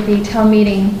budget with the town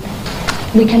meeting,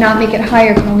 we cannot make it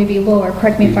higher, it can only be lower.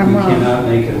 Correct me if I'm wrong. We cannot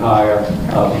make it higher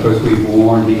because we've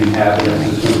warned the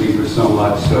inhabitants it's going to be for so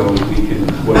much, so we can,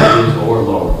 whether it is or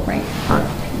lower. Right. All right.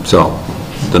 So,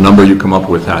 the number you come up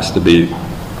with has to be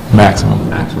Maximum.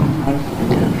 maximum.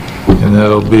 And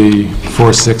that'll be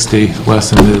 460, less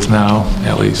than it is now,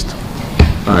 at least.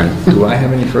 All right. Do I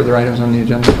have any further items on the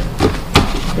agenda?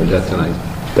 Or is that tonight?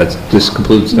 This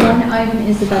concludes One tonight? item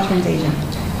is the veterans agent.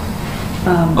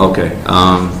 Okay.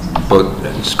 But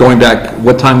just going back,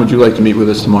 what time would you like to meet with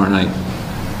us tomorrow night?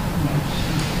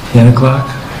 10 o'clock?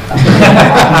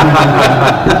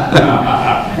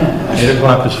 8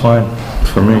 o'clock is fine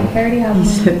for me. I already have one.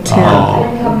 It's I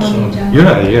already have one on the agenda. You're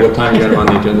not here. What time you got on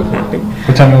the agenda for?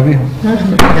 What time will it be? No, she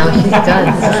does. All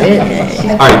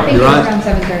right, I think it's around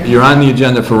 7:30. you're on the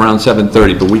agenda for around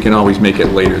 7:30, but we can always make it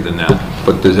later than that.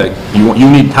 But does that, you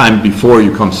need time before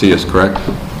you come see us, correct?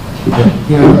 Yeah,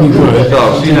 you could.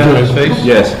 So, See that in his face?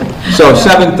 yes. So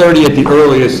 7:30 at the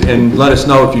earliest, and let us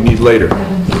know if you need later.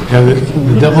 Yeah, the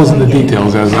devil's in the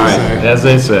details, as they say. As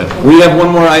they said. We have one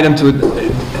more item to,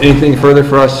 anything further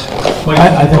for us?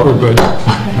 I think we're good.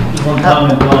 One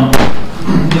comment,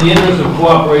 in the interest of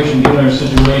cooperation, given our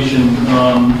situation,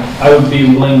 I would be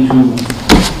willing to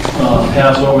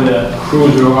pass over that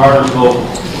cruiser article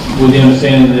with the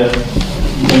understanding that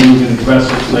maybe we can address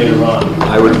it later on.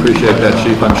 I would appreciate that,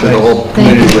 Chief. I'm sure the whole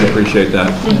community would appreciate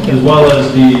that. As well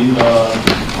as the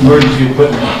emergency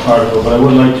equipment article, but I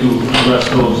would like to address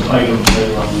those items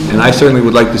later on. And I certainly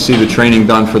would like to see the training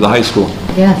done for the high school.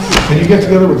 Yes. Can you get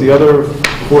together with the other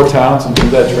 4 towns and do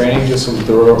that training, just so that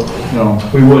they're,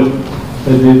 We would,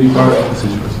 they'd be part of it.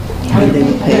 I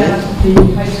think that the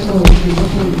high school would be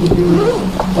looking to do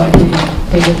like the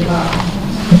tabletop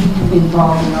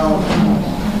involved in all,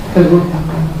 because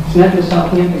it's not just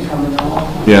Southampton coming along.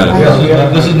 Yeah.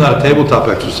 This is not a tabletop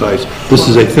exercise. This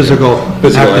is a physical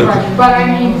active. Right, but I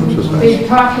mean, they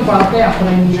talked about that, but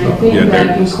I mean, I think Yeah,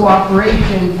 that in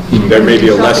cooperation. There may be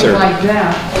a lesser, something like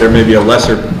that. there may be a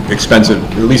lesser expensive,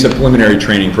 at least a preliminary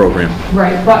training program.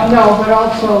 Right, but no, but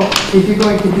also, if you're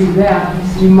going to do that,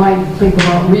 you might think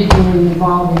about regionally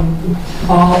involving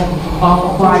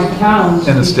all 5 towns.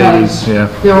 And the because states, yeah.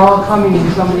 They're all coming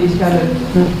and somebody's got to,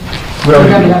 they got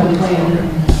to have a plan.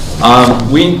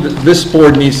 This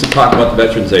board needs to talk about the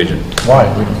veterans agent. Why?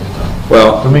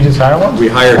 Well, Did we just hire one? we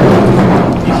hired,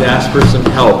 he's asked for some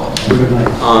help.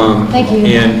 Thank you.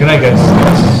 And Good night, guys.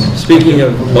 speaking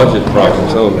of budget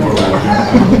problems,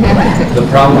 the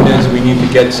problem is we need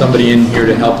to get somebody in here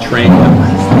to help train them.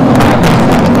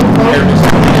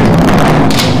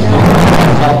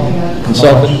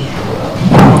 Consultant?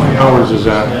 How many hours is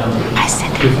that?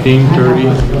 15, 30?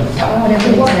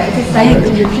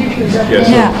 Yes.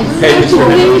 Yeah. Hey, Mr.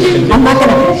 Henry. I'm not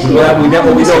gonna, Well, we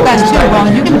don't. you guys too, well,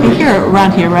 you're gonna be here,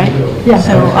 around here, right? Yeah.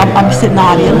 So I'm sitting in the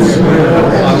audience.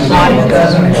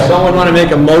 Someone want to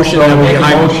make a motion that we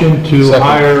hire? Motion to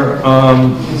hire,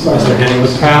 Mr. Henning.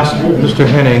 Mr.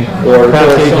 Henning. Or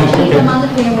Keep them on the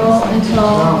payroll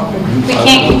until, We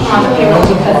can't keep them on the payroll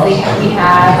because we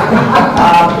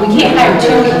can't hire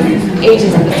 2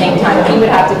 agents at the same time. He would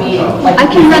have to be like. I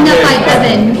can run that by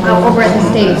Evan over at the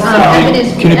state. Evan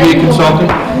is... Can it be a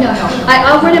consultant? No,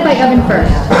 I'll run it by Evan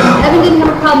first. Evan didn't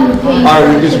have a problem with paying All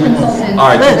right, the consultant.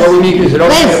 all right, so what we need, is it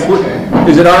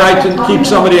all right to keep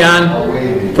somebody on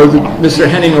for Mr.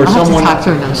 Henning or someone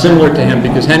similar to him?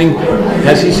 Because Henning,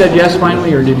 has he said yes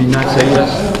finally, or did he not say yes?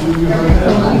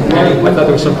 Henning, I thought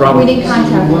there was some problem. We didn't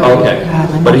contact him. Okay,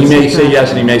 but he may say yes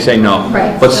and he may say no.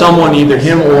 Right. But someone, either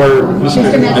him or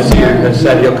Mr. Messier, has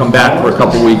said he'll come back for a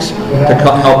couple weeks to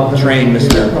help train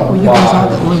Mr. Well, you guys are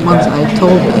the only ones I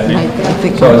told, I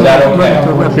think. So is that okay?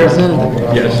 For a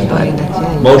representative. Yes.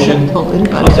 Motion?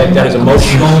 I'll take that as a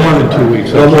motion. No more than 2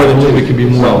 weeks. No more than 2 weeks. It could be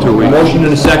more than 2 weeks. Motion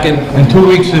and a second. And 2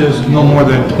 weeks is no more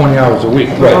than 20 hours a week.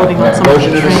 Right.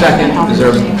 Motion and a second. Is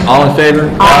there, all in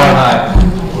favor? Aye.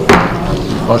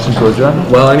 Motion to adjourn?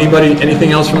 Well, anybody,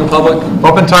 anything else from the public?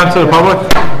 Open time to the public?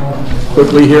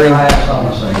 Quickly hearing.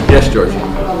 Yes, George.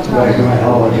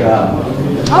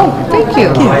 Oh, thank you.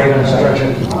 How are you going to stretch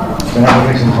it? You're going to have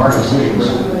to make some hard decisions.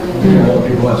 You know what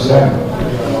people have said.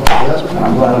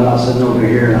 I'm glad I'm not sitting over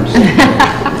here and I'm sitting.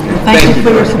 Thank you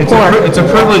for your support. It's a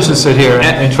privilege to sit here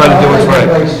and try to do what's right.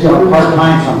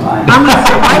 Part-time sometimes. I'm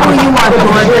right where you are,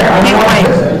 George. Can't wait.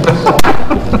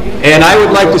 And I would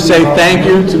like to say thank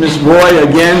you to Ms. Roy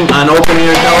again on opening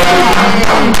her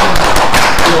television.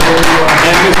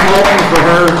 And Ms. Moulton for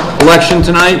her election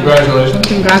tonight. Congratulations.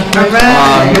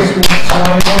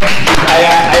 I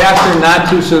asked her not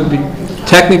to, so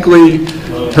technically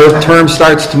her term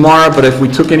starts tomorrow, but if we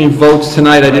took any votes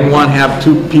tonight, I didn't want to have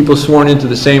two people sworn into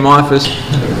the same office.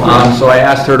 So I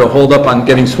asked her to hold up on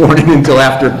getting sworn in until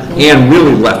after Ann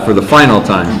really left for the final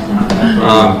time.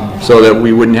 So that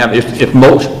we wouldn't have, if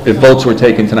votes were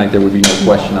taken tonight, there would be no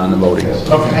question on the voting.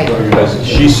 Okay. Because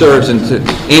she serves until,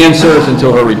 Ann serves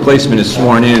until her replacement is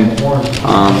sworn in,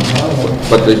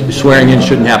 but the swearing in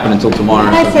shouldn't happen until tomorrow.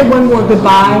 Can I say one more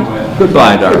goodbye?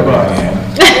 Goodbye, darling.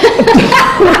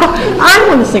 I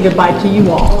want to say goodbye to you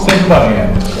all. Say goodbye,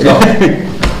 Ann.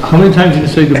 How many times did you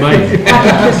say goodbye? I can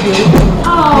kiss you.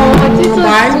 Oh, it's so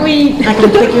sweet. I can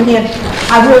take your hand.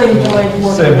 I really enjoyed working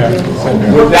with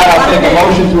you. With that, I'll take a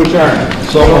motion to adjourn.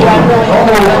 So.